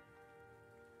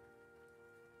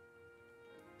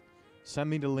 Send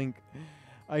me the link.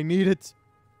 I need it.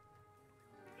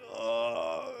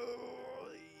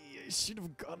 I should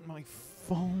have gotten my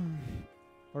phone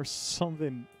or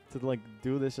something to like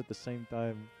do this at the same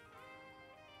time.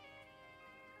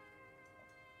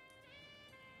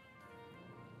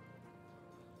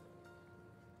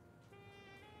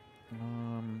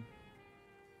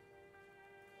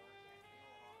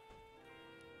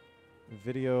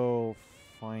 Video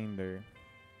finder.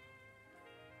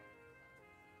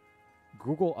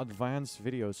 Google Advanced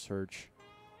Video Search.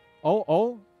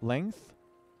 Oh, length?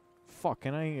 Fuck,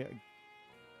 can I...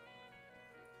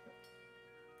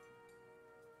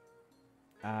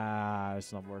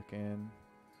 it's not working.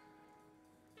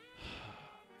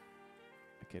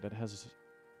 Okay, that has...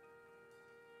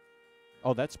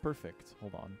 Oh, that's perfect.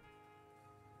 Hold on.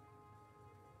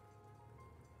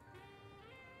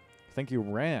 Thank you,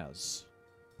 Raz.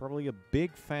 Probably a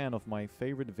big fan of my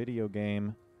favorite video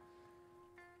game.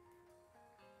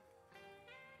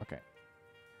 Okay.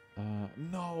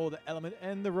 No, the element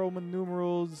and the Roman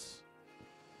numerals.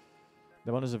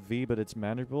 That one is a V, but it's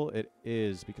manageable. It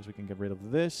is, because we can get rid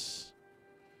of this.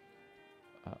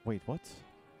 Wait, what?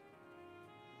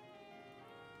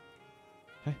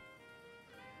 Hey.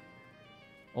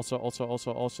 Also.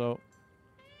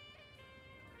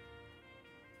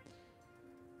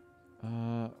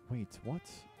 Wait, what?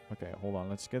 Okay, hold on.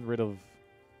 Let's get rid of...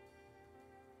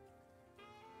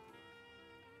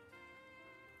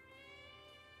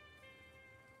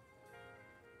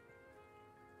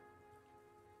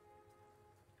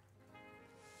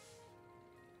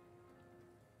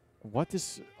 What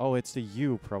is... Oh, it's the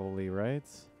U probably, right?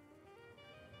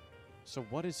 So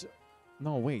what is...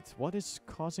 No, wait. What is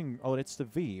causing... Oh, it's the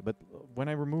V. But when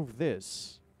I remove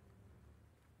this...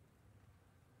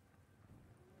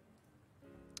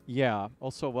 Yeah.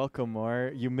 Also, welcome,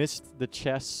 Mar. You missed the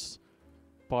chess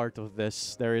part of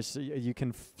this. There is... You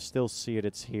can still see it.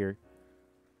 It's here.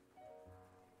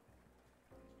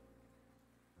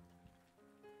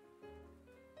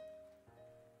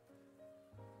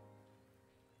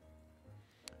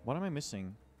 What am I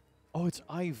missing? Oh, it's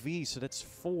IV, so that's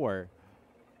 4.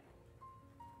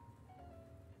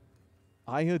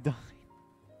 Iodine.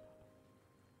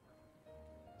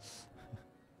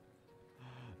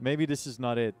 Maybe this is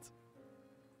not it.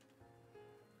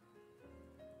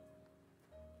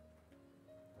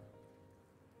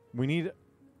 We need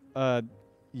a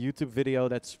YouTube video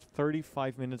that's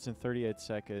 35 minutes and 38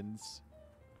 seconds.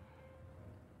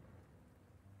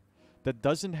 That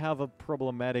doesn't have a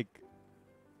problematic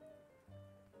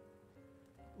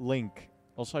link.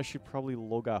 Also, I should probably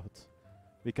log out,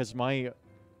 because my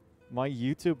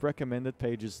YouTube recommended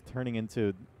page is turning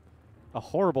into a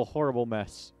horrible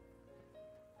mess.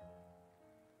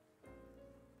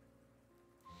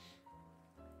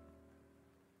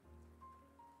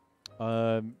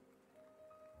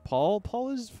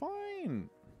 Paul is fine.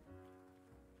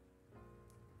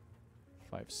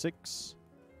 5, 6.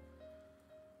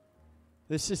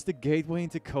 This is the gateway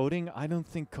into coding. I don't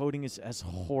think coding is as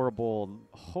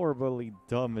horribly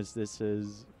dumb as this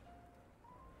is.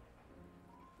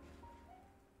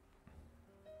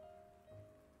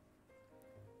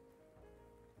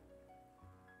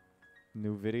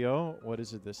 New video. What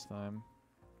is it this time?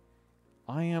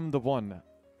 I am the one.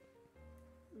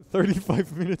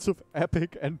 35 minutes of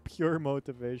epic and pure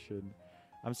motivation.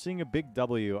 I'm seeing a big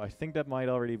W. I think that might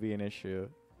already be an issue.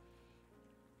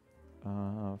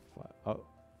 5,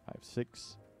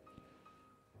 6.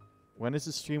 When is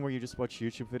the stream where you just watch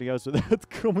YouTube videos without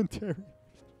commentary?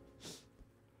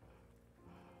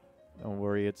 Don't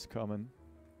worry, it's coming.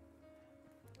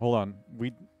 Hold on.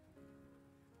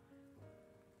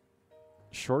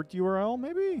 Short URL,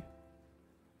 maybe?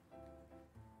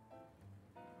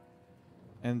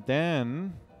 And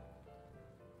then...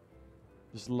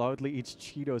 just loudly eats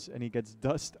Cheetos and he gets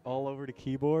dust all over the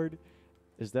keyboard.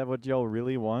 Is that what y'all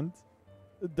really want?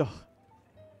 Duh.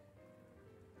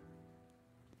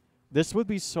 This would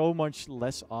be so much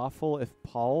less awful if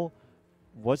Paul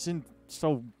wasn't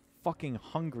so fucking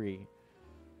hungry.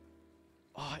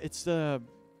 It's the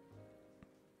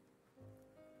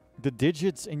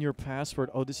digits in your password.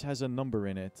 Oh, this has a number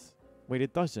in it. Wait,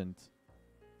 it doesn't.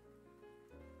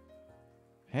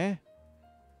 Huh?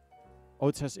 Oh,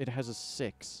 it has a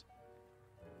 6.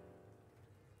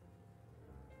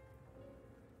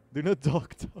 Do not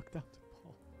talk down to Paul.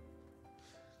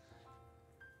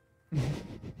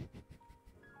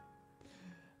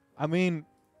 I mean,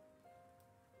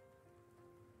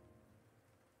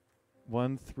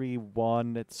 1, 3,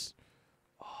 1. That's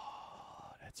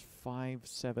 5,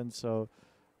 7. So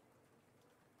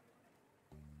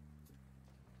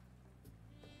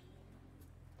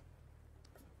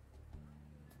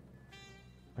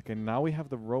okay, now we have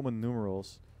the Roman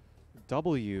numerals.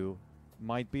 W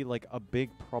might be like a big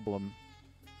problem.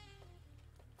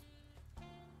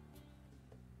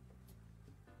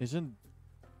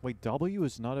 Wait, W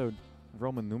is not a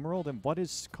Roman numeral? Then what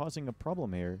is causing a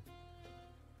problem here?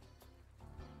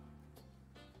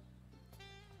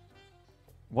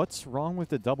 What's wrong with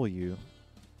the W?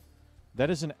 That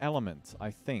is an element,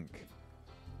 I think.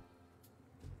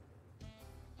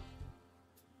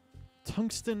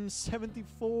 Tungsten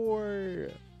 74!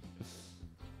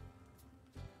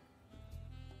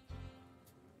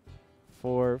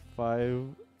 4,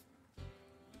 5,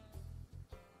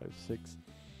 6.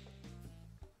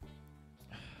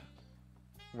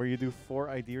 Where you do 4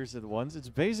 ideas at once. It's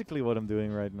basically what I'm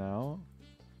doing right now.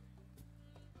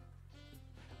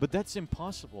 But that's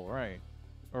impossible, right?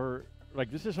 Or Like,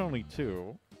 this is only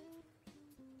 2.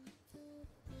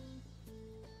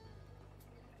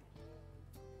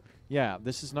 Yeah,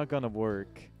 this is not gonna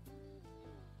work.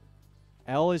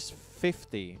 L is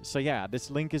 50. So yeah, this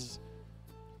link is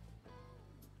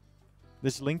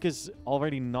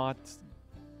already not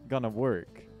gonna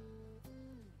work.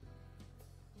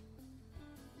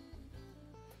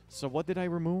 So what did I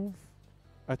remove?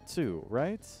 A 2,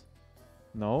 right?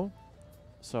 No.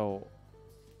 So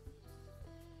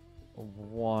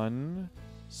 1,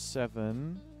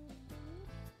 7,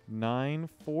 9,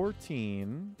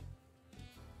 14,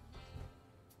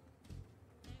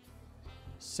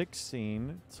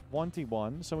 16,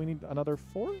 21. So we need another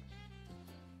 4.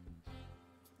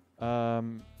 A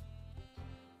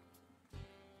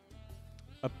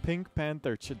Pink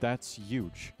Panther. That's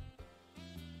huge.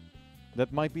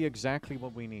 That might be exactly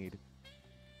what we need.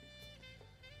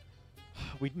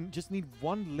 We just need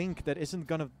one link that isn't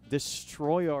gonna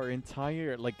destroy our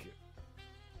entire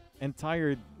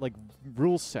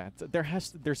rule set.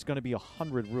 There's gonna be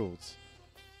 100 rules.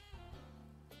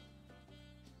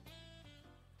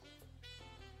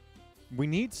 We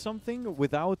need something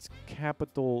without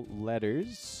capital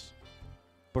letters,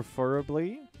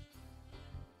 preferably,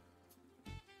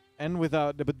 and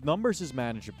without. But numbers is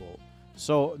manageable,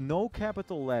 so no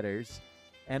capital letters,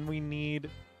 and we need.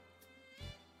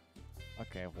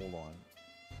 Okay, hold on.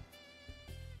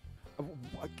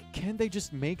 Can't they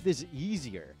just make this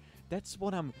easier? That's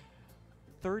what I'm...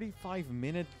 35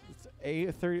 minutes...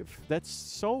 30, that's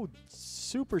so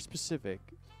super specific.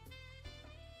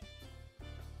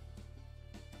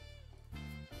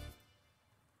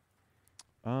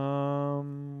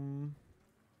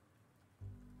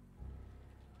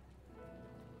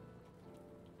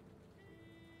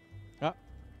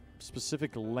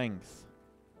 Specific length.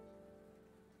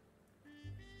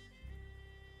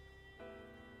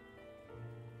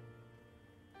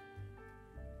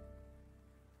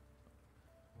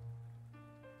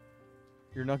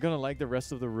 You're not gonna like the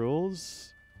rest of the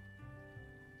rules?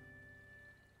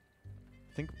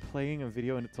 Think playing a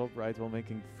video in the top right while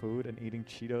making food and eating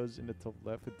Cheetos in the top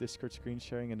left with Discord screen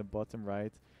sharing in the bottom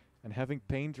right and having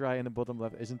paint dry in the bottom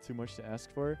left isn't too much to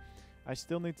ask for. I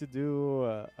still need to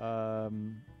do...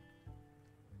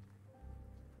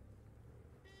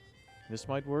 this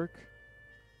might work.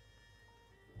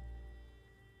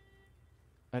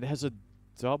 It has a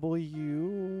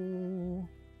W...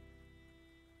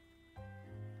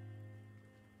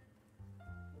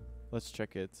 Let's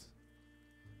check it.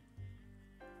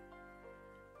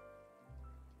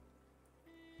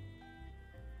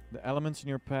 The elements in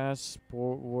your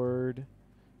password.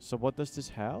 So what does this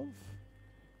have?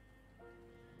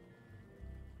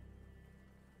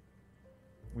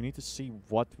 We need to see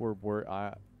what we're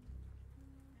at.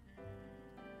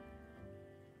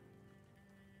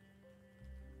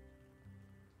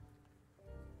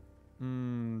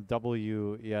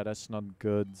 W. Yeah, that's not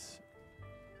good.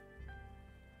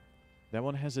 That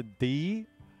one has a D.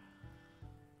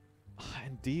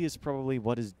 And D is probably...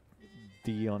 What is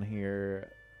D on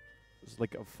here? It's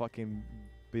like a fucking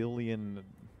billion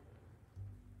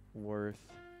worth.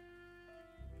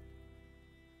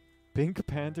 Pink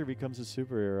Panther becomes a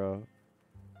superhero.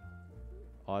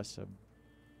 Awesome.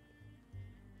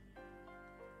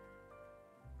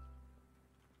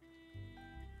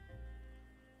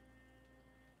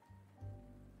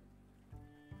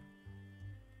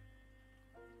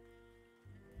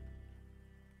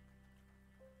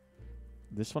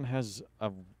 This one has a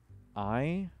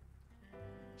I.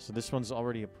 So this one's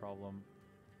already a problem.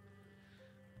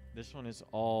 This one is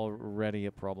already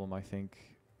a problem, I think.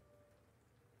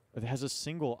 It has a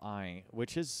single I,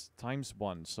 which is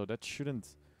 ×1, so that shouldn't...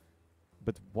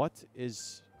 But what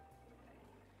is...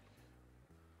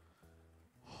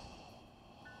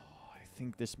 I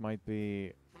think this might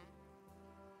be...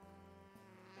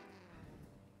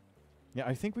 Yeah,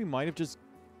 I think we might have just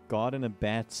gotten a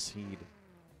bad seed.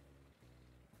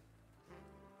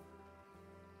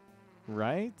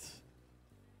 Right?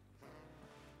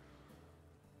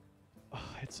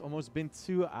 Oh, it's almost been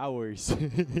 2 hours.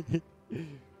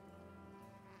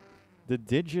 The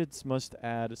digits must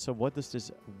add... So what does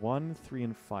this... 1, 3,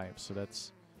 and 5. So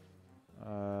that's...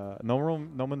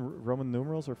 Roman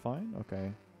numerals are fine?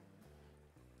 Okay.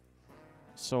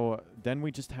 So then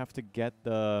we just have to get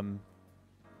the...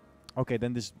 okay,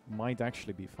 then this might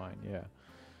actually be fine, yeah.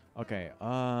 Okay,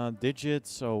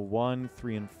 digits, so 1,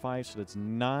 3, and 5, so that's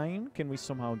 9. Can we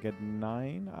somehow get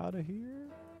 9 out of here?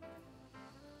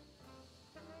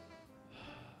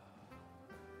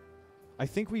 I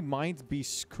think we might be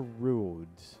screwed.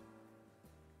 Is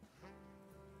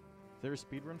there a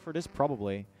speedrun for this?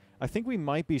 Probably. I think we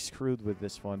might be screwed with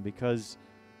this one because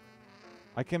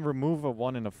I can remove a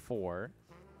 1 and a 4.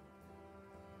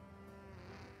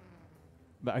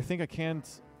 But I think I can't...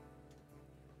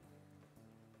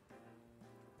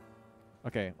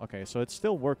 Okay, so it's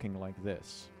still working like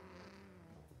this.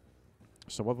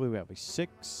 So what do we have?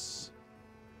 6,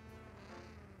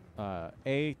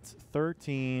 8,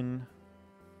 13,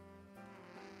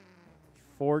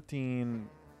 14.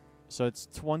 So it's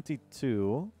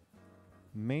 22.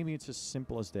 Maybe it's as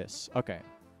simple as this. Okay.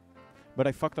 But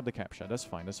I fucked up the captcha. That's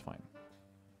fine, that's fine.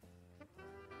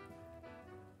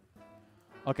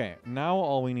 Okay, now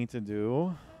all we need to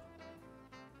do...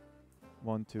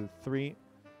 1, 2, 3...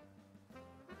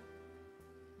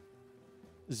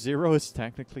 0 is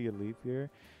technically a leap year.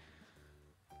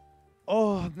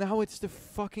 Oh, now it's the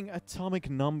fucking atomic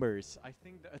numbers. I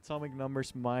think the atomic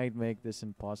numbers might make this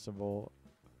impossible.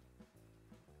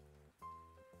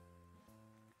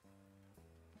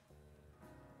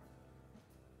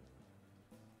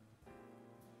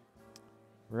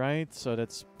 Right, so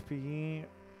that's P.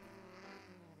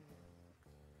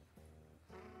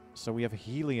 So we have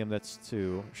helium, that's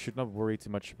 2. Should not worry too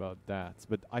much about that.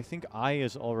 But I think I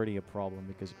is already a problem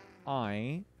because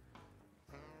I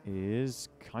is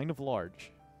kind of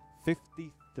large.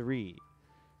 53.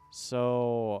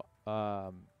 So,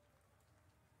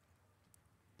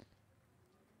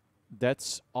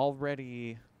 that's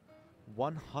already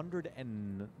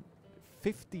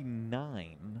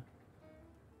 159.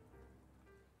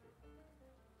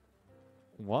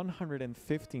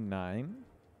 159.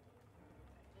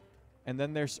 And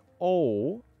then there's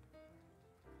O.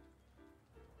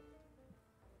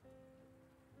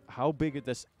 How big is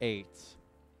this 8?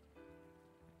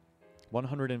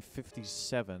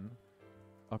 157.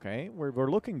 Okay,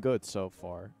 we're looking good so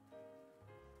far.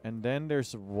 And then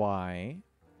there's Y.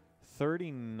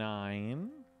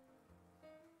 39.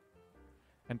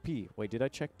 And P. Wait, did I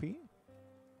check P?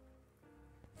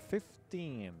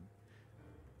 15.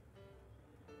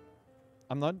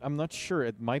 I'm not sure.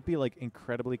 It might be like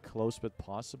incredibly close but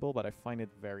possible, but I find it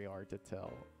very hard to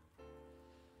tell.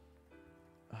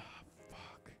 Ah,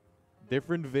 fuck.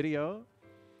 Different video?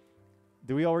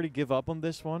 Do we already give up on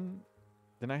this one?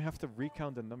 Then I have to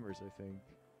recount the numbers, I think.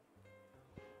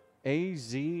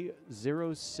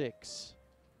 AZ06.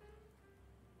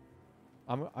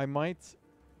 I might...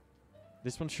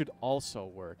 This one should also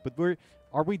work. But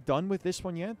are we done with this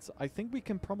one yet? I think we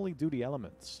can probably do the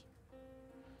elements.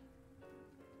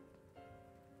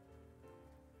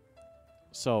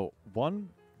 So, 1,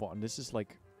 this is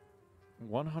like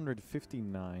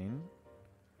 159.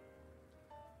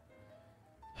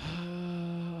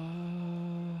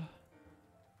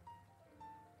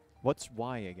 What's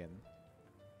Y again?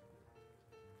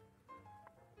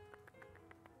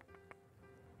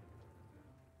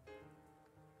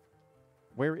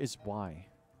 Where is Y?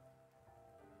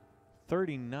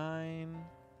 39.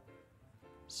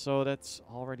 So that's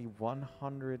already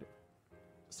 100.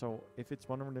 So if it's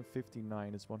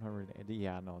 159, it's 180.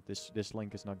 Yeah, no, this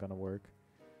link is not gonna work.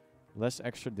 Less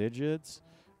extra digits.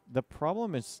 The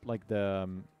problem is like the...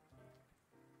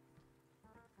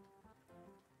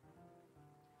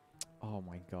 oh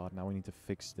my god, now we need to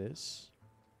fix this.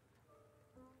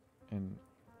 And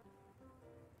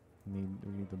we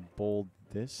need to bold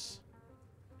this.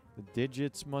 The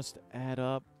digits must add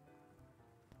up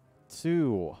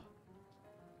to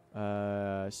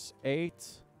 8,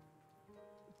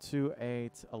 2,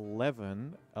 8,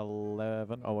 11,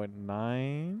 11, oh wait,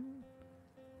 9.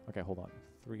 Okay, hold on.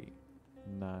 3,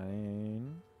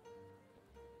 9,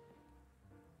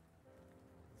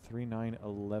 3, 9,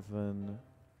 11.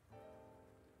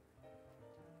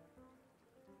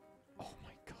 Oh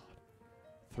my god.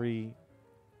 3,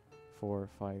 4,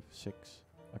 5, 6.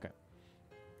 Okay.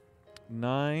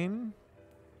 9,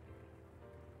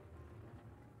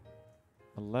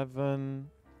 11,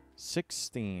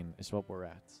 16 is what we're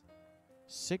at.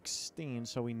 16,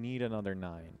 so we need another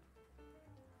 9.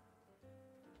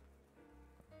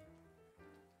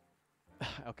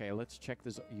 Okay, let's check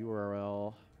this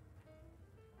URL.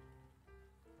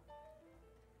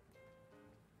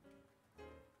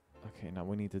 Okay, now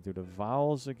we need to do the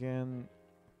vowels again.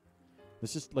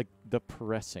 This is like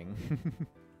depressing.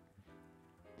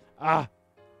 Ah!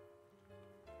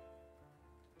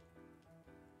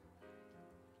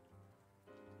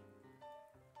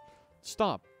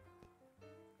 Stop.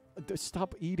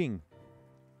 Stop eating.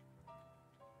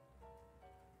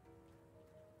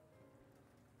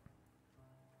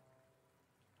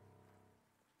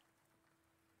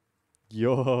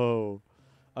 Yo.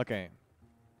 Okay.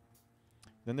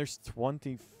 Then there's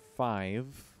 25.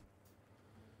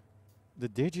 The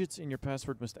digits in your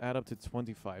password must add up to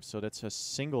 25. So that's a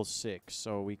single 6.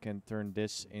 So we can turn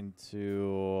this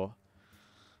into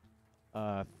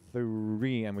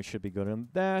 3, and we should be good on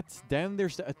that. Then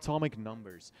there's the atomic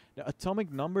numbers. The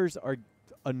atomic numbers are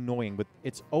annoying, but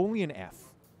it's only an F.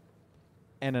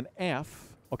 And an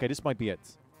F... Okay, this might be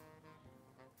it.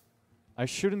 I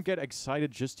shouldn't get excited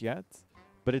just yet,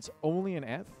 but it's only an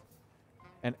F.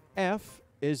 And F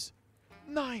is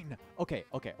 9. Okay.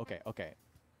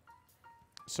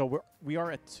 So we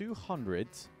are at 200.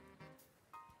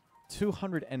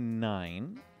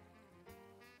 209.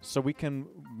 So we can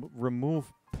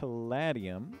remove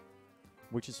palladium,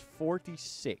 which is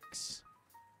 46.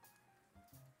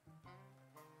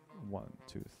 1,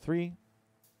 2, 3.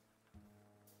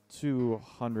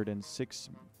 206.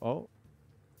 Oh.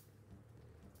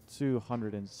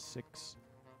 206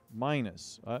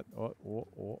 minus.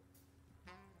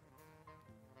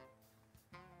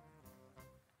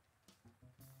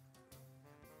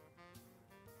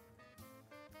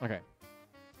 Okay.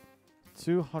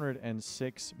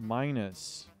 206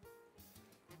 minus.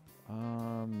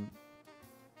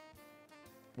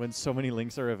 When so many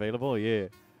links are available, yeah.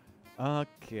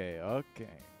 Okay.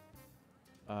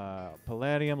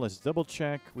 Palladium, let's double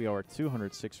check. We are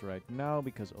 206 right now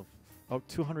because of... Oh,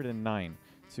 209.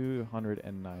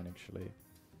 209, actually.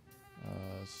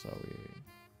 So we...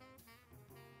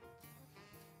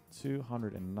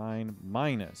 209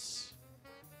 minus...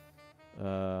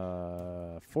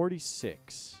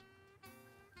 46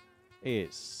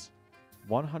 is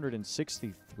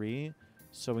 163.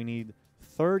 So we need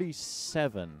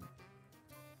 37.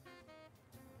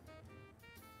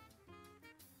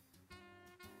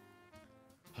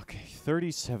 Okay,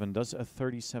 37. Does a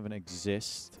 37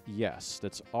 exist? Yes,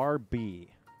 that's RB.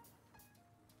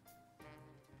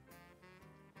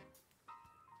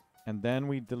 And then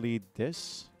we delete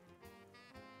this.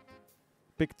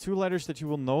 Pick 2 letters that you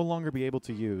will no longer be able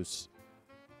to use.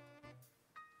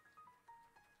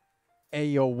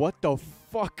 Ayo, what the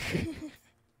fuck?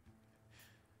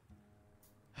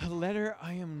 A letter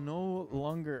I am no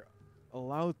longer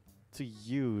allowed to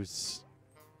use.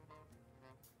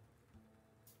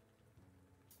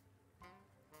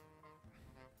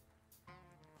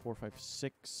 Four, 5,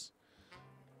 6.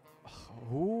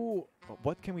 Who?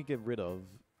 What can we get rid of?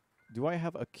 Do I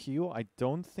have a Q? I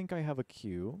don't think I have a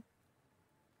Q.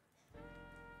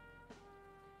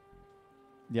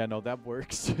 Yeah, no, that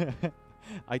works.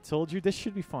 I told you this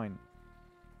should be fine.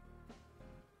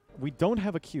 We don't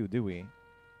have a Q, do we?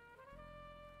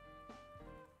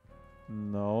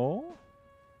 No.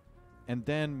 And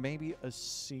then maybe a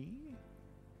C?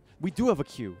 We do have a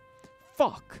Q.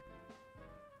 Fuck!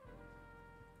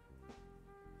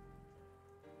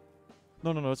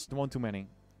 No, it's one too many.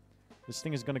 This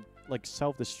thing is gonna, like,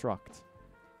 self-destruct.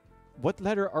 What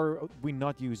letter are we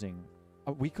not using?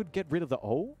 We could get rid of the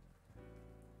O?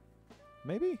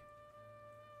 Maybe?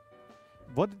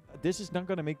 What? This is not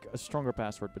gonna make a stronger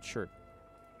password, but sure.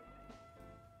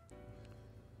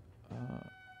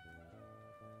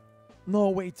 No,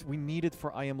 wait. We need it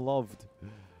for I am loved.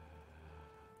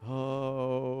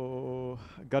 Oh.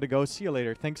 Gotta go. See you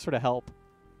later. Thanks for the help.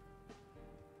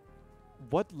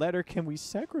 What letter can we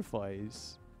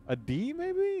sacrifice? A D,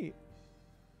 maybe?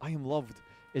 I am loved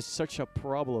is such a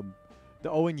problem. The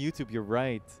O in YouTube, you're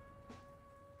right.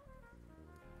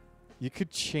 You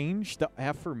could change the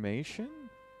affirmation?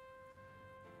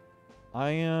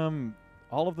 I am...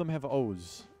 All of them have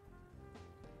O's.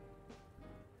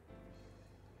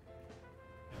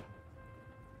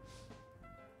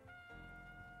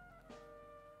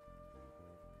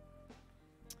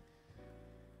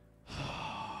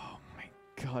 Oh my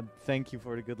god, thank you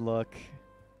for the good luck.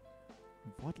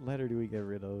 What letter do we get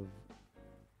rid of?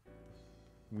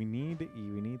 We need the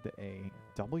E, we need the A.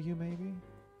 W, maybe?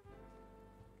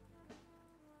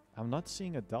 I'm not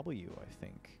seeing a W, I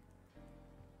think.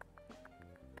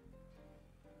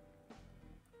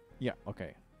 Yeah,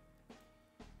 okay.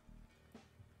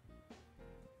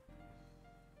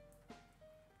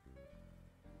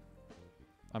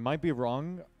 I might be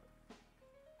wrong.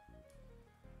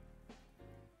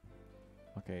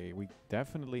 Okay, we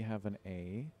definitely have an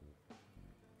A.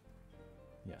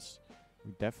 Yes.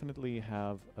 We definitely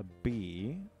have a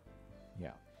B.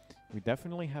 Yeah. We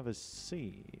definitely have a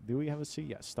C. Do we have a C?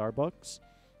 Yes. Starbucks.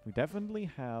 We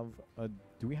definitely have a...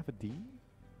 Do we have a D?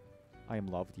 I am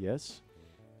loved, yes.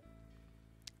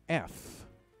 F.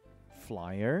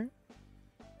 Flyer.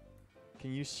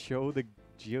 Can you show the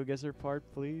GeoGuessr part,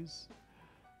 please?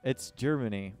 It's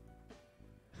Germany.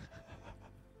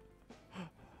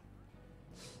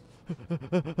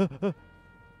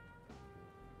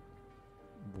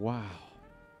 Wow.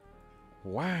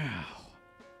 Wow.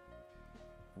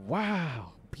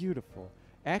 Wow, beautiful.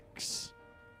 X.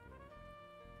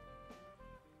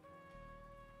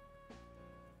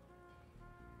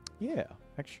 Yeah,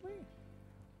 actually.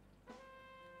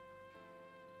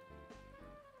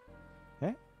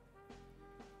 Eh?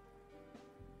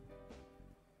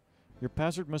 Your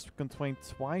password must contain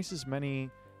twice as many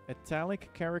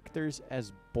italic characters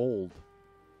as bold.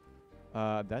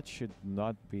 That should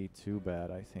not be too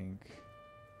bad, I think.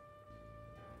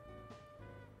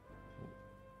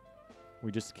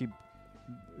 We just keep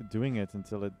doing it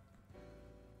until it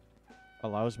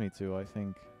allows me to, I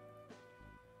think.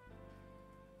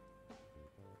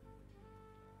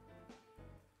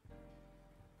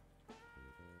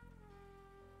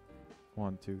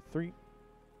 One, two, three.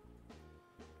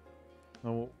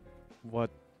 Oh, what?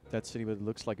 That city but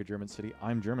looks like a German city.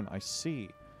 I'm German. I see.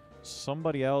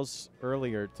 Somebody else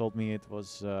earlier told me it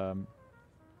was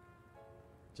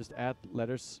just add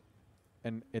letters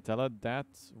and Itala. That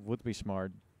would be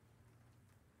smart.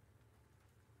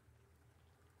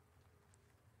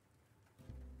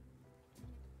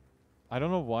 I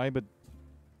don't know why, but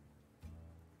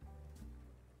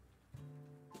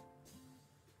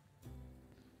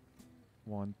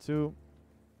one, two.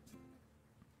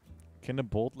 Can the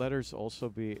bold letters also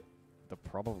be the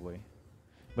probably?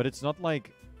 But it's not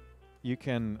like you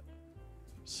can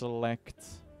select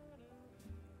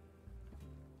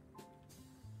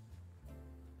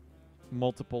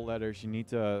multiple letters. You need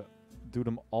to do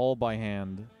them all by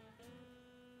hand.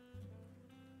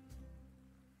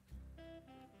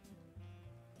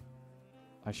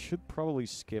 I should probably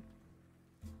skip.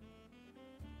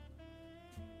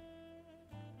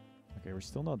 Okay, we're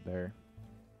still not there.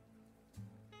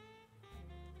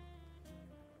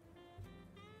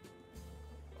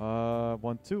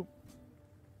 One, two.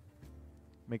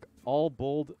 Make all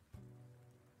bold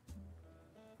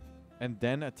and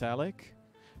then italic.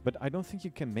 But I don't think you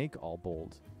can make all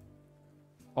bold.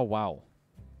 Oh, wow.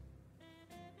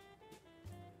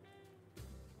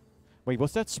 Wait,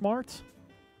 was that smart?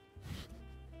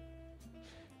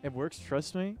 It works,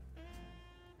 trust me.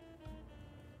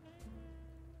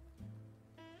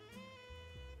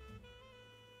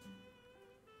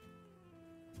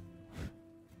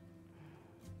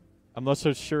 I'm not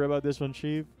so sure about this one,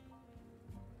 Chief.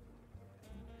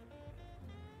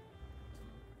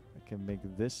 I can make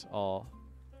this all.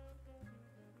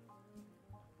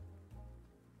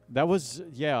 That was,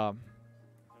 yeah.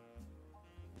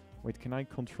 Wait, can I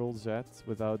control Z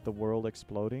without the world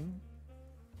exploding?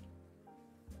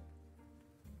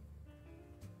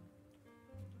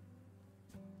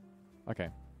 Okay.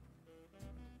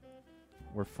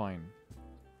 We're fine.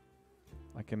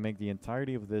 I can make the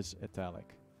entirety of this italic.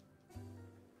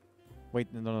 Wait,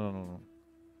 no.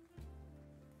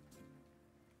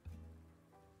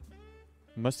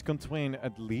 Must contain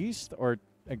at least or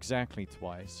exactly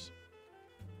twice?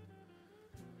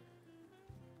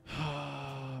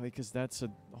 Because that's a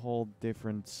whole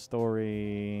different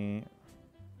story.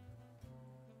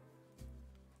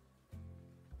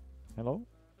 Hello?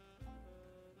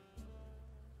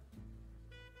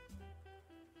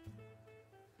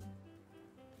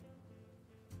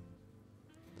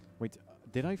 Wait,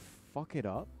 did I fuck it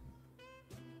up?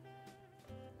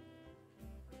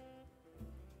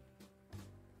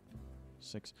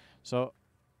 Six. So,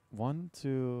 1,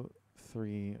 2,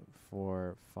 3,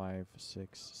 4, 5,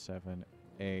 6, 7,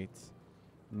 8,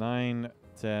 9,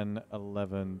 10,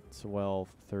 11, 12,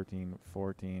 13,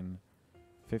 14,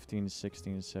 15,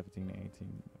 16, 17,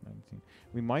 18, 19.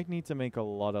 We might need to make a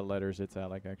lot of letters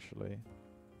italic, actually.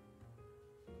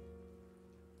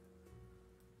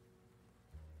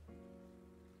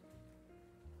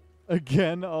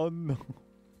 Again? Oh no.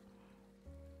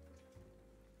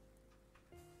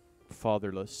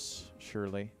 Fatherless,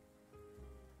 surely.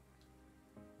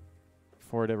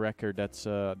 For the record, that's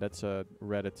a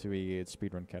Ratatouille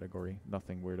speedrun category.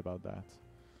 Nothing weird about that.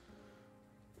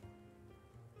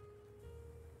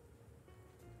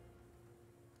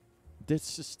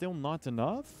 This is still not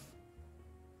enough?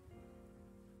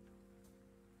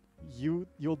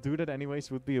 You'll do that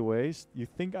anyways, would be a waste. You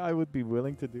think I would be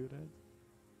willing to do that?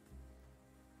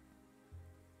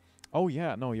 Oh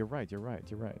yeah, no, you're right.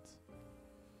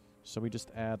 So we just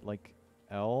add like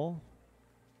L,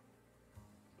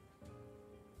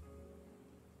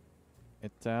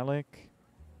 italic,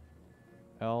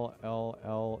 L L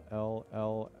L L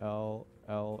L L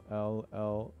L L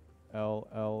L L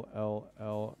L L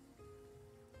L.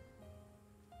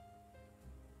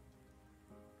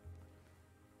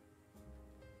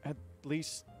 At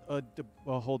least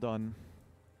hold on.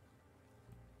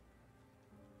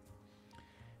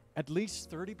 At least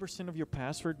 30% of your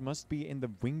password must be in the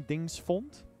Wingdings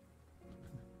font.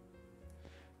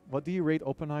 What do you rate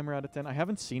Oppenheimer out of 10? I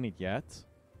haven't seen it yet.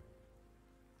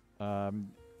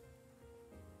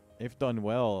 If done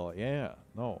well, yeah,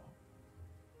 no.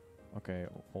 Okay,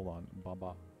 hold on.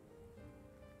 Baba.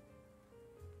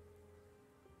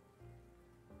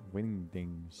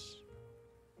 Wingdings.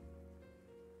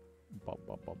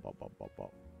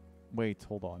 Wait,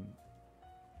 hold on.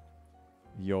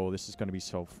 Yo, this is gonna be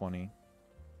so funny.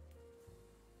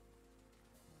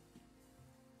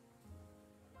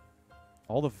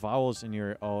 All the vowels in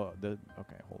your... Oh, the...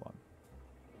 Okay, hold on.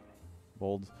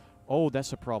 Bold. Oh,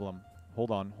 that's a problem.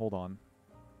 Hold on, hold on.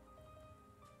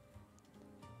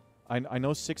 I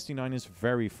know 69 is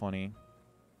very funny.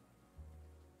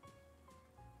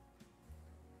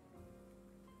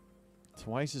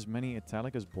 Twice as many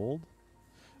italic as bold?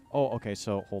 Oh, okay,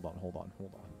 so hold on.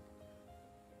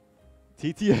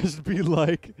 TTS be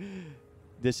like...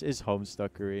 This is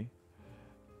homestuckery.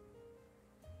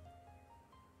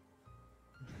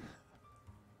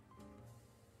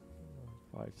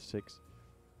 5, 6.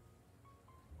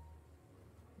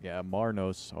 Yeah,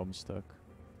 Marno's homestuck.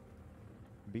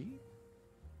 B?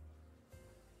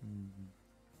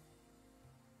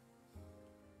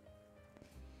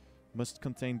 Must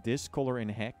contain this color in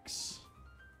hex.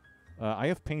 I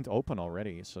have paint open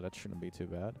already, so that shouldn't be too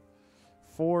bad.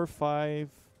 4, 5.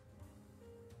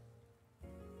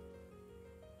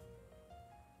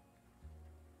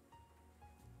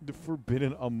 The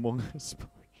forbidden Among Us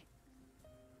potion.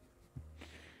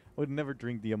 I would never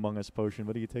drink the Among Us potion.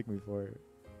 What do you take me for?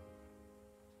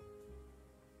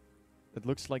 It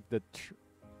looks like the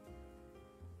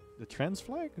trans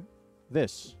flag?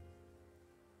 This.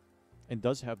 It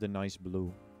does have the nice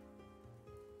blue.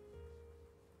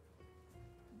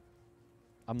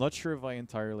 I'm not sure if I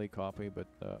entirely copy, but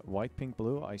white, pink,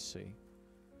 blue, I see.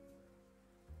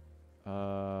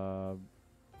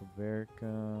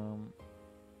 Werkum.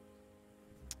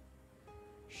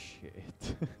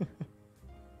 Shit.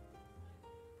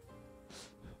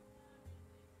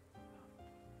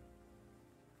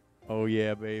 Oh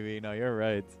yeah, baby. No, you're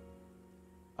right.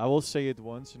 I will say it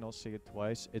once and I'll say it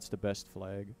twice. It's the best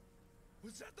flag.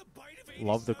 Was that the bite of 87?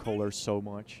 Love the color so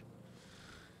much.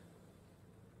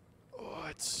 Oh,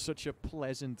 it's such a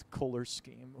pleasant color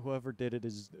scheme. Whoever did it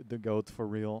is the GOAT for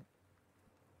real.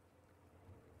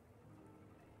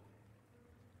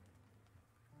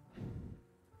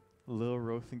 Lil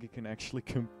Ro think he can actually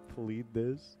complete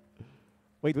this.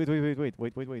 Wait.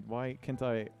 Why can't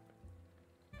I?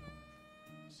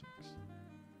 6.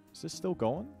 Is this still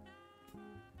going?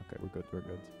 Okay, we're good.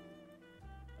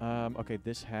 Okay,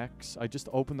 this hex. I just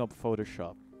opened up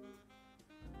Photoshop.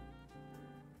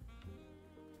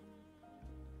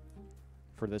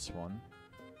 For this one.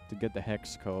 To get the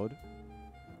hex code.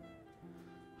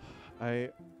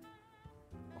 I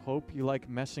hope you like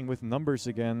messing with numbers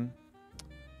again.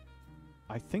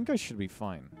 I think I should be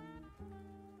fine.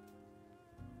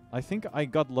 I think I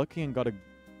got lucky and got a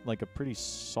pretty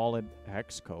solid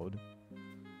hex code.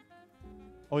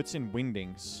 Oh, it's in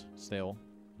Wingdings still.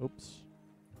 Oops.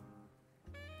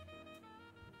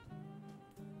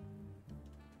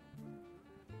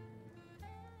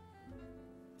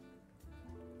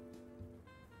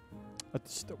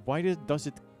 Why does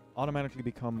it automatically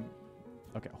become...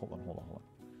 Okay, hold on.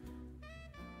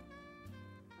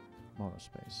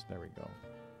 Monospace. There we go.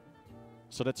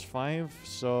 So that's 5.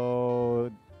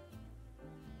 So...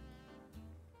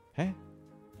 Hey?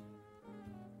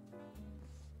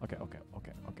 Okay.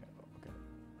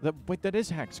 Wait, that is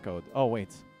hex code. Oh,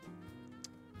 wait.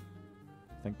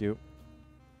 Thank you.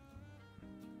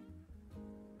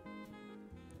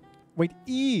 Wait,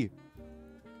 E!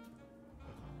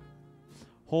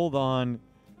 Hold on.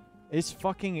 Is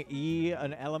fucking E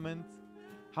an element?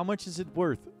 How much is it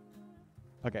worth?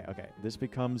 Okay. This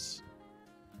becomes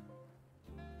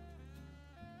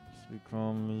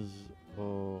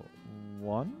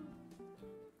 1.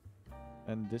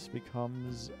 And this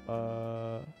becomes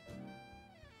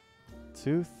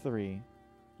 2, 3.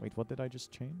 Wait, what did I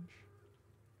just change?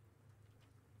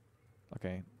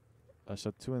 Okay.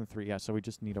 So 2 and 3. Yeah, so we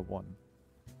just need a 1.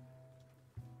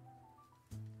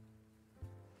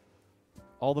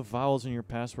 All the vowels in your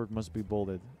password must be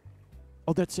bolded.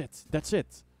 Oh, that's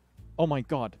it. Oh my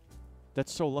god.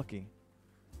 That's so lucky.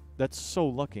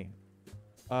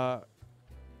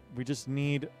 We just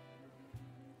need...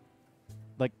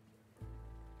 like...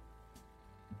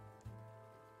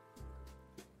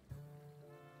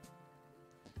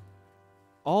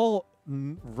 all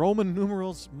Roman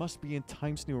numerals must be in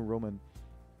Times New Roman.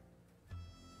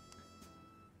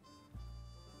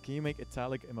 Can you make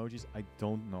italic emojis? I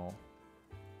don't know.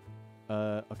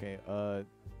 Okay,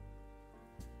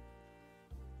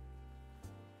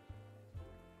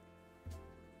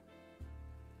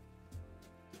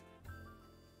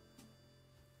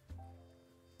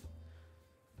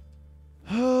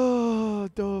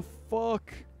 What the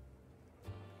fuck?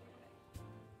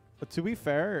 To be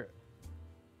fair,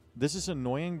 this is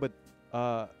annoying, but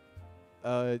the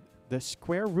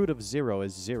square root of 0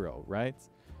 is 0, right?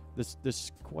 The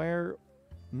square...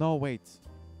 No, wait.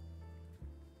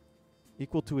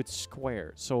 Equal to its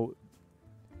square. So,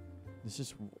 this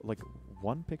is like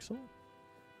 1 pixel?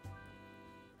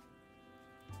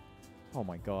 Oh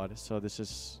my god. So this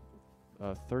is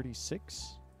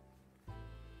 36?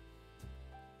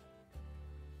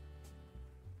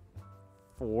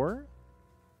 4?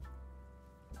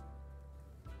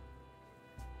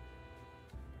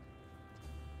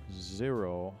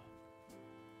 Zero.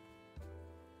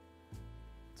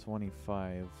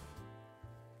 25.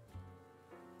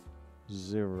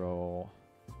 0.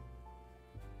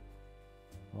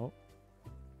 Oh.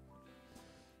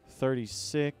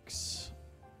 36.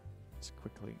 Let's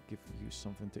quickly give you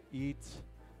something to eat.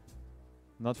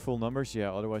 Not full numbers,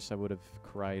 yeah, otherwise I would have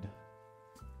cried.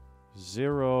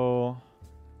 0.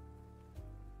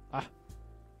 Ah.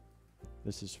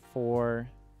 This is 4.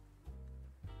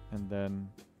 And then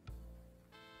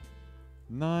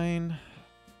 9.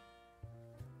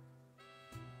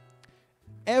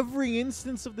 Every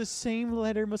instance of the same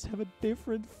letter must have a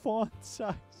different font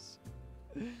size.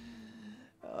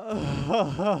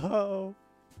 Oh.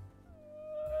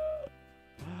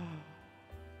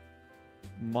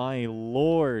 My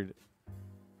lord.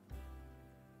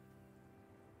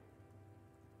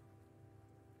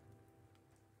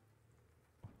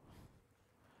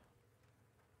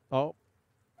 Oh.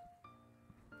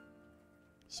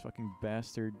 This fucking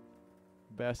bastard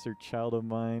child of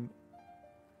mine.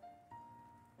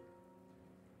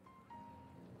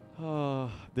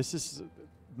 This is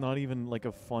not even like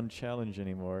a fun challenge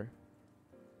anymore.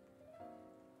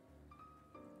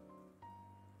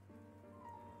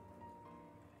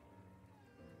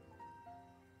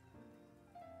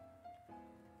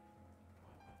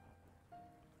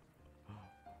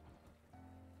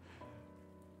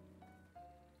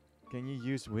 Can you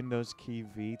use Windows key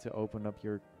V to open up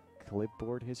your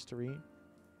clipboard history?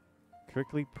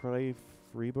 Quickly play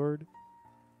Freebird.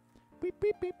 Beep,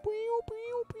 beep, beep, pew,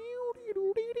 pew, pew,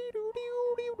 dee-doo, dee-dee-doo,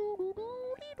 dee-doo, dee-doo,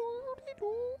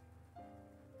 dee-doo.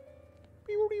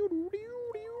 Pew, dee-doo,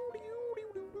 dee-doo, dee-doo, dee-doo,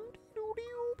 dee-doo,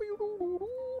 dee-doo, pew,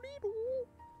 doo-doo, dee-doo.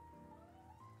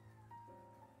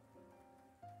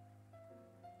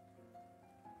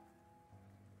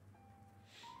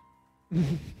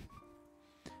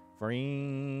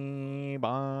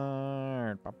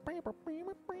 Freebird.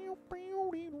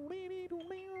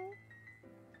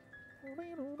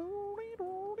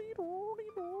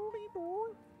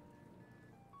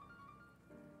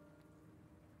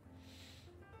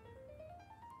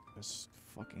 That's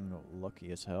fucking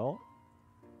lucky as hell.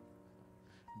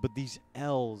 But these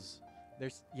L's,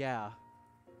 there's, yeah.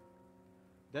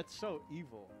 That's so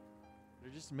evil.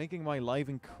 They're just making my life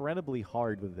incredibly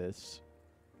hard with this.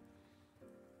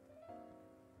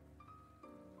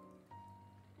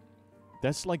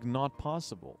 That's like not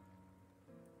possible.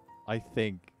 I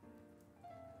think.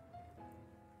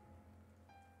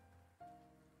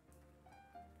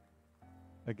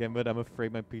 Again, but I'm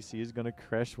afraid my PC is gonna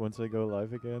crash once I go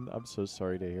live again. I'm so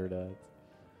sorry to hear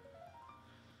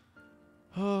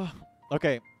that.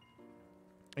 Okay.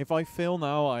 If I fail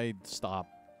now, I stop.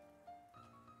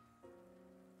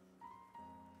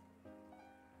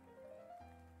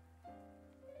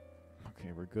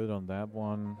 Okay, we're good on that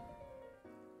one.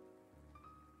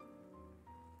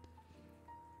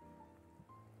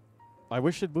 I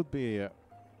wish it would be.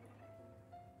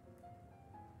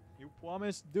 You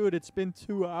promised? Dude, it's been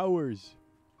 2 hours.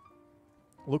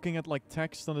 Looking at like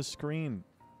text on the screen.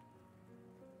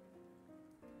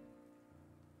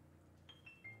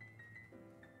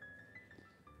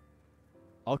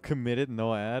 I'll commit it,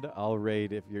 no ad. I'll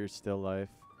raid if you're still live.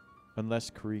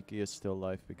 Unless Creaky is still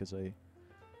live because I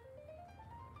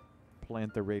plan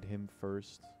to raid him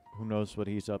first. Who knows what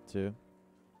he's up to.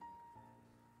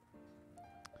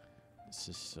 This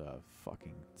is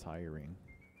fucking tiring.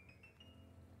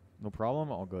 No problem?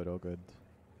 All good, all good.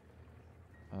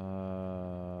 Okay,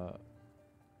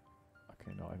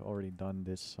 no, I've already done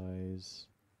this size.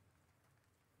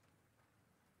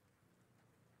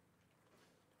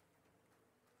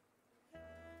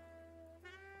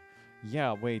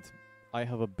 Yeah, wait. I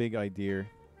have a big idea.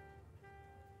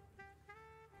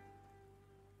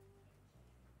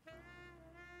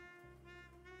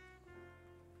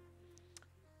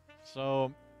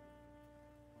 So,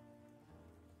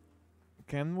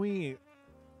 can we...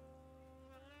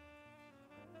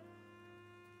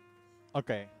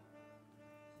 Okay.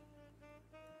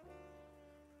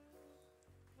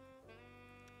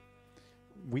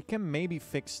 We can maybe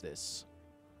fix this.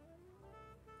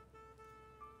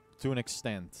 To an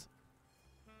extent.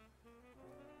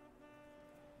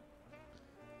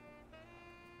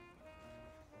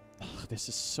 Ugh, this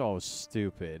is so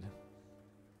stupid.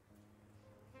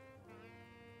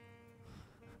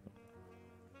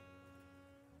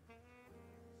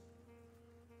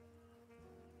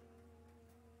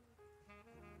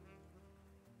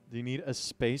 Do you need a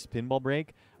space pinball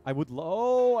break? I would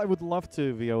I would love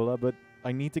to, Viola, but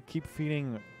I need to keep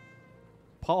feeding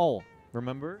Paul.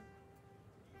 Remember?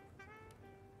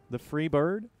 The free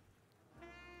bird?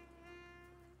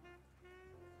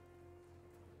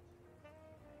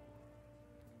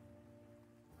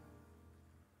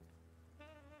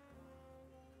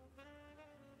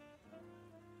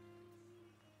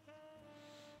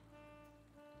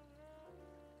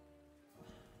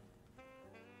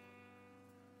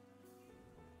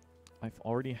 I've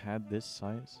already had this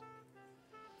size.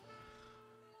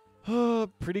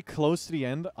 Pretty close to the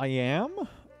end. I am.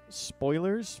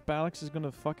 Spoilers. Palex is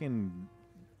gonna fucking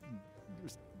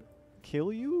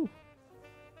kill you.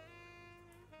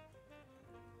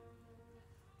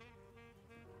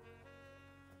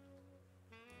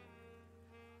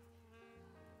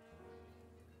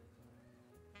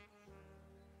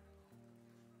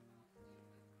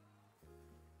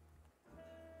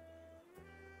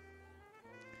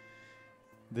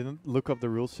 Didn't look up the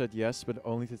rules, said yes, but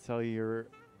only to tell you you're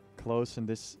close and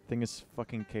this thing is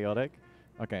fucking chaotic.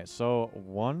 Okay, so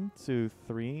 1, 2,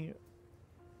 3.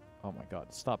 Oh my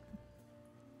god, stop.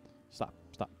 Stop,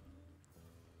 stop.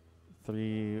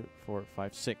 3, 4,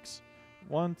 5, 6.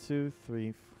 1, 2,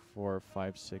 3, 4,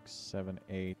 5, 6, 7,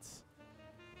 8,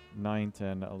 9,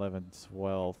 10, 11,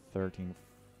 12, 13,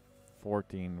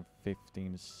 14,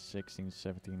 15, 16,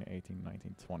 17, 18,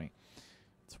 19, 20.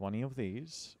 20 of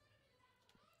these.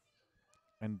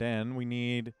 And then we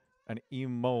need an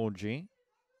emoji.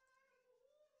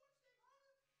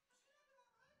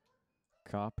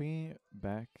 Copy,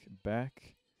 back.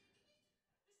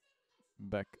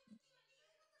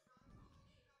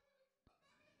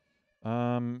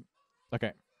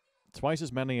 Okay. Twice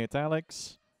as many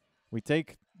italics. We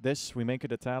take this, we make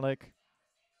it italic.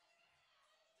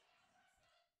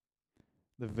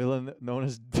 The villain known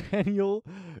as Daniel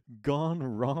Gone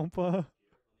Rampa.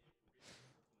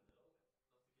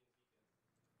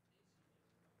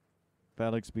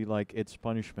 Alex be like, it's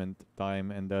punishment time,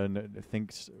 and then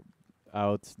thinks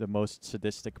out the most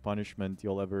sadistic punishment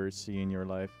you'll ever see in your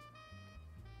life.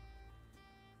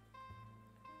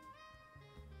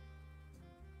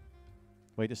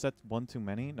 Wait, is that one too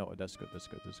many? No, that's good, that's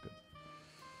good, that's good.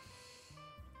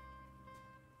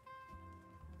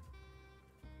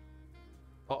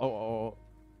 Oh.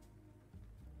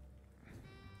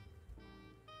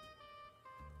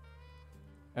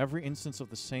 Every instance of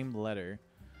the same letter.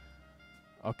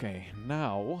 Okay,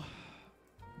 now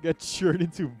get churned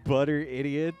into butter,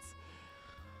 idiot.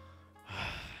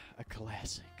 A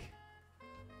classic.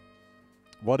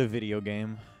 What a video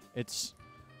game. It's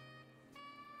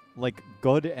like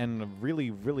good and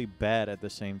really, really bad at the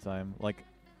same time. Like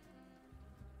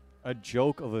a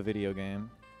joke of a video game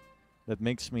that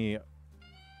makes me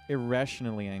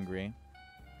irrationally angry.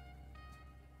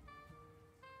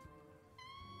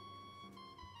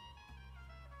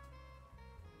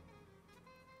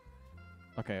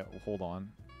 Okay, hold on.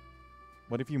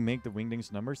 What if you make the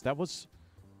wingdings numbers? That was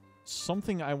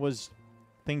something I was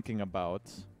thinking about.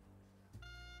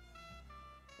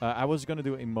 I was gonna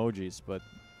do emojis, but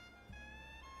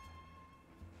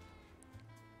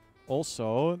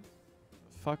also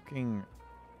fucking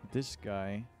this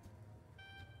guy.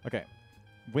 Okay,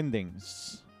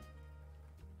 wingdings.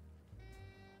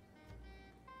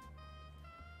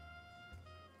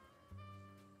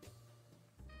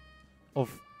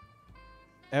 Of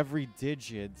every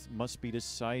digit must be the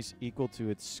size equal to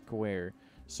its square.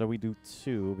 So we do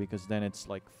 2 because then it's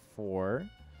like 4.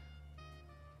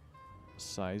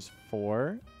 Size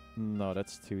 4. No,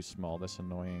 that's too small. That's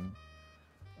annoying.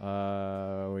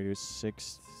 We do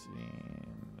 16.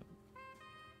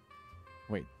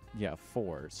 Wait, yeah,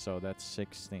 4. So that's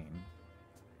 16.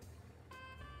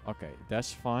 Okay,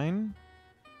 that's fine.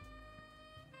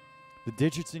 The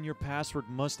digits in your password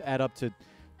must add up to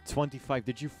 25.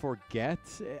 Did you forget?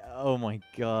 Oh my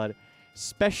god.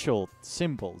 Special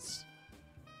symbols.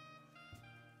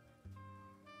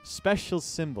 Special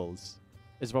symbols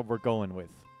is what we're going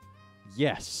with.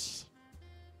 Yes.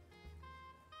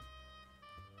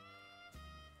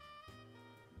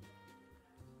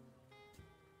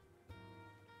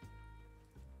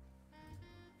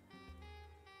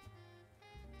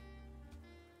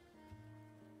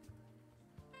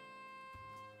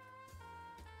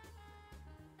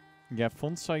 Yeah,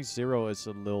 font size 0 is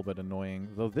a little bit annoying,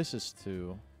 though this is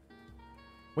 2.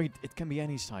 Wait, it can be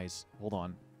any size. Hold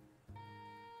on.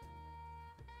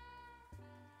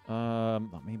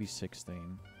 Maybe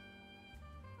 16.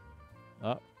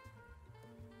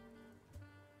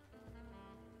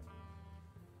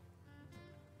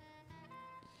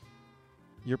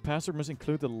 Your password must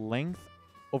include the length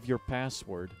of your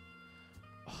password.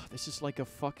 Oh, this is like a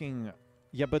fucking...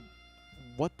 Yeah, but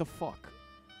what the fuck?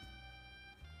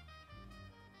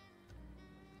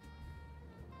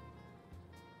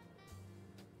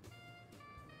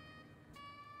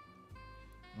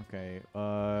 Okay,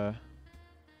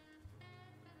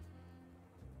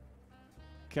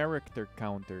 character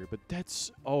counter, but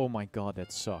that's... Oh my god,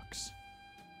 that sucks.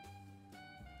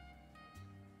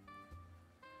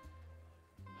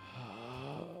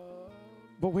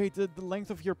 But wait, the length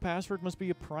of your password must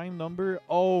be a prime number?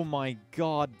 Oh my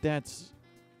god, that's...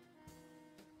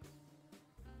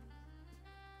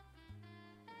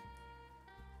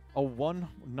 A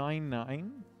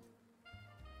 199?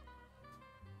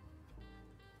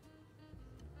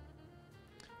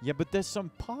 Yeah, but that's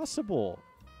impossible.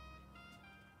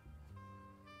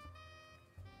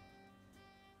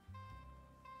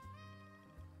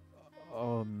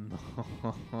 Oh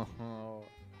no.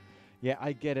 Yeah,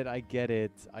 I get it, I get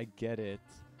it, I get it.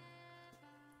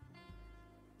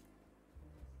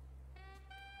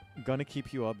 Gonna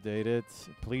keep you updated.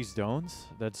 Please don't.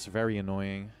 That's very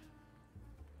annoying.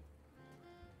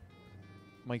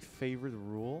 My favorite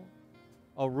rule?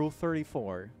 Oh, rule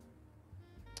 34.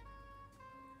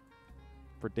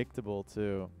 Predictable,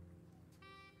 too.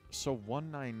 So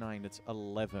 199, that's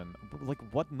 11. Like,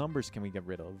 what numbers can we get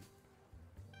rid of?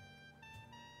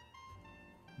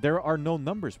 There are no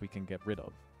numbers we can get rid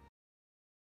of.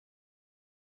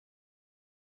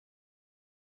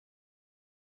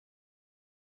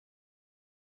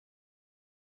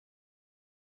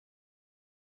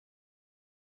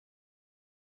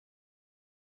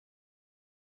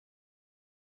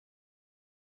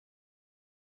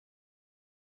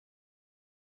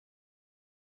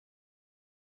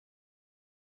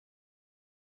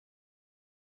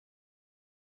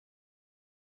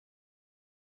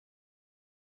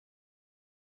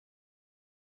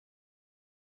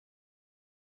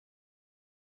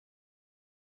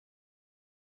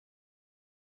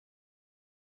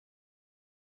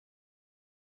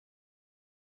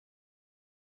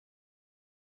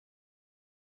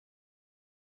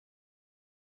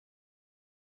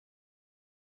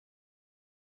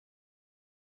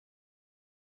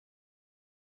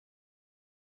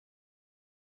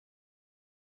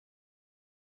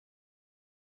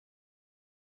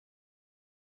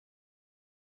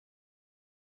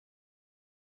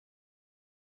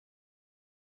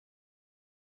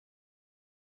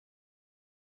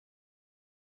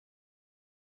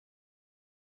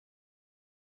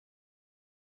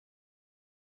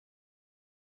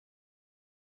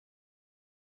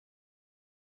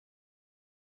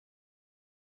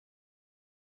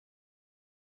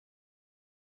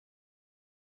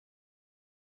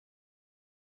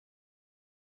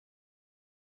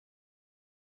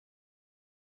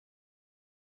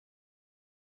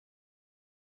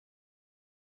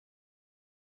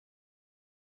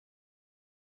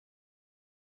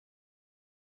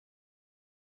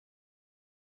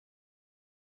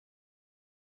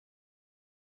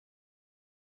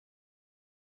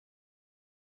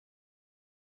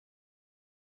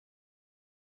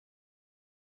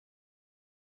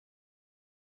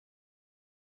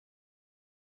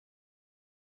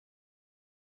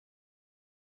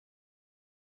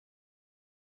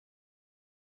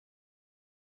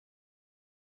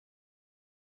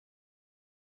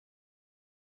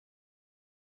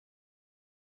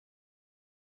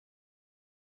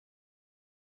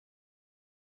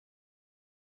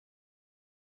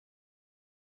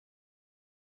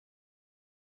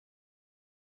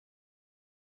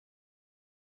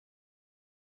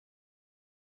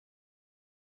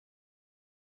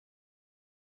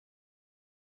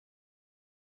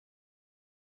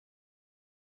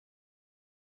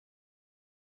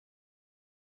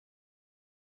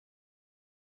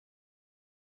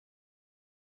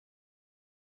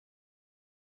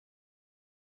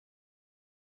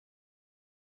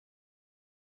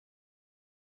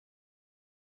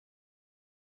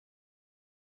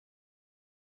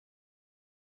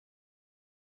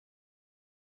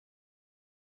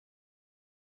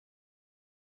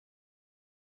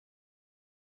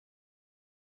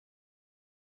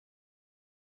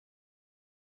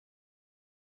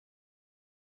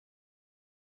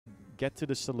 Get to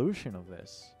the solution of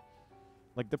this.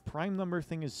 Like, the prime number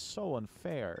thing is so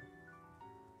unfair.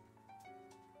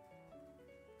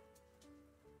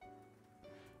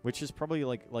 Which is probably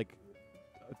like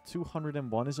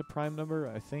 201 is a prime number,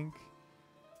 I think.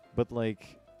 But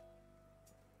like,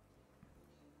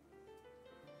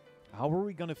 how are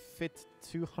we gonna fit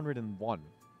 201?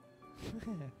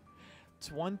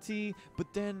 20,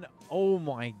 but then, oh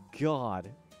my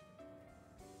god.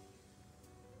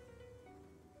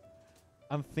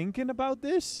 I'm thinking about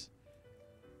this.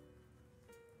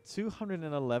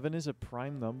 211 is a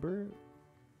prime number.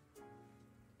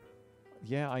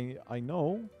 Yeah, I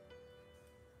know.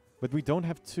 But we don't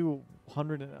have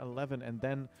 211, and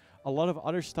then a lot of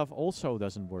other stuff also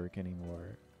doesn't work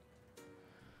anymore.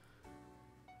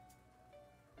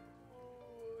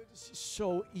 Oh, this is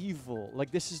so evil.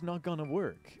 Like, this is not gonna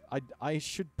work. I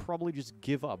should probably just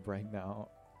give up right now.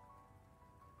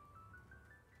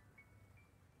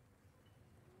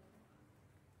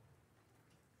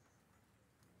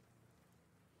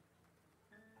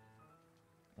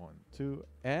 One, two,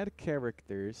 add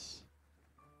characters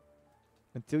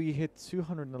until you hit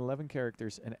 211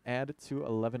 characters and add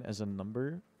 211 as a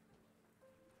number.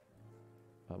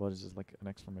 What is this, like an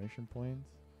exclamation point?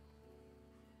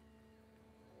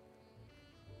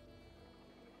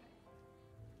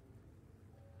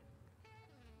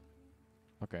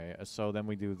 Okay, so then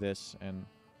we do this and...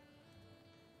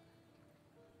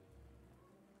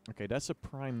 Okay, that's a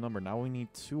prime number. Now we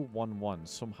need 211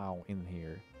 somehow in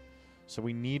here. So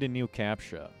we need a new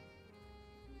CAPTCHA.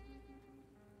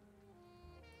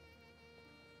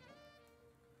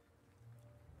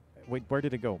 Wait, where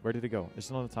did it go? Where did it go?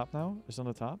 Is it on the top now? Is it on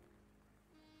the top?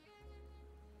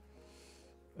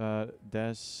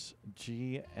 There's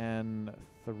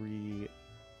GN3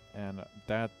 and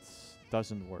that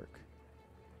doesn't work.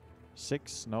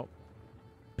 6, no.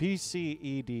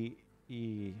 PCEDE.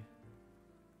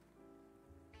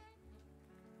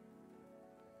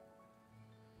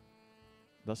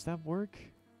 Does that work?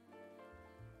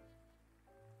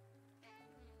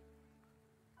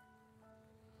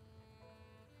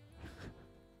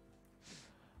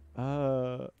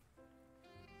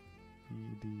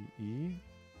 EDE.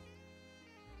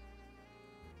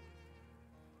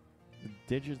 The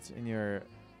digits in your...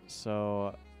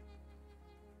 So...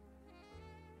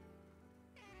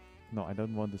 No, I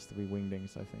don't want this to be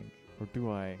wingdings, I think. Or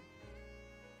do I?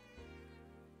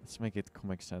 Let's make it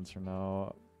Comic Sans for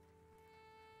now.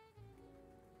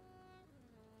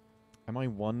 Am I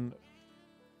one?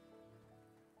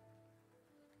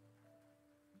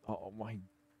 Oh my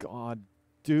god,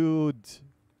 dude.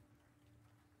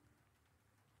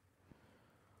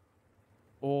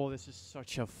 Oh, this is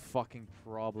such a fucking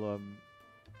problem.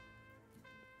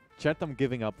 Chat, I'm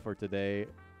giving up for today.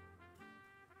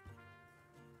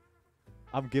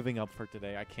 I'm giving up for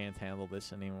today. I can't handle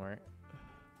this anymore.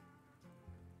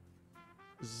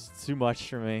 This is too much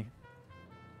for me.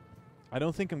 I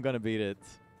don't think I'm gonna beat it.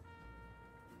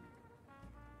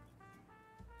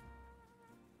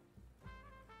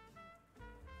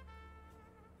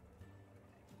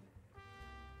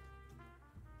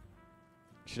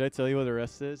 Should I tell you what the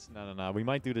rest is? No. We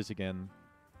might do this again.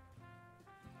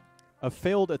 A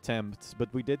failed attempt, but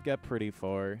we did get pretty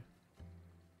far.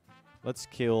 Let's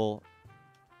kill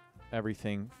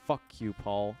everything. Fuck you,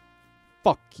 Paul.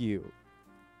 Fuck you.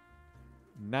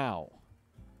 Now.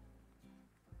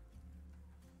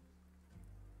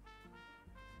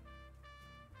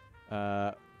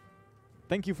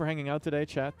 Thank you for hanging out today,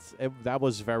 chat. That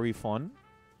was very fun.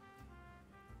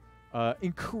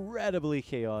 Incredibly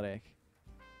chaotic.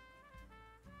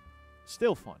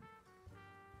 Still fun.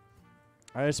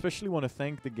 I especially want to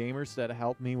thank the gamers that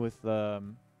helped me with the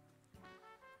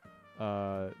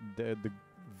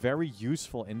very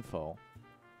useful info.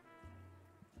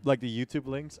 Like the YouTube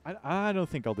links. I don't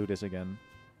think I'll do this again.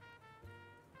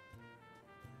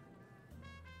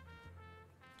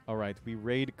 Alright, we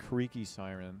raid Creaky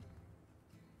Siren.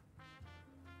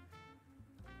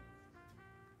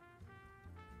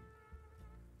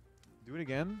 Do it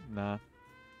again? Nah.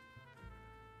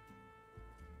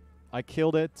 I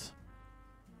killed it.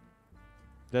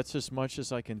 That's as much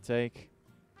as I can take.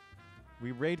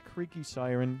 We raid Creaky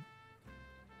Siren.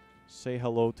 Say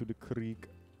hello to the creek.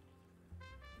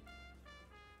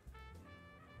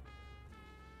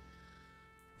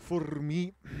 For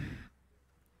me.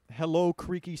 Hello,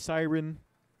 Creaky Siren.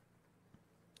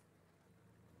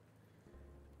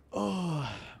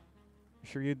 Oh.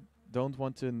 Sure you don't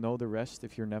want to know the rest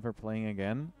if you're never playing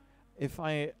again? If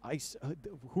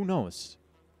who knows?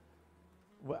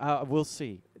 We'll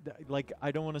see. Like,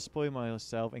 I don't want to spoil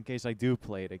myself in case I do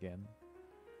play it again.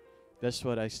 That's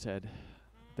what I said.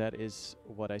 That is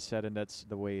what I said, and that's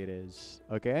the way it is.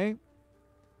 Okay?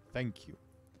 Thank you.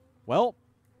 Well,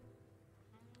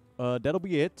 that'll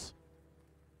be it.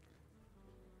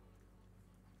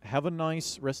 Have a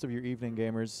nice rest of your evening,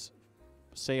 gamers.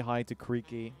 Say hi to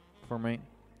Creaky for me.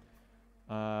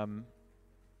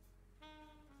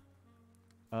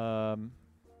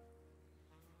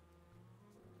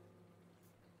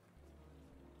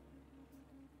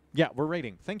 Yeah, we're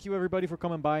raiding. Thank you, everybody, for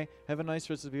coming by. Have a nice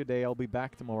rest of your day. I'll be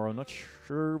back tomorrow. Not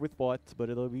sure with what, but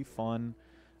it'll be fun.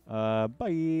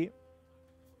 Bye.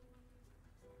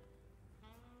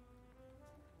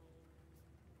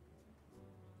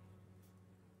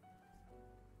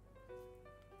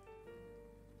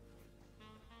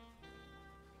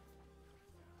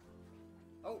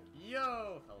 Oh,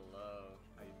 yo! Hello.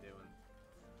 How you doing?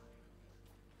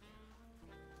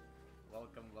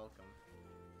 Welcome, welcome.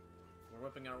 We're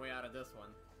whipping our way out of this one.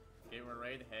 Gamer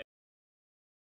raid, hey.